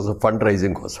కట్టుకోవడం ఫండ్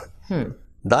రైజింగ్ కోసం.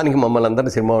 దానికి మమ్మల్ని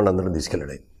అందరినీ, సినిమా వాళ్ళందరినీ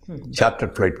తీసుకెళ్ళాడు.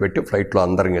 చార్టర్డ్ ఫ్లైట్ పెట్టి ఫ్లైట్లో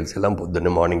అందరం కలిసి వెళ్ళాం.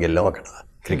 పొద్దున్నే మార్నింగ్ వెళ్ళాం, అక్కడ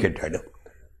క్రికెట్ ఆడాం.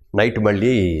 నైట్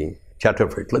మళ్ళీ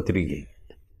చార్టర్డ్ ఫ్లైట్లో తిరిగి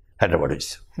హైదరాబాద్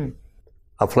వచ్చాం.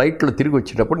 ఆ ఫ్లైట్లో తిరిగి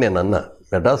వచ్చినప్పుడు నేను అన్నా,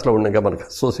 మెడ్రాస్లో ఉండగా మనకు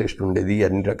అసోసియేషన్ ఉండేది,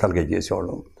 అన్ని రకాలుగా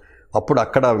చేసేవాళ్ళం. అప్పుడు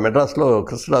అక్కడ మెడ్రాస్లో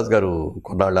కృష్ణరాజు గారు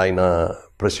కొన్నాళ్ళు ఆయన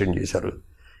ప్రెసిడెంట్ చేశారు,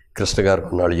 కృష్ణ గారు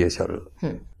కొన్నాళ్ళు చేశారు.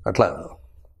 అట్లా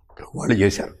వాళ్ళు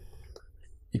చేశారు.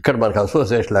 ఇక్కడ మనకు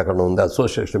అసోసియేషన్ లేకుండా ఉంది,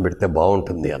 అసోసియేషన్ పెడితే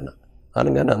బాగుంటుంది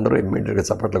అనగానే అందరూ ఇమ్మీడియట్గా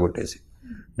చప్పట్లు కొట్టేసి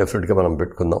డెఫినెట్గా మనం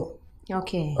పెట్టుకుందాం,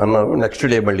 ఓకే. అన్నారు. నెక్స్ట్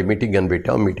డే మళ్ళీ మీటింగ్ అని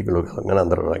పెట్టాం. మీటింగ్లో కానీ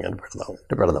అందరూ రాగానే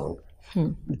పెడదాం.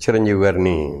 చిరంజీవి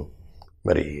గారిని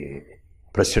మరి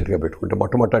ప్రెసిడెంట్గా పెట్టుకుంటే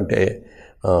మొట్టమొదటి అంటే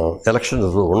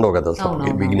ఎలక్షన్స్ ఉండవు కదా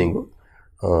అసలు బిగినింగ్.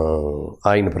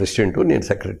 ఆయన ప్రెసిడెంట్, నేను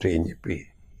సెక్రటరీ అని చెప్పి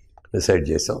డిసైడ్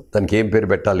చేసాం. దానికి ఏం పేరు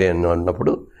పెట్టాలి అని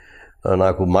అన్నప్పుడు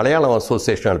నాకు మలయాళం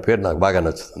అసోసియేషన్ అనే పేరు నాకు బాగా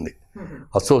నచ్చుతుంది.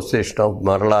 Association of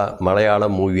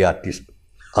Malayalam movie artist,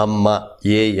 అమ్మ,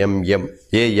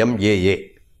 AMMAA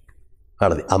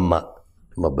ఆడది అమ్మ.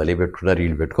 మా బలి పెట్టుకున్నారు,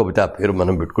 వీళ్ళు పెట్టుకోకపోతే ఆ పేరు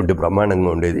మనం పెట్టుకుంటే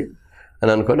బ్రహ్మాండంగా ఉండేది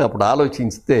అని అనుకొని అప్పుడు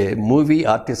ఆలోచిస్తే మూవీ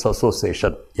ఆర్టిస్ట్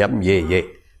అసోసియేషన్ MAA.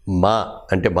 మా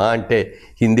అంటే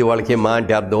హిందీ వాళ్ళకి మా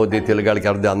అంటే అర్థం అవుతుంది, తెలుగు వాళ్ళకి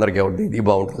అర్థం, అందరికీ అవుతుంది, ఇది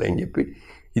బాగుంటుంది అని చెప్పి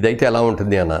ఇదైతే ఎలా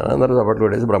ఉంటుంది అన్నారు. అందరూ చప్పట్లు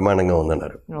కొట్టేసి బ్రహ్మాండంగా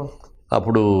ఉందన్నారు.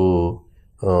 అప్పుడు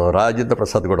రాజేంద్ర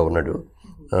ప్రసాద్ కూడా ఉన్నాడు.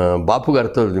 బాపు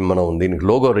గారితో మనం దీనికి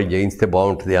లోగో చేయిస్తే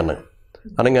బాగుంటుంది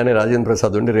అనగానే రాజేంద్ర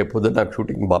ప్రసాద్ ఉండి రేపు పొద్దున్న నాకు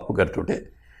షూటింగ్ బాపు గారితో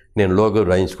నేను లోగో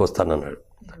రాయించుకొస్తానన్నాడు.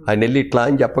 ఆయన వెళ్ళి ఇట్లా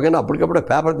అని చెప్పగానే అప్పటికప్పుడు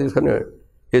పేపర్ తీసుకొని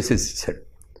వేసేసాడు.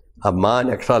 ఆ మా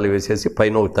అని అక్షరాలు వేసేసి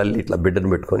పైన ఒక తల్లి ఇట్లా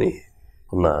బిడ్డను పెట్టుకొని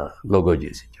ఉన్న లోగో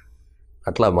చేసి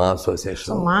అట్లా మా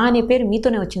అసోసియేషన్. మా అనే పేరు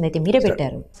మీతోనే వచ్చింది, అయితే మీరే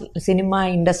పెట్టారు. సినిమా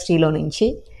ఇండస్ట్రీలో నుంచి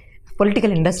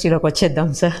పొలిటికల్ ఇండస్ట్రీలోకి వచ్చేద్దాం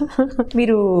సార్.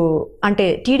 మీరు అంటే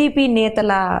టీడీపీ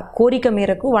నేతల కోరిక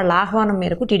మేరకు, వాళ్ళ ఆహ్వానం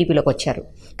మేరకు టీడీపీలోకి వచ్చారు.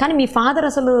 కానీ మీ ఫాదర్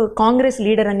అసలు కాంగ్రెస్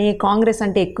లీడర్ అని, కాంగ్రెస్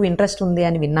అంటే ఎక్కువ ఇంట్రెస్ట్ ఉంది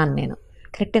అని విన్నాను నేను.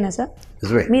 కరెక్టేనా సార్?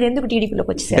 మీరు ఎందుకు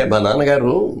టీడీపీలోకి వచ్చేసారు? మా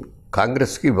నాన్నగారు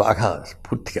కాంగ్రెస్కి బాగా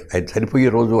పూర్తిగా ఆయన చనిపోయే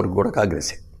రోజు వరకు కూడా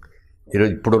కాంగ్రెసే.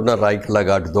 ఈరోజు ఇప్పుడున్న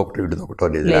రాయికల్లాగా అటుదొకటి ఇటుదొకటి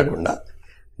అనేది లేకుండా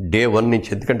డే 1 నుంచి,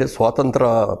 ఎందుకంటే స్వాతంత్ర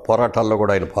పోరాటాల్లో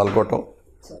కూడా ఆయన పాల్గొనటం,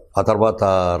 ఆ తర్వాత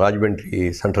రాజమండ్రి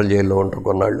సెంట్రల్ జైల్లో ఉంటారు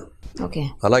కొన్నాళ్ళు,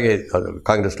 అలాగే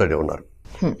కాంగ్రెస్లోనే ఉన్నారు.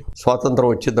 స్వాతంత్రం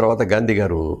వచ్చిన తర్వాత గాంధీ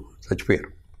గారు చచ్చిపోయారు.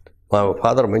 మా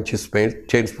ఫాదర్ మంచి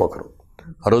చైన్ స్మోకరు.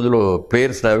 ఆ రోజులో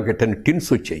ప్లేయర్స్ నావిగేట్ అని టిన్స్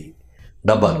వచ్చాయి,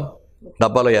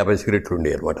 డబ్బాలో 50 సిగరెట్లు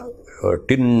ఉండేవి అనమాట.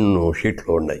 టిన్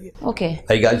షీట్లో ఉన్నాయి,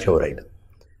 అవి కాల్చేవారు ఆయన.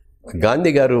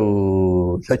 గాంధీ గారు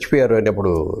చచ్చిపోయారు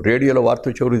అనేప్పుడు రేడియోలో వార్త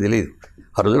వచ్చేవారు తెలియదు.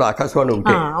 ఆ రోజుల్లో ఆకాశవాణి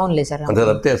ఉంటే అంత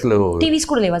తప్పితే అసలు టీవీస్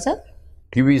కూడా లేవా సార్?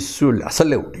 టీవీస్ అసలు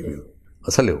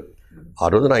లేవు. ఆ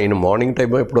రోజున ఆయన మార్నింగ్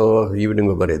టైం ఎప్పుడో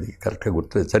ఈవినింగ్ మరేది కరెక్ట్గా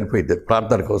గుర్తు, చనిపోయింది.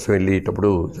 ప్రార్థన కోసం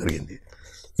వెళ్ళేటప్పుడు జరిగింది.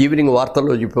 ఈవినింగ్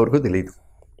వార్తల్లో చెప్పే వరకు తెలియదు.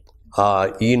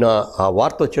 ఈయన ఆ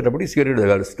వార్త వచ్చేటప్పుడు సిగరెట్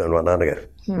కాలుస్తున్నాను మా నాన్నగారు.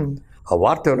 ఆ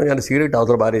వార్త ఏమన్నా సిగరెట్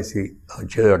అవతల బారేసి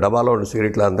డబ్బాలో ఉన్న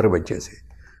సిగరెట్లు అందరూ వచ్చేసి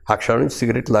ఆ క్షణం నుంచి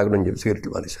సిగరెట్లు తాగనని చెప్పి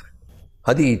సిగరెట్లు మానేశారు.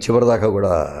 అది చివరిదాకా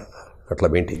కూడా అట్లా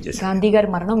మెయింటైన్ చేశారు. గాంధీ గారి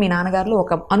మరణం మీ నాన్నగారిలో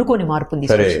ఒక అనుకోని మార్పు ఉంది.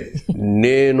 సరే,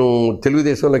 నేను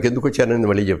తెలుగుదేశంలోకి ఎందుకు వచ్చానని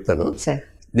మళ్ళీ చెప్తాను.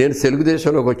 నేను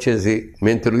తెలుగుదేశంలోకి వచ్చేసి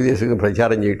మేము తెలుగుదేశం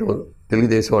ప్రచారం చేయటం,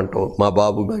 తెలుగుదేశం అంటాం, మా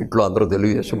బాబు మా ఇంట్లో అందరూ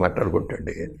తెలుగుదేశం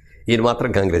మాట్లాడుకుంటాండి, ఈయన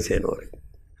మాత్రం కాంగ్రెస్ అయినవారు.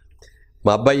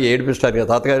 మా అబ్బాయి ఏడిపిస్తాడు,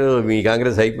 తాతగారు మీ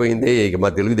కాంగ్రెస్ అయిపోయింది, ఇక మా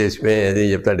తెలుగుదేశమే అని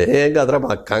చెప్తాడు. ఏం కాదురా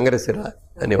మా కాంగ్రెస్ రా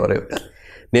అనేవారు.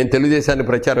 నేను తెలుగుదేశాన్ని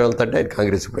ప్రచారం వెళ్తాంటే ఆయన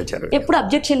కాంగ్రెస్ ప్రచారం. ఎప్పుడు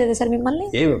అబ్జెక్ట్ చేయలేదు సార్ మిమ్మల్ని?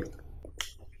 ఏమి,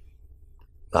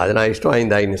 అది నా ఇష్టం,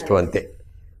 ఆయన ఇష్టం అంతే.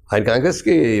 ఆయన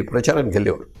కాంగ్రెస్కి ప్రచారానికి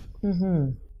వెళ్ళేవారు.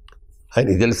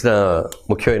 ఆయనకి తెలిసిన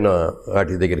ముఖ్యమైన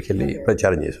వాటి దగ్గరికి వెళ్ళి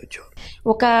ప్రచారం చేసి వచ్చేవారు.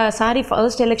 ఒకసారి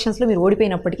ఫస్ట్ ఎలక్షన్స్లో మీరు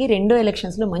ఓడిపోయినప్పటికీ రెండో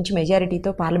ఎలక్షన్స్లో మంచి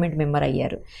మెజారిటీతో పార్లమెంట్ మెంబర్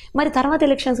అయ్యారు. మరి తర్వాత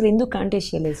ఎలక్షన్స్లో ఎందుకు కాంటెస్ట్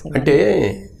చేయలేదు సార్? అంటే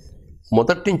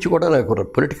మొదటి నుంచి కూడా నాకు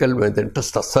పొలిటికల్ మీద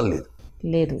ఇంట్రెస్ట్ అస్సలు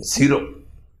లేదు, జీరో.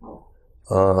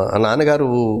 నాన్నగారు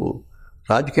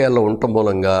రాజకీయాల్లో ఉండటం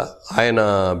మూలంగా ఆయన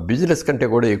బిజినెస్ కంటే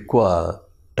కూడా ఎక్కువ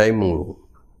టైము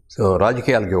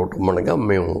రాజకీయాలకి ఇవ్వటం మూలంగా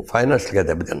మేము ఫైనాన్షియల్గా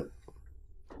దెబ్బతిన్నాం.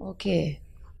 ఓకే.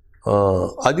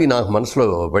 అది నాకు మనసులో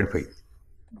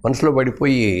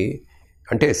పడిపోయి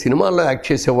అంటే సినిమాల్లో యాక్ట్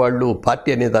చేసేవాళ్ళు పార్టీ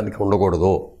అనే దానికి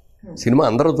ఉండకూడదు, సినిమా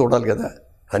అందరూ చూడాలి కదా,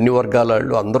 అన్ని వర్గాల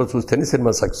వాళ్ళు అందరూ చూస్తేనే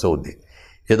సినిమా సక్సెస్ అవుద్ది.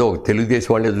 ఏదో ఒక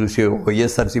తెలుగుదేశం వాళ్ళే చూసి, ఒక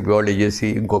వైఎస్ఆర్సీపీ వాళ్ళే చేసి,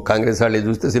 ఇంకో కాంగ్రెస్ వాళ్ళే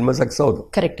చూస్తే సినిమా సక్సెస్ అవుతుంది.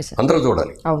 కరెక్ట్ సార్, అందరూ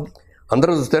చూడాలి,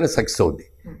 అందరూ చూస్తేనే సక్సెస్ అవుద్ది.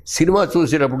 సినిమా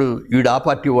చూసేటప్పుడు వీడు ఆ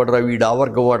పార్టీ వాడరా, వీడు ఆ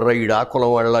వర్గం వాడరా, వీడు ఆ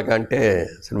కులం వాడలాగా అంటే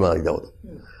సినిమా ఇది అవ్వదు.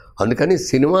 అందుకని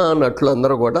సినిమా నటులు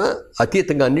అందరూ కూడా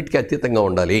అతీతంగా, అన్నిటికీ అతీతంగా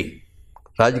ఉండాలి,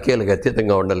 రాజకీయాలకు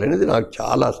అతీతంగా ఉండాలి అనేది నాకు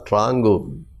చాలా స్ట్రాంగ్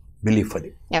బిలీఫ్.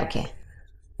 అది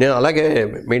నేను అలాగే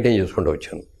మెయింటైన్ చేసుకుంటూ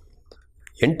వచ్చాను.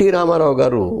 ఎన్టీ రామారావు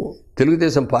గారు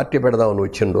తెలుగుదేశం పార్టీ పెడదామని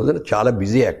వచ్చిన రోజున చాలా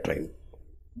బిజీ యాక్టర్ అయింది.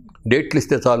 డేట్లు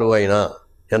ఇస్తే చాలు ఆయన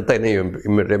ఎంతైనా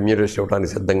రెమ్యూనరేషన్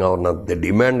ఇవ్వడానికి సిద్ధంగా ఉన్న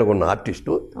డిమాండ్ ఉన్న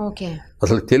ఆర్టిస్టు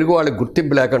అసలు తెలుగు వాళ్ళకి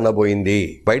గుర్తింపు లేకుండా పోయింది.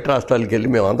 బయట రాష్ట్రాలకు వెళ్ళి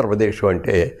మేము ఆంధ్రప్రదేశ్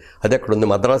అంటే అది ఎక్కడ ఉంది,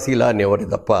 మద్రాసీలా అనేవారు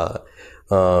తప్ప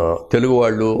తెలుగు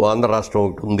వాళ్ళు ఆంధ్ర రాష్ట్రం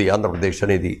ఒకటి ఉంది ఆంధ్రప్రదేశ్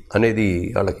అనేది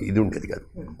వాళ్ళకి ఇది ఉండేది కాదు.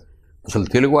 అసలు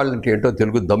తెలుగు వాళ్ళంటే ఏంటో,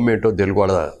 తెలుగు దమ్ ఏంటో, తెలుగు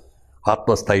వాళ్ళ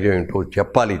ఆత్మస్థైర్యం ఏంటో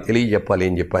తెలియజెప్పాలి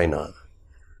అని చెప్పి ఆయన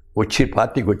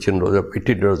పార్టీకి వచ్చిన రోజు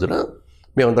పెట్టిన రోజున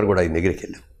మేమందరం కూడా ఆయన దగ్గరికి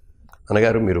వెళ్ళాం.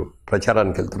 అన్నగారు మీరు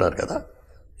ప్రచారానికి వెళ్తున్నారు కదా,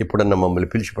 ఇప్పుడన్నా మమ్మల్ని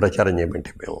పిలిచి ప్రచారం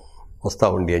చేయమంటే మేము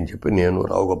వస్తామండి అని చెప్పి నేను,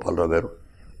 రావు గోపాలరావు గారు,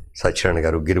 సత్యనారాయణ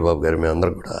గారు, గిరిబాబు గారు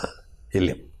మేమందరం కూడా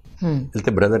వెళ్ళాం.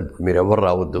 వెళ్తే బ్రదర్ మీరు ఎవరు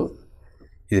రావద్దు,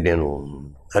 ఇది నేను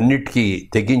అన్నిటికీ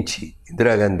తెగించి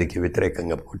ఇందిరాగాంధీకి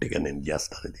వ్యతిరేకంగా పోటీగా నేను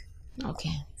చేస్తాను. ఇది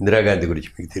ఇందిరాగాంధీ గురించి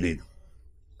మీకు తెలియదు,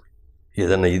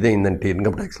 ఏదన్నా ఇదైందంటే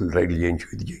ఇన్కమ్ ట్యాక్స్లు రైడ్లు చేయించు,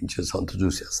 ఇది చేయించేసి అంత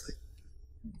చూసేస్తాయి,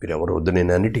 మీరు ఎవరు వద్దు,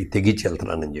 నేను అన్నిటికీ తెగించి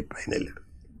వెళ్తున్నానని చెప్పి ఆయన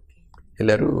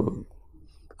వెళ్ళారు.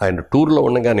 ఆయన టూర్లో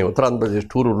ఉండగానే, ఉత్తరాంధ్రప్రదేశ్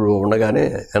టూర్లో ఉండగానే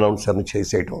అనౌన్సర్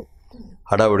చేసేయటం,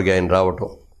 హడావుడిగా ఆయన రావటం,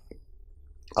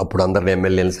 అప్పుడు అందరిని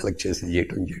ఎమ్మెల్యేని సెలెక్ట్ చేసి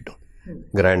చేయటం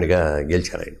గ్రాండ్గా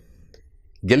గెలిచారు. ఆయన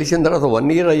గెలిచిన తర్వాత 1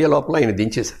 year అయ్యే లోపల ఆయన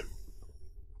దించేశారు.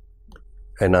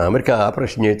 ఆయన అమెరికా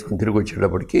ఆపరేషన్ చేయించుకుని తిరిగి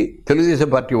వచ్చేటప్పటికి తెలుగుదేశం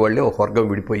పార్టీ వాళ్ళే ఒక వర్గం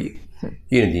విడిపోయి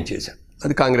ఈయన దించేశారు.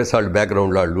 అది కాంగ్రెస్ వాళ్ళు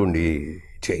బ్యాక్గ్రౌండ్లో వాళ్ళు ఉండి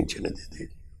చేయించినది. ఇది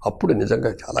అప్పుడు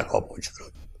నిజంగా చాలా కోపం వచ్చింది.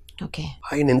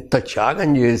 ఆయన ఎంత త్యాగం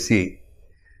చేసి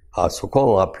ఆ సుఖం,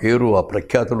 ఆ పేరు, ఆ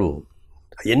ప్రఖ్యాతులు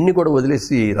అవన్నీ కూడా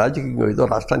వదిలేసి రాజకీయంగా ఏదో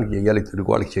రాష్ట్రానికి చేయాలి, తెలుగు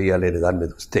వాళ్ళకి చేయాలి అనే దాని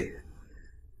మీద వస్తే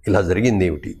ఇలా జరిగింది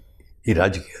ఏమిటి ఈ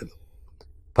రాజకీయాలు?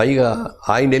 పైగా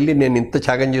ఆయన వెళ్ళి నేను ఇంత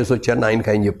త్యాగం చేసి వచ్చానని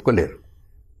ఆయన చెప్పుకోలేరు.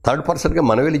 థర్డ్ పర్సన్గా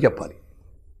మనం వెళ్ళి చెప్పాలి,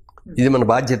 ఇది మన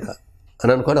బాధ్యత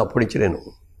అని అనుకొని అప్పటి నుంచి నేను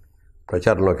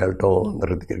ప్రచారంలోకి వెళ్ళటం,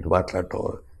 అందరి దగ్గరికి మాట్లాడటం,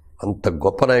 అంత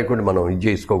గొప్ప నాయకుడిని మనం ఇది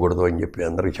చేసుకోకూడదు అని చెప్పి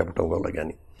అందరికీ చెప్పడం వల్ల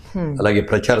కానీ, అలాగే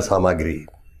ప్రచార సామాగ్రి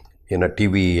ఈయన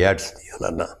టీవీ యాడ్స్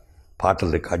తీయాలన్నా,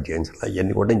 పాటలు రికార్డ్ చేయించాలి,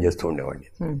 అవన్నీ కూడా నేను చేస్తూ ఉండేవాడిని.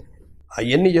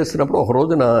 అవన్నీ చేస్తున్నప్పుడు ఒక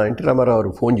రోజున ఎన్టీ రామారావు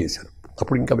గారు ఫోన్ చేశారు.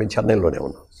 అప్పుడు ఇంకా మేము చెన్నైలోనే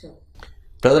ఉన్నాం.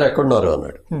 బ్రదర్ ఎక్కడున్నారు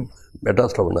అన్నాడు.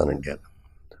 మెడ్రాస్లో ఉన్నానండి అన్న.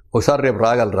 ఒకసారి రేపు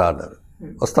రాగలరా అన్నారు.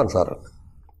 వస్తాను సార్ అన్న.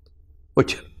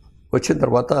 వచ్చారు. వచ్చిన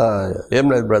తర్వాత ఏం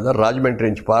లేదు బ్రదర్, రాజమండ్రి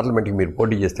నుంచి పార్లమెంట్కి మీరు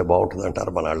పోటీ చేస్తే బాగుంటుంది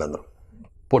అంటారు మన వాళ్ళందరూ,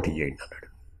 పోటీ చేయండి అన్నాడు.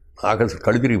 నాకు అసలు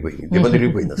కళ్ళు తిరిగిపోయింది, దిమ్మ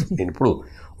తిరిగిపోయింది. అసలు నేను ఇప్పుడు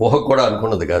ఊహ కూడా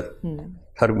అనుకున్నది కాదు.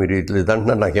 సార్ మీరు ఇట్లా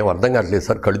ఇదంటున్నారు, నాకేం అర్థం కావట్లేదు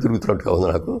సార్, కళ్ళు తిరుగుతున్నట్టుగా ఉంది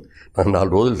నాకు 4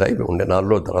 రోజులు టైం ఉండే, 4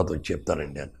 రోజుల తర్వాత వచ్చి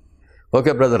చెప్తానండి అన్న.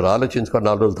 ఓకే బ్రదర్ ఆలోచించుకొని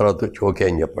 4 రోజుల తర్వాత వచ్చి ఓకే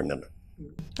అని చెప్పండి అన్న.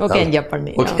 ఓకే అని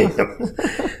చెప్పండి. ఓకే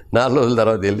 4 రోజుల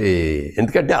తర్వాత వెళ్ళి,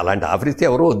 ఎందుకంటే అలాంటి ఆఫర్ ఇస్తే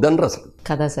ఎవరు వద్దన్నారు అసలు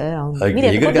కదా సార్.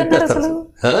 ఎగిరి కట్టేస్తారు.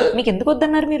 మీకు ఎందుకు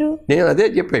వద్దన్నారు మీరు? నేను అదే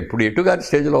చెప్పా, ఇప్పుడు ఎటుగారి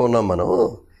స్టేజ్లో ఉన్నాం మనం.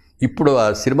 ఇప్పుడు ఆ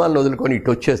సినిమాలను వదులుకొని ఇటు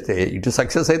వచ్చేస్తే, ఇటు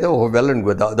సక్సెస్ అయితే ఒక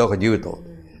వెళ్ళండి, అదొక జీవితం.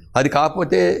 అది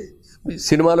కాకపోతే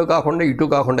సినిమాలు కాకుండా ఇటు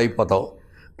కాకుండా అయిపోతాం.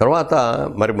 తర్వాత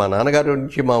మరి మా నాన్నగారి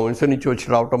నుంచి, మా వంశం నుంచి వచ్చి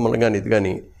రావటం వల్ల కానీ ఇది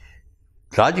కానీ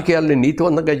రాజకీయాలని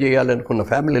నీతివంతంగా చేయాలనుకున్న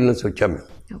ఫ్యామిలీ నుంచి వచ్చాం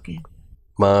మేము.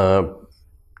 మా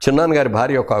చిన్నాన్నగారి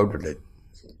భార్య ఒక ఆవిడ ఉండేది,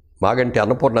 మాగంటి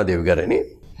అన్నపూర్ణాదేవి గారని.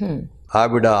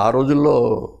 ఆవిడ ఆ రోజుల్లో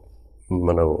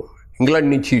మనం ఇంగ్లాండ్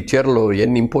నుంచి చీరలు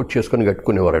ఎన్ని ఇంపోర్ట్ చేసుకొని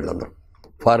కట్టుకునేవారు వాళ్ళందరూ,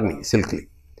 ఫారిన్ సిల్క్లీ.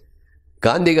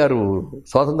 గాంధీ గారు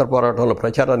స్వాతంత్ర పోరాటంలో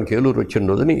ప్రచారానికి ఏలూరు వచ్చిన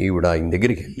రోజుని ఈవిడ ఆయన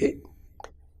దగ్గరికి వెళ్ళి,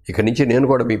 ఇక్కడి నుంచి నేను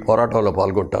కూడా మీ పోరాటంలో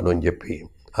పాల్గొంటాను అని చెప్పి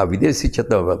ఆ విదేశీ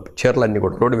చీరలన్నీ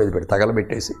కూడా రోడ్డు మీద పెట్టి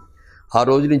తగలబెట్టేసి, ఆ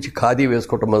రోజు నుంచి ఖాదీ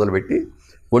వేసుకోవటం మొదలుపెట్టి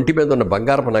ఒంటి మీద ఉన్న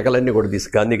బంగారపు నగలన్నీ కూడా తీసి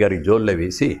గాంధీ గారికి జోల్లో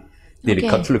వేసి దీని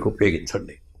ఖర్చులకు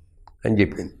ఉపయోగించండి అని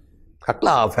చెప్పింది.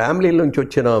 అట్లా ఆ ఫ్యామిలీ నుంచి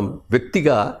వచ్చిన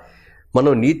వ్యక్తిగా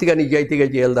మనం నీతిగా నిజాయితీగా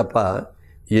చేయాలి తప్ప,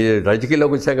 ఈ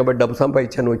రాజకీయాల్లోకి వచ్చాం కాబట్టి డబ్బు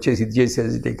సంపాదించాను వచ్చేసి ఇది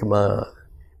చేసేది మా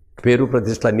పేరు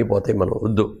ప్రతిష్టలు అన్నీ పోతాయి, మనం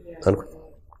వద్దు అనుకున్నాం.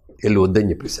 వెళ్ళి వద్దని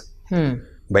చెప్పేసాం.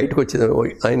 బయటకు వచ్చిన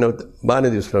ఆయన బాగానే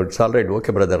తీసుకున్నాడు, చాలా రైట్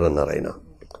ఓకే బ్రదర్ అన్నారు. ఆయన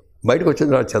బయటకు వచ్చిన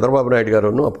తర్వాత చంద్రబాబు నాయుడు గారు,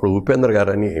 అప్పుడు ఉపేంద్ర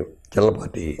గారు అని జనరల్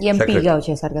పార్టీ ఎంపీగా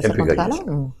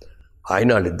చేశారు. ఆయన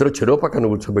వాళ్ళిద్దరూ చెరువు పక్కన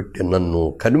కూర్చోబెట్టి నన్ను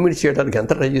కన్విన్స్ చేయడానికి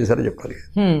ఎంత ట్రై చేశారో చెప్పాలి.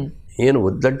 నేను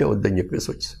వద్దంటే వద్దని చెప్పేసి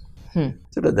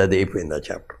వచ్చేసాను. అది అయిపోయింది ఆ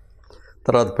చాప్టర్.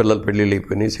 తర్వాత పిల్లలు పెళ్ళిళ్ళు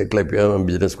అయిపోయినాయి, సెటిల్ అయిపోయాం,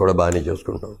 బిజినెస్ కూడా బాగానే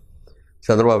చేసుకుంటాం.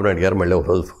 చంద్రబాబు నాయుడు గారు మళ్ళీ ఒక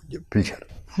రోజు పిలిచారు.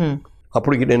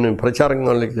 అప్పటికి నేను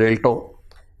ప్రచారంలోకి వెళ్ళటం,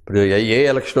 ఇప్పుడు ఏ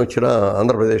ఎలక్షన్ వచ్చినా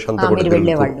ఆంధ్రప్రదేశ్ అంతా కూడా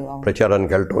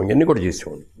ప్రచారానికి వెళ్ళటం ఇవన్నీ కూడా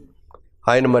చేసేవాడు.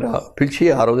 ఆయన మరి పిలిచి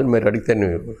ఆ రోజున మరి అడిగితే,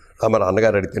 మరి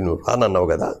అన్నగారు అడిగితే నువ్వు రానన్నావు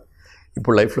కదా,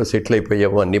 ఇప్పుడు లైఫ్లో సెటిల్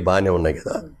అయిపోయావు, అన్నీ బాగానే ఉన్నాయి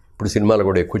కదా, ఇప్పుడు సినిమాలు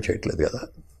కూడా ఎక్కువ చేయట్లేదు కదా,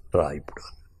 రా ఇప్పుడు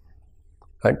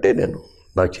అంటే నేను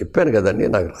నాకు చెప్పాను కదండి,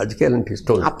 నాకు రాజకీయాలంటే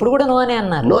ఇష్టం. అప్పుడు కూడా నోనే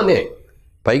అన్నారు. నోనే.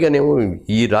 పైగానేమో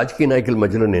ఈ రాజకీయ నాయకుల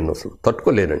మధ్యలో నేను అసలు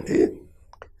తట్టుకోలేనండి,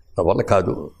 నా వల్ల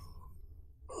కాదు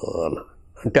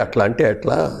అంటే. అట్లా అంటే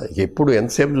అట్లా ఎప్పుడు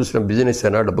ఎంతసేపు చూసినా బిజినెస్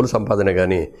అయినా డబ్బులు సంపాదన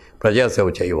కానీ ప్రజాసేవ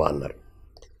చేయవా అన్నారు.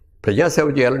 ప్రజాసేవ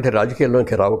చేయాలంటే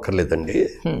రాజకీయాల్లోకి రావక్కర్లేదండి,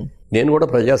 నేను కూడా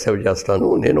ప్రజాసేవ చేస్తాను.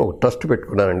 నేను ఒక ట్రస్ట్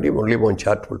పెట్టుకున్నానండి, మురళీ మోహన్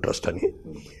చారిటబుల్ ట్రస్ట్ అని.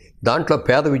 దాంట్లో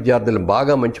పేద విద్యార్థులు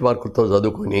బాగా మంచి మార్కులతో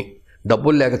చదువుకొని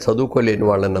డబ్బులు లేక చదువుకోలేని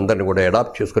వాళ్ళని అందరినీ కూడా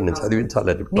అడాప్ట్ చేసుకొని నేను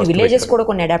చదివించాలని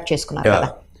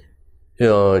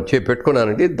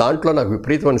పెట్టుకున్నానండి. దాంట్లో నాకు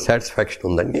విపరీతమైన సాటిస్ఫాక్షన్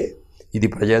ఉందండి.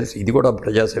 ఇది కూడా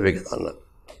ప్రజాసేవే కదా అన్నాను.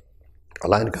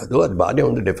 అలా అని కాదు, అది బాగానే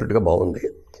ఉంది, డెఫినెట్గా బాగుంది.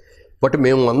 బట్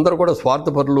మేము అందరూ కూడా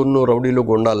స్వార్థపరులు, రౌడీలు,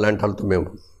 గుండాలు లాంటి వాళ్ళతో మేము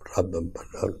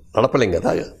నడపలేం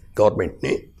కదా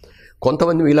గవర్నమెంట్ని.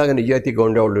 కొంతమంది ఇలాగ నిజాయితీగా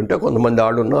ఉండేవాళ్ళు ఉంటే, కొంతమంది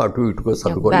ఆడున్నా అటు ఇటుగా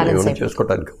సర్దుకొని ఏమైనా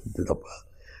చేసుకోవడానికి ఉంది తప్ప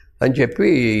అని చెప్పి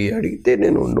అడిగితే,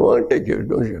 నేను నో అంటే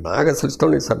నాకు అసలు ఇష్టం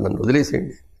లేదు సార్, నన్ను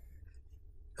వదిలేసేయండి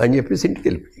అని చెప్పేసి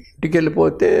ఇంటికి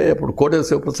వెళ్ళిపోతే అప్పుడు కోడెల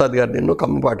శివప్రసాద్ గారు, నేను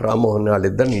కమ్మపాటి రామ్మోహన్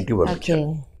వాళ్ళిద్దరిని ఇంటికి పంపించాను.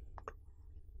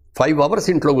 5 hours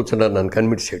ఇంట్లో కూర్చున్నారు నన్ను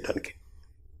కన్విన్స్ చేయడానికి.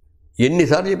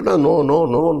 ఎన్నిసార్లు చెప్పినా నో నో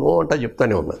నో నో అంటా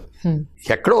చెప్తానే ఉన్నాను.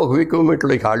 ఎక్కడో ఒక వీక్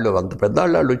మూమెంట్లో ఇక వాళ్ళు అంత పెద్ద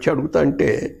వాళ్ళు వచ్చి అడుగుతా అంటే,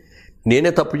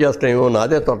 నేనే తప్పు చేస్తానేమో,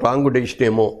 నాదే రాంగ్ డెసిషన్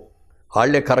ఏమో,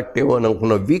 వాళ్ళే కరెక్ట్ ఏమో అని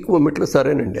అనుకున్న వీక్ మూమెంట్లో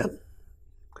సరేనండి అని.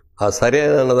 ఆ సరే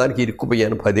అన్నదానికి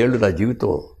ఇరుక్కుపోయాను. 10 ఏళ్ళు నా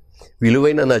జీవితం,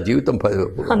 విలువైన నా జీవితం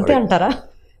అంతే అంటారా?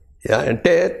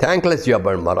 అంటే థ్యాంక్లెస్ జాబ్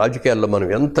అండి. మా రాజకీయాల్లో మనం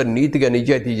ఎంత నీతిగా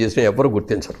నిజాయితీ చేసినా ఎవరు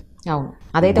గుర్తించరు.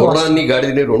 గుర్రాన్ని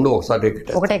గాడిదని రెండు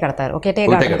ఒకటే కడతారు.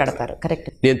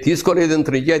 నేను తీసుకోలేదు ఇంత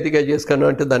నిజాయితీగా చేసుకున్నాను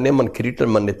అంటే దాన్నే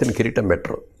మన నెత్తిన కిరీటం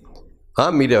పెట్టరు.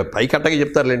 మీరు పైకట్టగా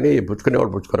చెప్తారులేండి,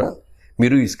 పుచ్చుకునేవాళ్ళు పుచ్చుకోరా,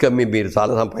 మీరు ఇసుక మీరు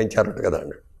చాలా సంపాదించారట కదా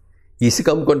అన్నాడు. ఇసుక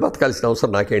అమ్ముకొని బతకాల్సిన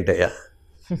అవసరం నాకేంటయ్యా?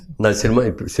 నా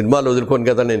సినిమాలు వదులుకొని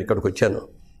కదా నేను ఇక్కడికి వచ్చాను,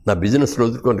 నా బిజినెస్లో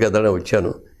వదులుకొని కదా నేను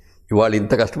వచ్చాను, ఇవాళ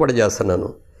ఇంత కష్టపడి చేస్తున్నాను.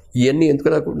 ఇవన్నీ ఎందుకు?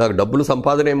 నాకు డబ్బులు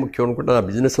సంపాదనే ముఖ్యం అనుకుంటే నా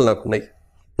బిజినెస్లు నాకున్నాయి,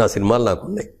 నా సినిమాలు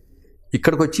నాకున్నాయి.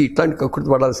 ఇక్కడికి వచ్చి ఇట్లాంటి కక్కుర్తి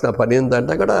పడాల్సిన పని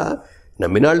ఏంటంటే, అక్కడ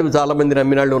నమ్మినాళ్ళు చాలామంది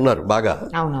నమ్మినాళ్ళు ఉన్నారు బాగా,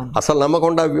 అసలు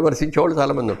నమ్మకుండా విమర్శించేవాళ్ళు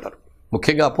చాలామంది ఉంటారు,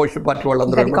 ముఖ్యంగా అపోజిషన్ పార్టీ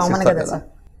వాళ్ళందరూ విమర్శిస్తారు కదా.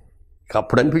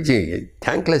 అప్పుడు అనిపించి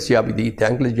థ్యాంక్లెస్ జాబ్ ఇది.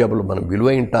 థ్యాంక్లెస్ జాబ్లో మనం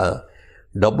విలువైన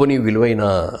డబ్బుని, విలువైన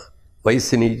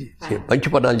వయస్సుని, మంచి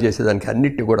పనాలు చేసేదానికి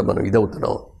అన్నిటిని కూడా మనం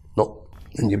ఇదవుతున్నాం నో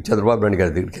అని చెప్పి చంద్రబాబు నాయుడు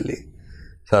గారి దగ్గరికి వెళ్ళి,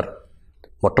 సార్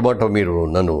మొట్టమొదట మీరు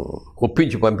నన్ను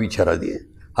ఒప్పించి పంపించారు, అది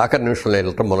ఆఖరి నిమిషంలో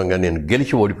వెళ్ళటం మూలంగా నేను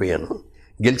గెలిచి ఓడిపోయాను,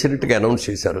 గెలిచినట్టుగా అనౌన్స్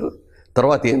చేశారు,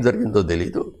 తర్వాత ఏం జరిగిందో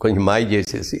తెలియదు, కొంచెం మాయ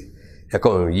చేసేసి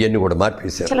ఇవన్నీ కూడా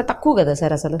మార్పేశారు. చాలా తక్కువ కదా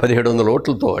సార్ అసలు, 1700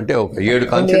 ఓట్లతో, అంటే ఒక 7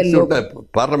 కాన్స్టిట్యున్సీ ఉంటాయి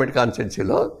పార్లమెంట్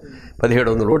కాన్స్టిట్యున్సీలో,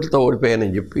 1700 ఓట్లతో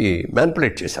ఓడిపోయానని చెప్పి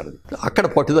మ్యానిపులేట్ చేశారు. అక్కడ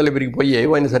పట్టుదల విరిగిపోయి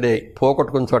ఏమైనా సరే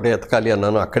పోగొట్టుకున్న చోట ఎతకాలి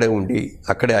అన్నాను. అక్కడే ఉండి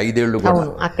అక్కడే 5 ఏళ్ళు కూడా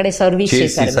అక్కడే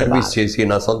సర్వీస్ చేసి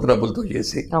నా సొంత డబ్బులతో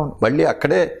చేసి మళ్ళీ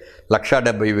అక్కడే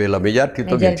 1,70,000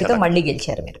 మెజార్టీతో మళ్ళీ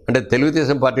గెలిచారు మీరు. అంటే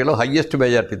తెలుగుదేశం పార్టీలో హైయెస్ట్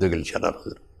మెజార్టీతో గెలిచారు ఆ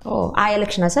రోజు. ఆ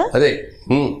ఎలక్షన్ సార్ అదే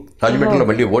రాజమండ్రిలో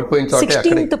మళ్ళీ ఓడిపోయిన చోట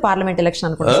 16th పార్లమెంట్ ఎలక్షన్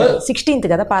అనుకుంటా, 16th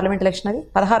కదా పార్లమెంట్ ఎలక్షన్, అది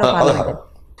 16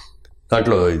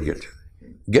 దాంట్లో ఇది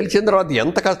గెలిచిన తర్వాత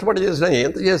ఎంత కష్టపడి చేసినా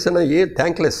ఎంత చేసినా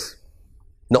థ్యాంక్లెస్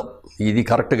నో, ఇది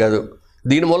కరెక్ట్ కాదు.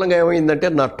 దీని మూలంగా ఏమైందంటే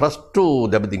నా ట్రస్ట్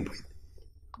దెబ్బతింగిపోయింది,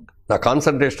 నా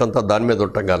కాన్సన్ట్రేషన్ అంతా దాని మీద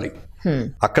ఉండటం కానీ,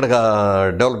 అక్కడ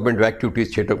డెవలప్మెంట్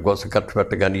యాక్టివిటీస్ చేయడం కోసం ఖర్చు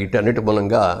పెట్టగాని, వీటన్నిటి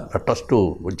మూలంగా నా ట్రస్ట్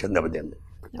కొంచెం దెబ్బతింది.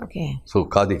 సో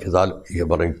కాదు ఇక చాలు, ఇక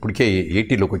మనం ఇప్పటికే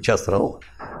 80లోకి వచ్చేస్తున్నాం,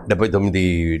 79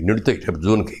 నిండుతాయి రేపు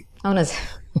జూన్కి. అవునా సార్,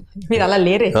 మీరు అలా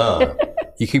లేరే.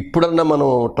 ఇక ఇప్పుడన్నా మనం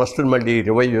ట్రస్ట్ని మళ్ళీ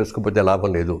రివైవ్ చేసుకోకపోతే లాభం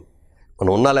లేదు,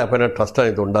 మనం ఉన్నా లేకపోయినా ట్రస్ట్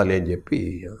అనేది ఉండాలి అని చెప్పి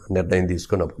నిర్ణయం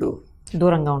తీసుకున్నప్పుడు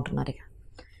దూరంగా ఉంటున్నారు. ఇక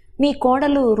మీ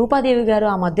కోడలు రూపాదేవి గారు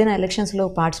ఆ మధ్యన ఎలక్షన్స్లో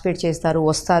పార్టిసిపేట్ చేస్తారు,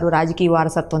 వస్తారు, రాజకీయ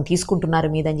వారసత్వం తీసుకుంటున్నారు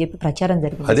మీదని చెప్పి ప్రచారం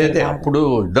జరిగింది. అదే అప్పుడు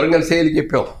ఇద్దరం కలిసి వెళ్ళి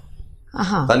చెప్పాం.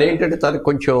 తనేంటంటే తనకు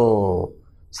కొంచెం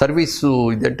సర్వీసు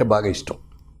ఇదంటే బాగా ఇష్టం.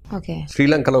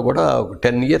 శ్రీలంకలో కూడా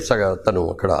 10 years తను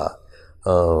అక్కడ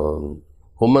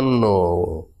ఉమెన్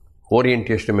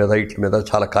ఓరియంటేషన్ మీద వీటి మీద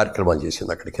చాలా కార్యక్రమాలు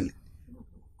చేసింది. అక్కడికి వెళ్ళి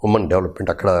ఉమెన్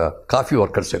డెవలప్మెంట్, అక్కడ కాఫీ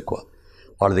వర్కర్స్ ఎక్కువ,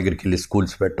 వాళ్ళ దగ్గరికి వెళ్ళి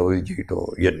స్కూల్స్ పెట్టడం, ఇది చేయటం,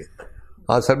 ఇవన్నీ.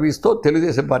 ఆ సర్వీస్తో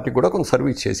తెలుగుదేశం పార్టీ కూడా కొంత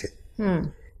సర్వీస్ చేసేది.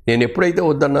 నేను ఎప్పుడైతే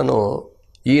వద్దన్నానో,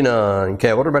 ఈయన ఇంకా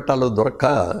ఎవరు పెట్టాలో దొరక్క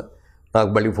నాకు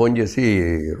మళ్ళీ ఫోన్ చేసి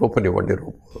రూపని ఇవ్వండి,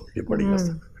 రూపడి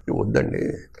చేస్తాను. వద్దండి,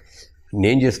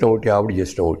 నేను చేసిన ఒకటి ఆవిడ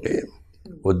చేసిన ఒకటి,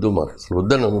 వద్దు మాకు అసలు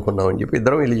వద్దని అనుకున్నామని చెప్పి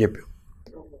ఇద్దరం వెళ్ళి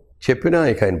చెప్పినా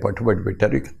ఇక ఆయన పట్టుబడి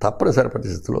పెట్టారు. ఇక తప్పనిసరి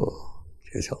పరిస్థితుల్లో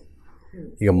చేసాం.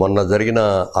 ఇక మొన్న జరిగిన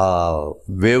ఆ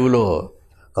వేవ్లో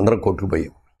అందరం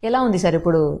కొట్టుకుపోయాం. ఎలా ఉంది సార్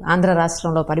ఇప్పుడు ఆంధ్ర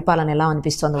రాష్ట్రంలో పరిపాలన ఎలా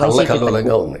అనిపిస్తుంది?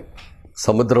 కల్లోలంగా ఉన్నాయి.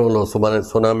 సముద్రంలో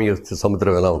సునామీ వస్తే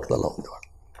సముద్రం ఎలా ఉంటుందో అలా ఉంది.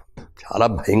 చాలా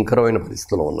భయంకరమైన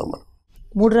పరిస్థితుల్లో ఉన్నాం మనం.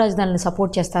 3 రాజధానులను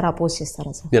సపోర్ట్ చేస్తారా, అపోజ్ చేస్తారా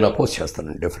సార్? నేను అపోజ్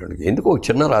చేస్తానండి డెఫినెట్గా. ఎందుకు ఒక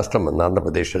చిన్న రాష్ట్రం మన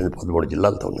ఆంధ్రప్రదేశ్ అనేది 13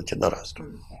 జిల్లాలతో ఉన్న చిన్న రాష్ట్రం,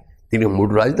 దీనికి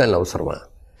 3 రాజధానులు అవసరమా?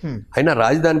 అయినా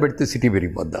రాజధాని పెడితే సిటీ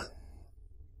పెరిగిపోద్దా?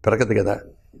 పెరగదు కదా.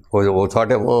 ఓ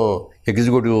చోటేమో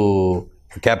ఎగ్జిక్యూటివ్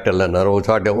క్యాపిటల్ అన్నారు, ఓ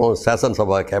చోటేమో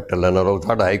శాసనసభ క్యాపిటల్ అన్నారు, ఒక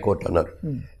చోట హైకోర్టు అన్నారు.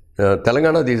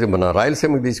 తెలంగాణ మన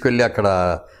రాయలసీమకి తీసుకెళ్ళి అక్కడ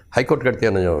హైకోర్టు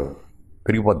కడితే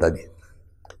పెరిగిపోద్ది. అది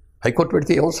హైకోర్టు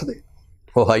పెడితే ఏమొస్తుంది?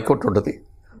 ఓ హైకోర్టు ఉంటుంది,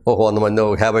 ఒక 100 మంది,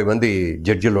 ఒక 50 మంది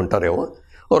జడ్జిలు ఉంటారేమో,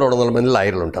 ఓ 200 మంది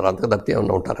లాయర్లు ఉంటారు, అంతకు తప్పితే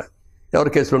ఏమన్నా ఉంటారా? ఎవరి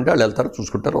కేసులు ఉంటే వాళ్ళు వెళ్తారు,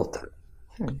 చూసుకుంటారు, వస్తారు.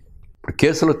 ఇప్పుడు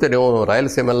కేసులు వస్తేనేమో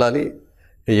రాయలసీమ వెళ్ళాలి,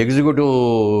 ఎగ్జిక్యూటివ్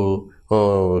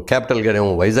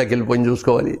క్యాపిటల్గానేమో వైజాగ్ వెళ్ళిపోయి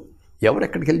చూసుకోవాలి.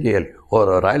 ఎవరెక్కడికి వెళ్ళి చేయాలి? ఓ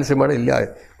రాయలసీమ వెళ్ళి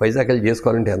వైజాగ్ వెళ్ళి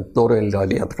చేసుకోవాలంటే ఎంత దూరం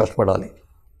వెళ్ళాలి, ఎంత కష్టపడాలి?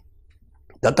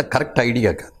 ఇదంతా కరెక్ట్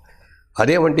ఐడియా కాదు.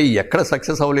 అదేమంటే ఎక్కడ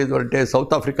సక్సెస్ అవ్వలేదు అంటే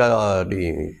సౌత్ ఆఫ్రికాని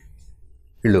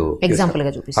వీళ్ళు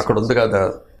ఎగ్జాంపుల్గా చూపిస్తారు. అక్కడ ఉంది కదా,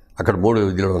 అక్కడ 3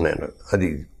 విధులు ఉన్నాయి. అది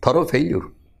థరో ఫెయిల్యూర్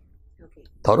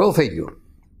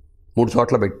 3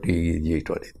 చోట్ల పెట్టి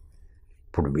చేయటం అనేది.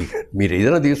 ఇప్పుడు మీరు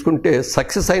ఏదైనా తీసుకుంటే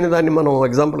సక్సెస్ అయిన దాన్ని మనం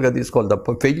ఎగ్జాంపుల్గా తీసుకోవాలి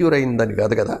తప్ప ఫెయిల్యూర్ అయిన దాన్ని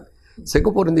కాదు కదా.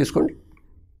 సింగపూర్ని తీసుకోండి,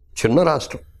 చిన్న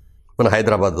రాష్ట్రం, మన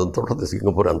హైదరాబాద్ అంతా ఉంటుంది,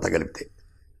 సింగపూర్ అంతా కలిపితే.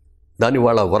 దాన్ని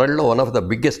వాళ్ళ వరల్డ్లో one of the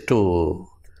biggest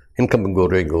income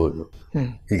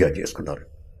ఇదిగా చేసుకున్నారు.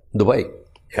 దుబాయ్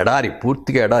ఎడారి,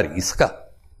 పూర్తిగా ఎడారి, ఇసుక,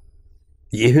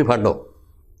 ఏమీ పండవు.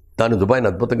 దాన్ని దుబాయ్ని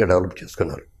అద్భుతంగా డెవలప్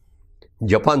చేసుకున్నారు.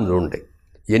 జపాన్ చూడండి,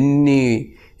 ఎన్ని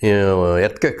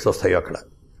ఎర్త్క్వేక్స్ వస్తాయో అక్కడ.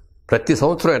 ప్రతి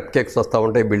సంవత్సరం ఎర్త్క్వేక్స్ వస్తూ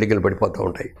ఉంటాయి, బిల్డింగ్లు పడిపోతూ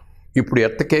ఉంటాయి. ఇప్పుడు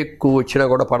ఎర్త్క్వేక్ వచ్చినా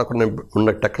కూడా పడకుండా ఉన్న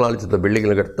టెక్నాలజీతో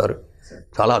బిల్డింగ్లు కడతారు.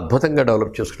 చాలా అద్భుతంగా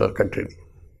డెవలప్ చేసుకున్నారు కంట్రీని.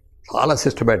 చాలా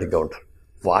సిస్టమేటిక్గా ఉంటారు.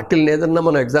 వాటిని ఏదన్నా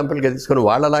మనం ఎగ్జాంపుల్గా తీసుకొని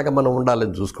వాళ్ళలాగా మనం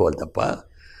ఉండాలని చూసుకోవాలి తప్ప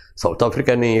సౌత్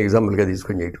ఆఫ్రికాని ఎగ్జాంపుల్గా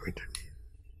తీసుకొని చేయటం ఏంటండి,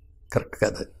 కరెక్ట్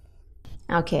కాదు.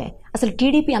 ఓకే, అసలు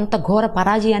టీడీపీ అంత ఘోర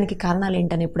పరాజయానికి కారణాలు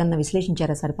ఏంటని ఎప్పుడన్నా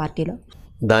విశ్లేషించారా సార్ పార్టీలో?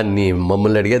 దాన్ని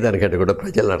మమ్మల్ని అడిగేదానికంటే కూడా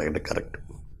ప్రజలను అడగండి. కరెక్ట్,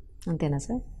 అంతేనా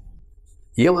సార్?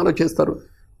 ఏం ఆలోచిస్తారు?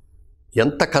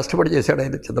 ఎంత కష్టపడి చేశాడు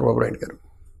ఆయన చంద్రబాబు నాయుడు గారు.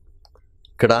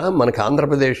 ఇక్కడ మనకు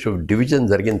ఆంధ్రప్రదేశ్ డివిజన్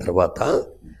జరిగిన తర్వాత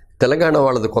తెలంగాణ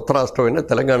వాళ్ళది కొత్త రాష్ట్రం అయినా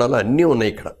తెలంగాణలో అన్నీ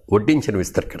ఉన్నాయి. ఇక్కడ వడ్డించిన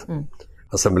విస్తర్, ఇక్కడ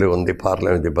అసెంబ్లీ ఉంది,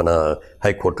 పార్లమెంట్, మన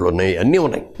హైకోర్టులు ఉన్నాయి, అన్నీ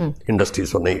ఉన్నాయి,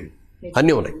 ఇండస్ట్రీస్ ఉన్నాయి,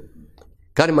 అన్నీ ఉన్నాయి.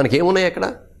 కానీ మనకేమున్నాయి అక్కడ?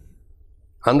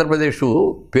 ఆంధ్రప్రదేశ్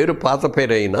పేరు పాత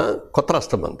పేరు అయినా కొత్త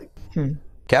రాష్ట్రం ఉంది.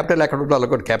 క్యాపిటల్ ఎక్కడ ఉందో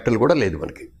అలా క్యాపిటల్ కూడా లేదు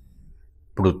మనకి.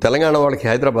 ఇప్పుడు తెలంగాణ వాళ్ళకి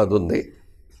హైదరాబాద్ ఉంది,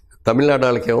 తమిళనాడు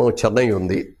వాళ్ళకేమో చెన్నై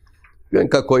ఉంది,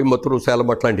 ఇంకా కోయంబత్తూరు, సేలం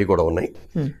అట్లాంటివి కూడా ఉన్నాయి.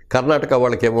 కర్ణాటక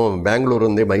వాళ్ళకేమో బెంగళూరు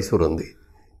ఉంది, మైసూరు ఉంది.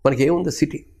 మనకి ఏముంది?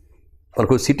 సిటీ.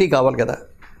 మనకు సిటీ కావాలి కదా.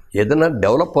 ఏదైనా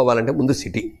డెవలప్ అవ్వాలంటే ముందు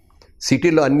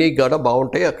సిటీలో అన్నీ కూడా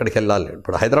బాగుంటాయి, అక్కడికి వెళ్ళాలి.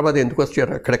 ఇప్పుడు హైదరాబాద్ ఎందుకు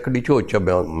వచ్చారు? అక్కడెక్కడి నుంచో వచ్చాం,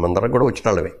 అందరం కూడా వచ్చిన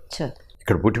వాళ్ళమే,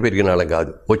 ఇక్కడ పుట్టి పెరిగిన వాళ్ళం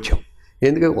కాదు, వచ్చాం.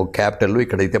 ఎందుకంటే ఒక క్యాపిటల్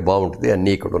ఇక్కడైతే బాగుంటుంది,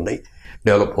 అన్నీ ఇక్కడ ఉన్నాయి,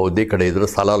 డెవలప్ అవుద్ది, ఇక్కడ ఏదైనా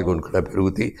స్థలాలు కొనుక్కున్నా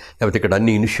పెరుగుతాయి, లేకపోతే ఇక్కడ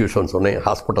అన్ని ఇన్స్టిట్యూషన్స్ ఉన్నాయి,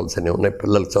 హాస్పిటల్స్ అన్నీ ఉన్నాయి,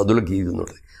 పిల్లల చదువులకి ఇది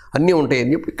ఉంటుంది, అన్నీ ఉంటాయి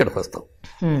అని చెప్పి ఇక్కడికి వస్తాం.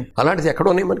 అలాంటిది ఎక్కడ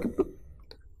ఉన్నాయి మనకి? ఇప్పుడు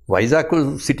వైజాగ్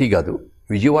సిటీ కాదు,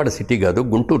 విజయవాడ సిటీ కాదు,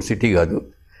 గుంటూరు సిటీ కాదు,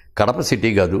 కడప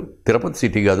సిటీ కాదు, తిరుపతి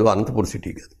సిటీ కాదు, అనంతపురం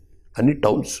సిటీ కాదు, అన్ని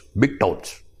towns, big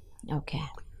towns. Okay,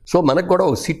 so మనకు కూడా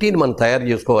ఒక సిటీని మనం తయారు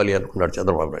చేసుకోవాలి అనుకున్నాడు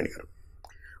చంద్రబాబు నాయుడు గారు.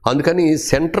 అందుకని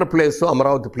centre place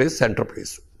Amaravati place, centre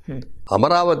place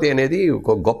Amaravati అనేది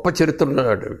ఒక గొప్ప చరిత్ర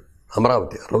ఉన్నాడు.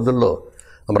 అమరావతి ఆ రోజుల్లో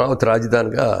అమరావతి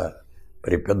రాజధానిగా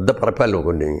మరి పెద్ద పరిపాలన,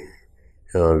 కొన్ని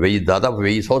దాదాపు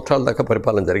 1000 సంవత్సరాల దాకా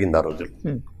పరిపాలన జరిగింది ఆ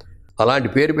రోజుల్లో. అలాంటి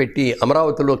పేరు పెట్టి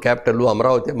అమరావతిలో క్యాపిటల్,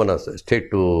 అమరావతి మన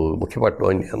స్టేట్ ముఖ్యపట్నం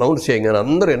అని అనౌన్స్ చేయగానే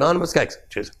అందరూ ఎనానిమస్గా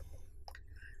యాక్సెప్ట్ చేశారు.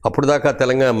 అప్పుడు దాకా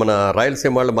తెలంగాణ, మన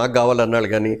రాయలసీమ వాళ్ళు మాకు కావాలన్నాడు,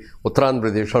 కానీ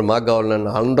ఉత్తరాంధ్రప్రదేశ్ వాళ్ళు మాకు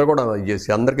కావాలన్నా అందరూ కూడా చేసి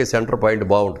అందరికీ సెంటర్ పాయింట్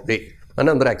బాగుంటుంది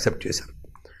అని అందరూ యాక్సెప్ట్ చేశారు.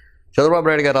 చంద్రబాబు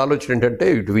నాయుడు గారి ఆలోచన ఏంటంటే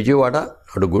ఇటు విజయవాడ,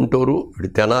 అటు గుంటూరు, ఇటు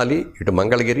తెనాలి, ఇటు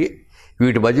మంగళగిరి,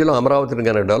 వీటి మధ్యలో అమరావతిని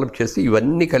కనుక డెవలప్ చేసి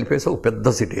ఇవన్నీ కలిపేసి ఒక పెద్ద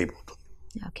సిటీ అయిపోతుంది.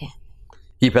 ఓకే,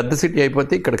 ఈ పెద్ద సిటీ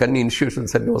అయిపోతే ఇక్కడికి అన్ని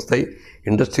ఇన్స్టిట్యూషన్స్ అన్నీ వస్తాయి,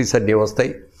 ఇండస్ట్రీస్ అన్నీ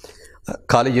వస్తాయి,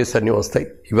 కాలేజెస్ అన్నీ వస్తాయి,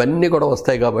 ఇవన్నీ కూడా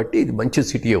వస్తాయి. కాబట్టి ఇది మంచి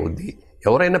సిటీ అవుద్ది.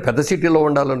 ఎవరైనా పెద్ద సిటీలో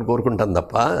ఉండాలని కోరుకుంటాను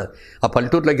తప్ప ఆ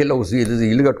పల్లెటూరులోకి వెళ్ళి ఒక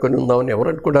ఇల్లు కట్టుకొని ఉందామని ఎవరు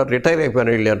అనుకుంటారు? రిటైర్ అయిపోయిన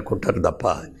వెళ్ళి అనుకుంటారు తప్ప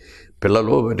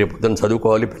పిల్లలు రేపు పొద్దున్న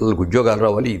చదువుకోవాలి, పిల్లలకు ఉద్యోగాలు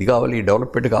రావాలి, ఇది కావాలి,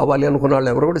 డెవలప్మెంట్ కావాలి అనుకున్న వాళ్ళు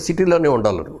ఎవరు కూడా సిటీలోనే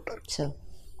ఉండాలనుకుంటారు.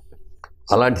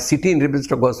 అలాంటి సిటీని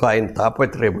నిర్మించడం కోసం ఆయన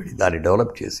తాపత్రయపడి దాన్ని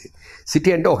డెవలప్ చేసి,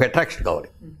 సిటీ అంటే ఒక అట్రాక్షన్ కావాలి.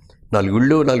 4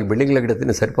 ఇళ్ళు 4 బిల్డింగ్లు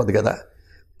కడితేనే సరిపోదు కదా.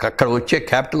 అక్కడ వచ్చే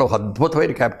క్యాపిటల్ ఒక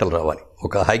అద్భుతమైన క్యాపిటల్ రావాలి.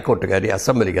 ఒక హైకోర్టు కానీ,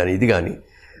 అసెంబ్లీ కానీ, ఇది కానీ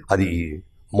అది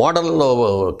మోడల్లో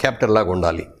క్యాపిటల్ లాగా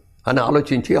ఉండాలి అని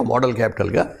ఆలోచించి ఆ మోడల్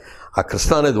క్యాపిటల్గా ఆ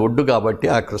కృష్ణానది ఒడ్డు కాబట్టి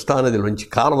ఆ కృష్ణానదిలోంచి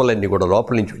కాలువలన్నీ కూడా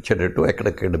లోపల నుంచి వచ్చేటట్టు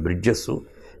ఎక్కడెక్కడ బ్రిడ్జెస్,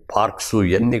 పార్క్స్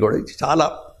ఇవన్నీ కూడా చాలా,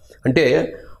 అంటే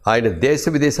ఆయన దేశ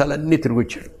విదేశాలన్నీ తిరిగి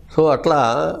వచ్చాడు. సో అట్లా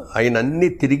ఆయన అన్నీ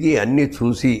తిరిగి అన్నీ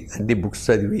చూసి అన్ని బుక్స్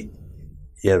చదివి,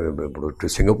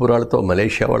 ఇప్పుడు సింగపూర్ వాళ్ళతో,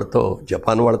 మలేషియా వాళ్ళతో,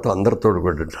 జపాన్ వాళ్ళతో అందరితో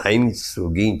కూడా డ్రాయింగ్స్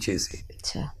గీయించేసి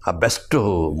ఆ బెస్ట్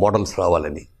మోడల్స్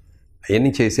రావాలని అవన్నీ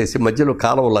చేసేసి మధ్యలో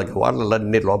కాలువలాగా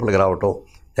వాళ్ళన్నీ లోపలికి రావటం,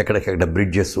 ఎక్కడెక్కడ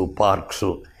బ్రిడ్జెస్, పార్క్స్,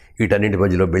 వీటన్నింటి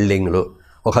మధ్యలో బిల్డింగ్లు,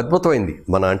 ఒక అద్భుతమైంది.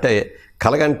 మన అంటే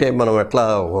కలగంటే మనం ఎట్లా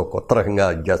కొత్త రకంగా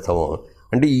చేస్తామో,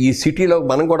 అంటే ఈ సిటీలో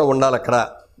మనం కూడా ఉండాలి అక్కడ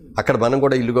అక్కడ మనం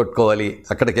కూడా ఇల్లు కట్టుకోవాలి,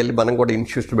 అక్కడికి వెళ్ళి మనం కూడా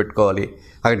ఇన్స్టిట్యూషన్ పెట్టుకోవాలి,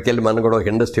 అక్కడికి వెళ్ళి మనం కూడా ఒక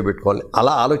ఇండస్ట్రీ పెట్టుకోవాలి,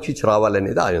 అలా ఆలోచించి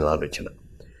రావాలనేది ఆయన ఆలోచన.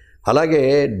 అలాగే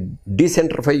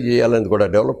డీసెంట్రిఫై చేయాలనేది కూడా,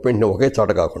 డెవలప్మెంట్ని ఒకే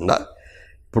చోట కాకుండా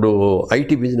ఇప్పుడు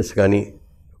ఐటీ బిజినెస్ కానీ,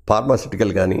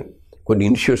 ఫార్మాసిటికల్ కానీ, కొన్ని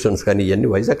ఇన్స్టిట్యూషన్స్ కానీ ఇవన్నీ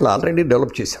వైజాగ్లో ఆల్రెడీ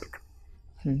డెవలప్ చేశారు.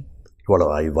 ఇవాళ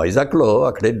వైజాగ్లో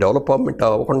అక్కడే డెవలప్మెంట్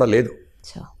అవ్వకుండా లేదు,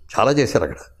 చాలా చేశారు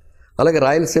అక్కడ. అలాగే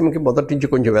రాయలసీమకి మొదటి నుంచి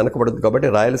కొంచెం వెనకబడుతుంది కాబట్టి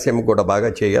రాయలసీమకి కూడా బాగా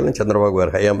చేయాలని చంద్రబాబు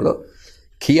గారి హయాంలో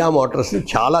కియా మోటార్స్ని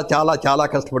చాలా చాలా చాలా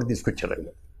కష్టపడి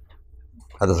తీసుకొచ్చారండి.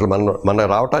 అది అసలు మన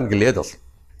రావడానికి లేదు అసలు.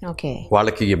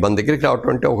 వాళ్ళకి మన దగ్గరికి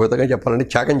రావటం అంటే ఒక విధంగా చెప్పాలంటే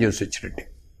త్యాగం చేసి వచ్చినట్టు.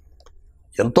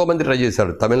 ఎంతోమంది ట్రై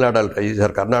చేశారు, తమిళనాడు వాళ్ళు ట్రై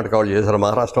చేశారు, కర్ణాటక వాళ్ళు చేశారు,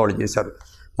 మహారాష్ట్ర వాళ్ళు చేశారు,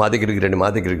 మా దగ్గరికి రండి, మా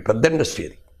దగ్గరికి. పెద్ద ఇండస్ట్రీ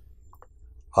అది.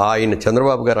 ఆయన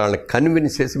చంద్రబాబు గారు వాళ్ళని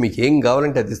కన్విన్స్ చేసి మీకు ఏం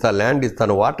కావాలంటే అది ఇస్తాను, ల్యాండ్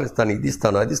ఇస్తాను, వాటర్ ఇస్తాను, ఇది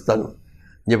ఇస్తాను, అది ఇస్తాను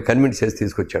అని చెప్పి కన్విన్స్ చేసి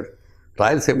తీసుకొచ్చాడు.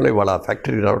 రాయలసీమలో ఇవాళ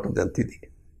ఫ్యాక్టరీ రావటం ఎంత ఇది,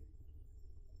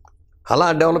 అలా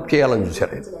డెవలప్ చేయాలని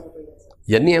చూశారు.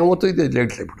 ఇవన్నీ ఏమవుతుంది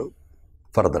తెలియట్లేదు ఇప్పుడు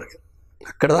ఫర్దర్గా.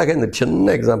 అక్కడ దాకా చిన్న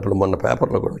ఎగ్జాంపుల్ మొన్న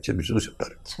పేపర్లో కూడా వచ్చి చూసి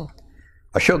ఉంటారు.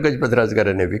 అశోక్ గజపతిరాజు గారు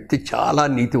అనే వ్యక్తి చాలా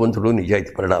నీతివంతుడు,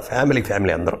 నిజాయితీపరుడు. ఆ ఫ్యామిలీ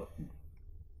అందరం.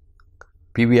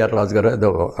 పివిఆర్ రాజు గారు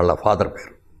అదో వాళ్ళ ఫాదర్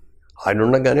పేరు. ఆయన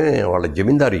ఉండగానే వాళ్ళ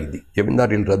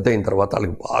జమీందారీలు రద్దు అయిన తర్వాత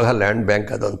వాళ్ళకి బాగా ల్యాండ్ బ్యాంక్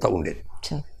అదంతా ఉండేది.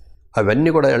 అవన్నీ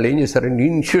కూడా వాళ్ళు ఏం చేశారంటే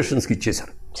ఇన్స్టిట్యూషన్స్కి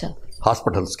ఇచ్చేశారు,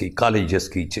 హాస్పిటల్స్కి,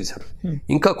 కాలేజెస్కి ఇచ్చేశారు.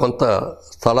 ఇంకా కొంత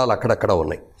స్థలాలు అక్కడక్కడ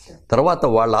ఉన్నాయి. తర్వాత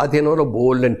వాళ్ళ ఆధీనంలో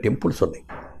బోల్డ్ అండ్ టెంపుల్స్ ఉన్నాయి,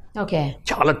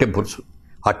 చాలా టెంపుల్స్.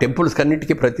 ఆ టెంపుల్స్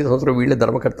అన్నిటికీ ప్రతి సంవత్సరం వీళ్ళే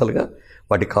ధర్మకర్తలుగా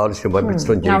వాటికి కావాల్సిన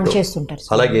పంపించడం చేయడం.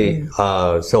 అలాగే ఆ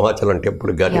సింహాచలం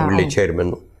టెంపుల్ కానీ వీళ్ళే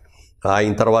చైర్మన్.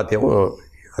 ఆయన తర్వాత ఏమో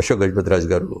అశోక్ గజపతిరాజు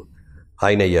గారు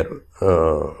ఆయన అయ్యారు.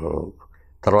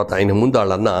 తర్వాత ఆయన ముందు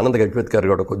వాళ్ళ అన్న ఆనంద్ గజపతి గారు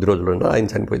కూడా కొద్ది రోజులు ఉన్నారు. ఆయన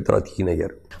చనిపోయిన తర్వాత ఈయన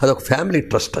అయ్యారు. అదొక ఫ్యామిలీ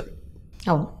ట్రస్ట్. అది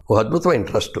ఒక అద్భుతమైన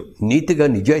ట్రస్ట్, నీతిగా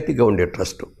నిజాయితీగా ఉండే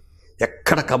ట్రస్ట్.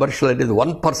 ఎక్కడ కమర్షియల్ అనేది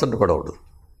 1% కూడా ఉండదు.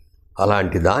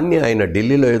 అలాంటి దాన్ని ఆయన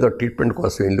ఢిల్లీలో ఏదో ట్రీట్మెంట్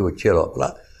కోసం వెళ్ళి వచ్చే లోపల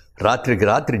రాత్రికి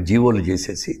రాత్రి జీవోలు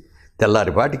చేసేసి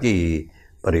తెల్లారిపాటికి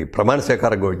మరి ప్రమాణ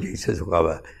స్వీకారం కూడా చేసేసి ఒక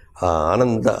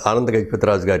ఆనంద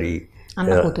గజపతిరాజు గారి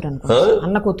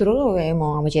అన్న కూతురు ఏమో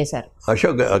ఆమె చేశారు.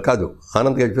 అశోక్ కాదు,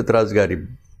 ఆనంద్ గజపతిరాజు గారి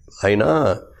ఆయన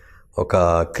ఒక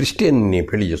క్రిస్టియన్ని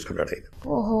పెళ్లి చేసుకున్నాడు. ఆయన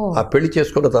ఆ పెళ్లి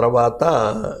చేసుకున్న తర్వాత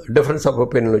డిఫరెన్స్ ఆఫ్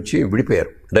ఒపీనియన్ వచ్చి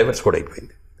విడిపోయారు, డైవర్స్ కూడా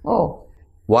అయిపోయింది.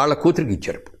 వాళ్ళ కూతురికి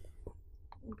ఇచ్చారు.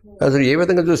 అసలు ఏ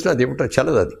విధంగా చూసినా అది ఏమిటో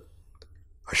చల్లదు. అది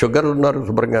అశోక్ గారు ఉన్నారు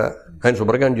శుభ్రంగా, ఆయన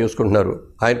శుభ్రంగా చేసుకుంటున్నారు.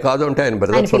 ఆయన కాదు అంటే ఆయన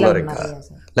బ్రదర్స్ ఉన్నారు, ఇంకా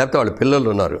లేకపోతే వాళ్ళ పిల్లలు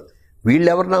ఉన్నారు. వీళ్ళు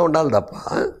ఎవరన్నా ఉండాలి తప్ప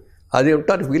అది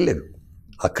ఉండటానికి వీల్లేదు.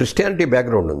 ఆ క్రిస్టియానిటీ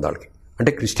బ్యాక్గ్రౌండ్ ఉంది వాళ్ళకి.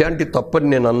 అంటే క్రిస్టియానిటీ తప్పని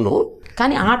నేను అన్ను,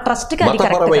 కానీ ఆ ట్రస్ట్కి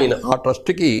మతపరమైన ఆ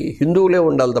ట్రస్ట్కి హిందువులే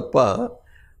ఉండాలి తప్ప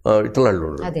ఇతరులు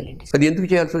ఉండరు. అది ఎందుకు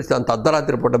చేయాల్సి వస్తే అంత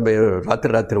అర్ధరాత్రి పూట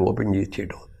రాత్రి ఓపెన్ చేసి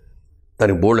చేయడం,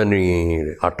 దానికి బోల్డ్ అని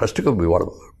ఆ ట్రస్ట్కి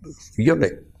వాళ్ళు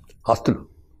ఇవ్వన్నాయి ఆస్తులు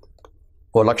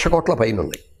 1,00,000 కోట్ల పైన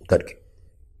ఉన్నాయి దానికి.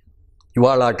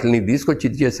 ఇవాళ వాటిని తీసుకొచ్చి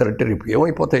ఇది చేశారంటే రేపు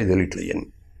ఏమైపోతాయి తెలియట్లేదు. ఇవన్నీ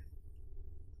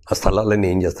ఆ స్థలాలన్నీ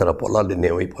ఏం చేస్తారు, ఆ పొలాలన్నీ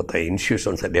ఏమైపోతాయి,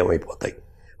 ఇన్స్టిట్యూషన్స్ అన్నీ ఏమైపోతాయి,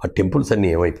 ఆ టెంపుల్స్ అన్నీ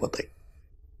ఏమైపోతాయి.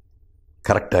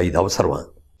 కరెక్టా? ఇది అవసరమా?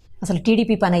 అసలు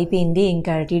టీడీపీ పని అయిపోయింది.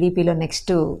 ఇంకా టీడీపీలో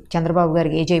నెక్స్ట్ చంద్రబాబు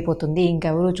గారికి ఏజ్ అయిపోతుంది.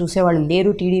 ఇంకెవరు చూసేవాళ్ళు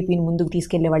లేరు, టీడీపీని ముందుకు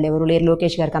తీసుకెళ్లే వాళ్ళు ఎవరు లేరు.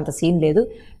 లోకేష్ గారికి అంత సీన్ లేదు.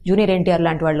 జూనియర్ ఎన్టీఆర్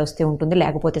లాంటి వాళ్ళు వస్తే ఉంటుంది,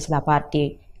 లేకపోతే అసలు ఆ పార్టీ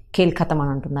ఖేల్ ఖతం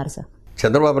అని అంటున్నారు సార్.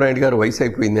 చంద్రబాబు నాయుడు గారు వయసు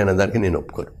అయిపోయింది అనే దానికి నేను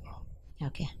ఒప్పుకోను.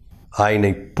 ఆయన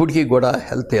ఇప్పటికీ కూడా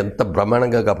హెల్త్ ఎంత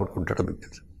బ్రహ్మాండంగా కాపాడుకుంటాడో మీకు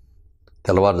తెలుసు.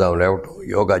 తెల్లవారుజాము లేవటం,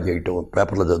 యోగా చేయటం,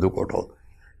 పేపర్లో చదువుకోవటం,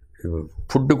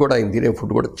 ఫుడ్ కూడా ఆయన తినే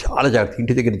ఫుడ్ కూడా చాలా జాగ్రత్త,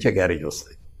 ఇంటి దగ్గర నుంచే క్యారేజ్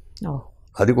వస్తుంది.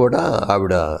 అది కూడా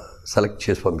ఆవిడ సెలెక్ట్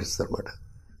చేసి పంపిస్తారు అన్నమాట.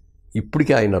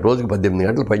 ఇప్పటికీ ఆయన రోజుకి 18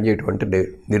 గంటలు పనిచేయటం అంటే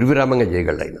నిర్విరామంగా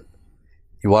చేయగలడు ఆయన.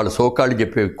 ఇవాళ సోకాళ్ళు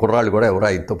చెప్పే కుర్రాళ్ళు కూడా ఎవరో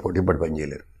ఆయనతో పోటీపడి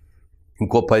పనిచేయలేరు.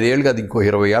 ఇంకో 10 ఏళ్ళు కాదు, ఇంకో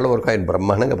 20 ఏళ్ళ వరకు ఆయన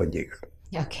బ్రహ్మాండంగా పనిచేయగలడు.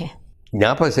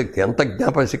 జ్ఞాపకశక్తి ఎంత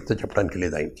జ్ఞాపకశక్తితో చెప్పడానికి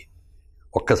లేదు ఆయనకి.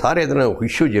 ఒక్కసారి ఏదైనా ఒక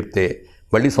ఇష్యూ చెప్తే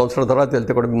మళ్ళీ సంవత్సరం తర్వాత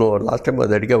వెళ్తే కూడా నువ్వు లాస్ట్ టైం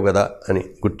అది అడిగావు కదా అని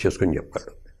గుర్తు చేసుకుని చెప్పాడు.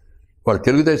 వాళ్ళు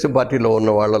తెలుగుదేశం పార్టీలో ఉన్న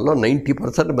వాళ్ళల్లో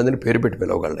 90% మందిని పేరు పెట్టి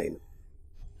పిలవగలడు ఆయన.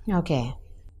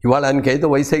 ఇవాళ ఆయనకి అయితే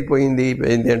వయసు అయిపోయింది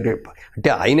అంటే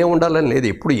ఆయనే ఉండాలని లేదు.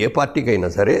 ఎప్పుడు ఏ పార్టీకి అయినా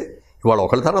సరే ఇవాళ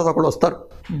ఒకళ్ళ తర్వాత ఒకళ్ళు వస్తారు.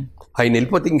 ఆయన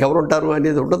వెళ్ళిపోతే ఇంకెవరు ఉంటారు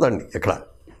అనేది ఉండదండి ఎక్కడ.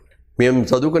 మేము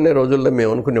చదువుకునే రోజుల్లో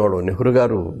మేము అనుకునేవాళ్ళం నెహ్రూ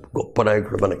గారు గొప్ప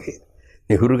నాయకుడు. మనకి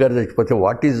నెహ్రూ గారు చచ్చిపోతే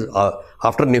what is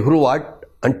after Nehru what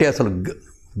అంటే అసలు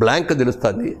బ్లాంక్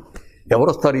తెలుస్తుంది. ఎవరు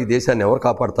వస్తారు ఈ దేశాన్ని, ఎవరు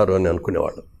కాపాడతారు అని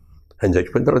అనుకునేవాళ్ళు. ఆయన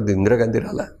చచ్చిపోయిన తర్వాత ఇందిరాగాంధీ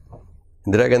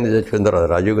చచ్చిపోయిన తర్వాత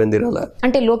రాజీవ్ గాంధీ రాలా.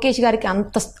 అంటే లోకేష్ గారికి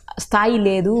అంత స్థాయి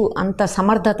లేదు, అంత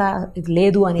సమర్థత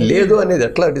లేదు అనేది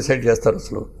ఎట్లా డిసైడ్ చేస్తారు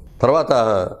అసలు. తర్వాత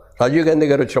రాజీవ్ గాంధీ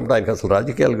గారు వచ్చినప్పుడు ఆయనకు అసలు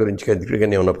రాజకీయాల గురించి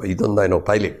ఎందుకంటే ఉన్న ఇది ఉంది, ఆయన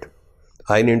పైలట్,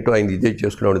 ఆయన ఏంటో ఆయన ఇదే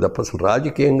చేసుకునేవాడు తప్ప అసలు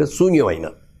రాజకీయంగా శూన్యం ఆయన.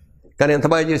 కానీ ఎంత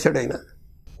బాగా చేశాడు ఆయన.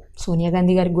 సోనియా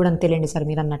గాంధీ గారికి కూడా అంతేలేండి సార్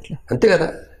మీరు అన్నట్లు. అంతే కదా,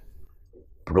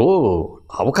 ఇప్పుడు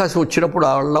అవకాశం వచ్చినప్పుడు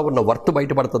వాళ్ళ ఉన్న వర్త్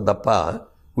బయటపడుతుంది తప్ప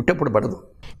ఉట్టేప్పుడు పడదు.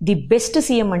 ది బెస్ట్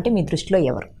సీఎం అంటే మీ దృష్టిలో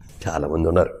ఎవరు? చాలామంది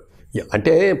ఉన్నారు.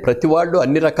 అంటే ప్రతి వాళ్ళు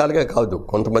అన్ని రకాలుగా కాదు,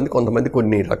 కొంతమంది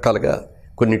కొన్ని రకాలుగా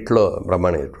కొన్నిట్లో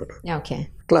బ్రహ్మాండమైనటువంటి. ఓకే.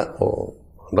 అట్లా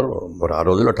అందరూ మరి ఆ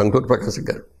రోజుల్లో టంగుటూరి ప్రకాశ్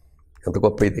గారు ఎంత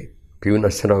గొప్ప ఇది, పివి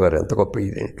నరసింహరావు గారు ఎంత గొప్ప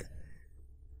ఇది,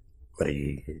 మరి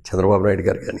చంద్రబాబు నాయుడు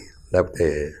గారు కానీ లేకపోతే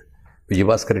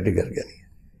విజయభాస్కర్ రెడ్డి గారు కానీ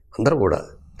అందరూ కూడా,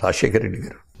 రాజశేఖర్ రెడ్డి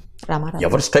గారు,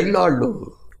 ఎవరి స్టైల్లో వాళ్ళు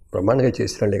బ్రహ్మాండంగా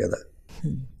చేసిరండే కదా.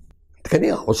 అందుకని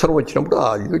అవసరం వచ్చినప్పుడు ఆ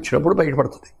ఇది వచ్చినప్పుడు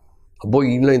బయటపడుతుంది. అబ్బో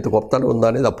ఈయనలో ఇంత గొప్పతనం ఉందా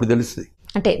అనేది అప్పుడు తెలుస్తుంది.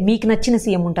 అంటే మీకు నచ్చిన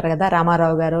సీఎం ఉంటారు కదా,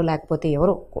 రామారావు గారు లేకపోతే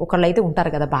ఎవరు ఒకళ్ళు అయితే ఉంటారు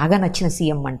కదా బాగా నచ్చిన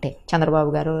సీఎం అంటే చంద్రబాబు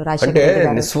గారు, అంటే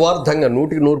నిస్వార్థంగా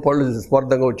 100%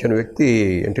 నిస్వార్థంగా వచ్చిన వ్యక్తి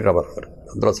ఎన్టీ రామారావు గారు.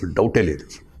 అందులో అసలు డౌటే లేదు.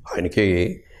 ఆయనకి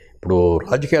ఇప్పుడు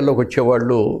రాజకీయాల్లోకి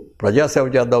వచ్చేవాళ్ళు ప్రజాసేవ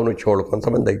చేద్దామని వచ్చేవాళ్ళు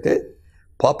కొంతమంది అయితే,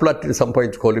 పాపులారిటీని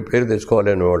సంపాదించుకోవాలి పేరు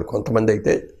తెచ్చుకోవాలి అనేవాళ్ళు కొంతమంది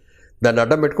అయితే, దాన్ని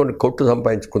అడ్డం పెట్టుకొని కొట్టు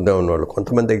సంపాదించుకుందాం అనేవాళ్ళు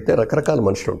కొంతమంది అయితే, రకరకాల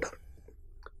మనుషులు ఉంటారు.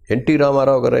 ఎన్టీ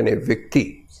రామారావు గారు అనే వ్యక్తి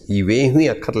ఇవేమీ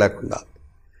అక్కర్లేకుండా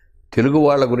తెలుగు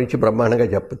వాళ్ళ గురించి బ్రహ్మాండంగా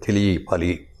తెలియపాలి,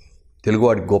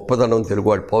 తెలుగువాడి గొప్పతనం,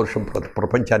 తెలుగువాడి పౌరుషం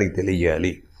ప్రపంచానికి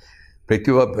తెలియజేయాలి,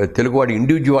 తెలుగువాడి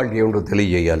ఇండివిజువాలిటీ ఏమిటో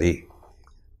తెలియజేయాలి.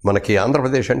 మనకి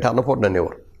ఆంధ్రప్రదేశ్ అంటే అన్నపూర్ణ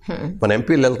అనేవారు. మన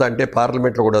ఎంపీలు వెళ్తా అంటే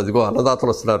పార్లమెంట్లో కూడా అదిగో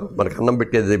అన్నదాతలు వస్తున్నారు, మనకి అన్నం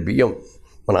పెట్టేది బియ్యం,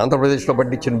 మన ఆంధ్రప్రదేశ్లో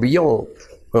పండించిన బియ్యం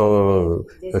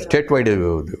స్టేట్ వైడ్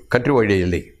కంట్రీ వైడ్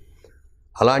వెళ్ళి,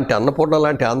 అలాంటి అన్నపూర్ణ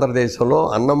లాంటి ఆంధ్రదేశంలో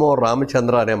అన్నమో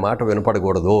రామచంద్ర అనే మాట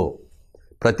వినపడకూడదు,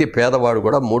 ప్రతి పేదవాడు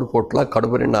కూడా 3 పూట్ల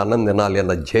కడుపు నిండా అన్నం తినాలి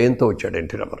అన్న జయంతో వచ్చాడు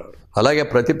ఎన్టీ రామారావు. అలాగే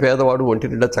ప్రతి పేదవాడు ఒంటి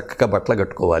నిండా చక్కగా బట్టలు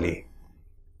కట్టుకోవాలి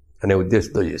అనే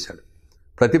ఉద్దేశంతో చేశాడు.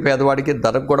 ప్రతి పేదవాడికి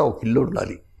ధరకు కూడా ఒక ఇల్లు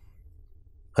ఉండాలి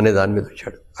అనే దాని మీద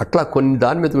వచ్చాడు. అట్లా కొన్ని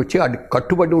దాని మీద వచ్చి అది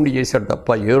కట్టుబడి ఉండి చేశాడు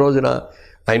తప్ప ఏ రోజున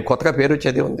ఆయన కొత్తగా పేరు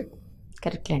వచ్చేది ఉంది.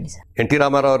 కరెక్ట్ అండి సార్. ఎన్టీ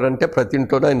రామారావు అంటే ప్రతి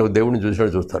ఇంట్లోనే ఆయన దేవుడిని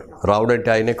చూసినట్టు చూస్తారు. రావుడు అంటే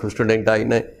ఆయనే, కృష్ణుడు అంటే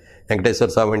ఆయనే, వెంకటేశ్వర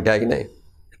స్వామి అంటే ఆయనే,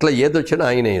 ఇట్లా ఏదొచ్చినా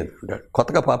ఆయనే ఎదుర్కొంటాడు.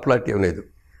 కొత్తగా పాపులారిటీ ఏం లేదు.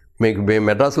 మేము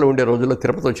మెడ్రాస్లో ఉండే రోజుల్లో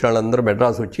తిరుపతి వచ్చిన వాళ్ళందరూ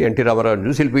మెడ్రాస్ వచ్చి ఎన్టీ రామారావుని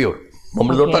చూసి వెళ్ళిపోయేవారు,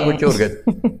 మమ్మల్ని చూడటానికి వచ్చేవారు కాదు.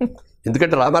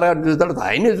 ఎందుకంటే రామారావుని చూసిన తర్వాత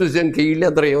ఆయనే చూసానికి వీళ్ళు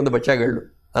అందరూ ఏముంది బచ్చాగాళ్ళు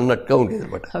అన్నట్టుగా ఉండేది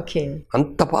అనమాట.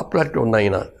 అంత పాపులారిటీ ఉన్న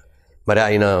ఆయన. మరి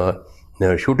ఆయన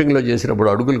షూటింగ్లో చేసినప్పుడు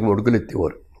అడుగులు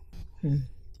ఎత్తేవారు,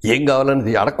 ఏం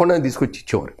కావాలని అడగకుండా తీసుకొచ్చి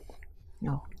ఇచ్చేవారు.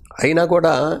 అయినా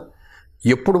కూడా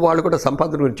ఎప్పుడు వాళ్ళు కూడా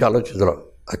సంపాదన గురించి ఆలోచించరు.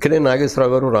 అక్కడే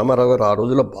నాగేశ్వరరావు గారు, రామారావు గారు ఆ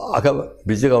రోజుల్లో బాగా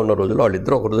బిజీగా ఉన్న రోజుల్లో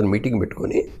వాళ్ళిద్దరూ ఒక రోజున మీటింగ్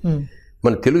పెట్టుకొని,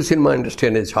 మన తెలుగు సినిమా ఇండస్ట్రీ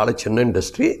అనేది చాలా చిన్న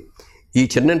ఇండస్ట్రీ, ఈ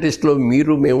చిన్న ఇండస్ట్రీలో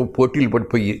మేము పోటీలు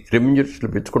పడిపోయి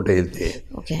రెమ్యూనరేషన్లు పెంచుకుంటూ వెళ్తే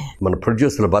మన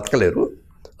ప్రొడ్యూసర్లు బతకలేరు,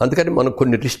 అందుకని మనం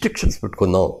కొన్ని రిస్ట్రిక్షన్స్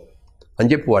పెట్టుకుందాం అని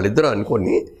చెప్పి వాళ్ళిద్దరూ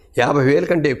అనుకొని 50,000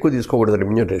 కంటే ఎక్కువ తీసుకోకూడదు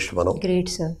రెమ్యూనరేషన్ మనం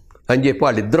అని చెప్పి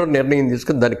వాళ్ళిద్దరూ నిర్ణయం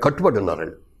తీసుకుని దానికి కట్టుబడి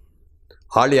ఉన్నారండి.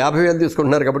 వాళ్ళు 50,000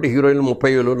 తీసుకుంటున్నారు కాబట్టి హీరోయిన్లు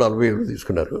 30,000 40,000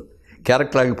 తీసుకున్నారు,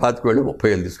 క్యారెక్టర్ ఆగి 25,000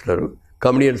 30,000 తీసుకున్నారు,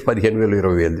 కమెడియన్స్ 15,000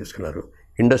 20,000 తీసుకున్నారు.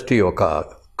 ఇండస్ట్రీ ఒక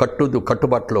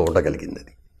కట్టుబాటులో ఉండగలిగింది.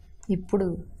 అది ఇప్పుడు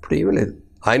ఏమీ లేదు.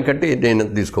 ఆయనకంటే నేను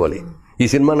ఎంత తీసుకోవాలి, ఈ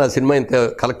సినిమా నా సినిమా ఇంత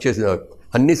కలెక్ట్ చేసిన,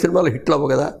 అన్ని సినిమాలు హిట్లు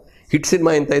అవ్వవు కదా, హిట్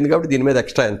సినిమా ఎంత అయింది కాబట్టి దీని మీద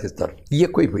ఎక్స్ట్రా ఎంత ఇస్తారు, ఇవి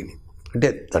ఎక్కువైపోయినాయి. అంటే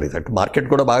దానికి తగ్గ మార్కెట్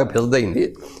కూడా బాగా పెద్దదైంది.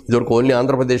 ఇదివరకు ఓన్లీ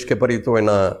ఆంధ్రప్రదేశ్కే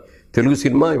పరిమితమైన తెలుగు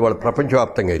సినిమా ఇవాళ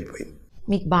ప్రపంచవ్యాప్తంగా వెళ్ళిపోయింది.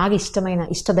 మీకు బాగా ఇష్టమైన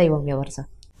ఇష్టదైవం ఎవరు సార్?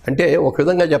 అంటే ఒక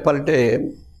విధంగా చెప్పాలంటే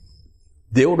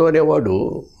దేవుడు అనేవాడు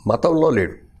మతంలో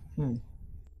లేడు.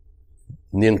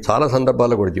 నేను చాలా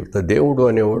సందర్భాల్లో కూడా చెప్తాను, దేవుడు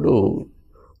అనేవాడు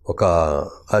ఒక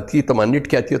అతీతం,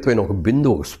 అన్నిటికీ అతీతమైన ఒక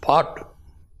బిందువు, ఒక స్పాట్,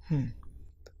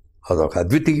 అదొక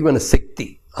అద్వితీయమైన శక్తి.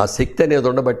 ఆ శక్తి అనేది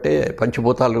ఉండబట్టే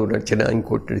పంచభూతాలు నడిచిన,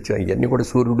 ఇంకోటి నడిచిన, ఇవన్నీ కూడా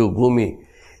సూర్యుడు, భూమి,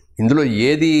 ఇందులో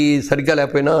ఏది సరిగ్గా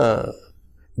లేకపోయినా,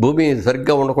 భూమి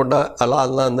సరిగ్గా ఉండకుండా అలా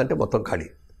అందంటే మొత్తం ఖాళీ.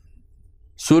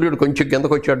 సూర్యుడు కొంచెం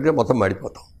కిందకు వచ్చాడంటే మొత్తం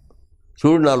మాడిపోతాం.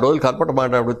 సూర్యుడు 4 రోజులు కర్పట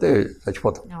మాట్లాడితే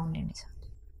చచ్చిపోతాం.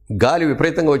 గాలి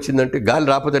విపరీతంగా వచ్చిందంటే, గాలి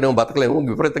రాకపోతేనేమో బతకలేము,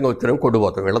 విపరీతంగా వచ్చేనేమో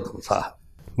కొట్టుకుపోతాం వీళ్ళతో సహా.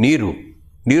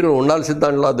 నీరు ఉండాల్సిన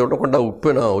దాంట్లో అది ఉండకుండా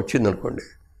ఉప్పిన వచ్చిందనుకోండి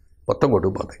మొత్తం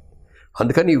కొట్టుకుపోతాయి.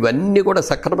 అందుకని ఇవన్నీ కూడా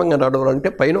సక్రమంగా నడవాలంటే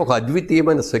పైన ఒక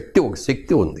అద్వితీయమైన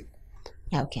శక్తి ఉంది.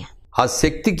 ఆ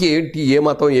శక్తికి ఏంటి, ఏ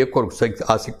మతం ఏ కొరకు శక్తి,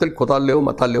 ఆ శక్తులకి కుతాలు లేవు,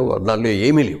 మతాలు లేవు, వర్ణాలు లేవు,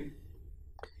 ఏమీ లేవు.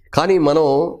 కానీ మనం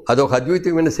అదొక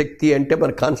అద్వితీయమైన శక్తి అంటే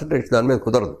మన కాన్సన్ట్రేషన్ దాని మీద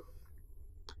కుదరదు.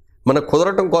 మనకు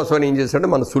కుదరటం కోసం అని ఏం చేశాడంటే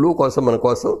మన సులువు కోసం, మన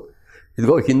కోసం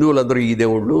ఇదిగో హిందువులందరూ ఈ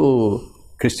దేవుళ్ళు,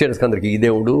 క్రిస్టియన్స్కి అందరికి ఈ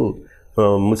దేవుడు,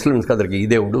 ముస్లిమ్స్కి అందరికి ఈ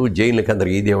దేవుడు, జైన్లకి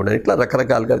అందరికి ఈ దేవుడు అని ఇట్లా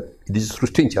రకరకాలుగా ఇది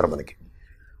సృష్టించారు మనకి.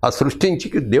 ఆ సృష్టించి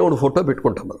దేవుడు ఫోటో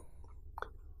పెట్టుకుంటాం మనం.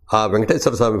 ఆ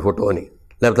వెంకటేశ్వర స్వామి ఫోటో అని,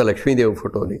 లేకపోతే లక్ష్మీదేవి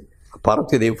ఫోటో అని,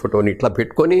 పార్వతీదేవి ఫోటో అని ఇట్లా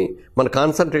పెట్టుకొని మన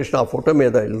కాన్సన్ట్రేషన్ ఆ ఫోటో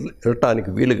మీద వెళ్ళటానికి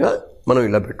వీలుగా మనం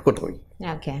ఇలా పెట్టుకుంటాం.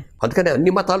 ఓకే. అందుకని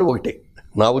అన్ని మతాలు ఒకటే.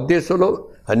 నా ఉద్దేశంలో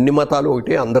అన్ని మతాలు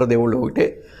ఒకటే, అందరి దేవుళ్ళు ఒకటే.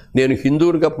 నేను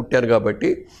హిందువునిగా పుట్టాను కాబట్టి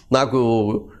నాకు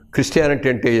క్రిస్టియానిటీ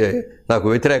అంటే నాకు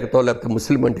వ్యతిరేకత, లేకపోతే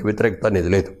ముస్లిం అంటే వ్యతిరేకత అనేది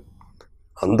లేదు.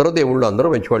 అందరూ దేవుళ్ళు, అందరూ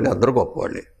మంచివాళ్ళే, అందరూ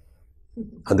గొప్పవాళ్ళే.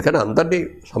 అందుకని అందరినీ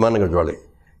సమానంగా చూడాలి.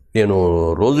 నేను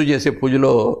రోజు చేసే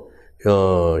పూజలో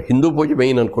హిందూ పూజ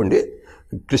మెయిన్ అనుకోండి,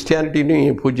 క్రిస్టియానిటీని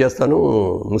పూజ చేస్తాను,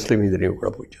 ముస్లిం ఇదిని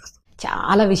కూడా పూజ చేస్తాను.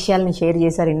 చాలా విషయాలను షేర్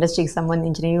చేశారు, ఇండస్ట్రీకి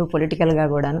సంబంధించినవి, పొలిటికల్గా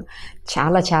కూడాను.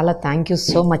 చాలా చాలా thank you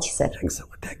so much sir. Thanks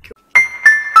అమ్మా, థ్యాంక్ యూ.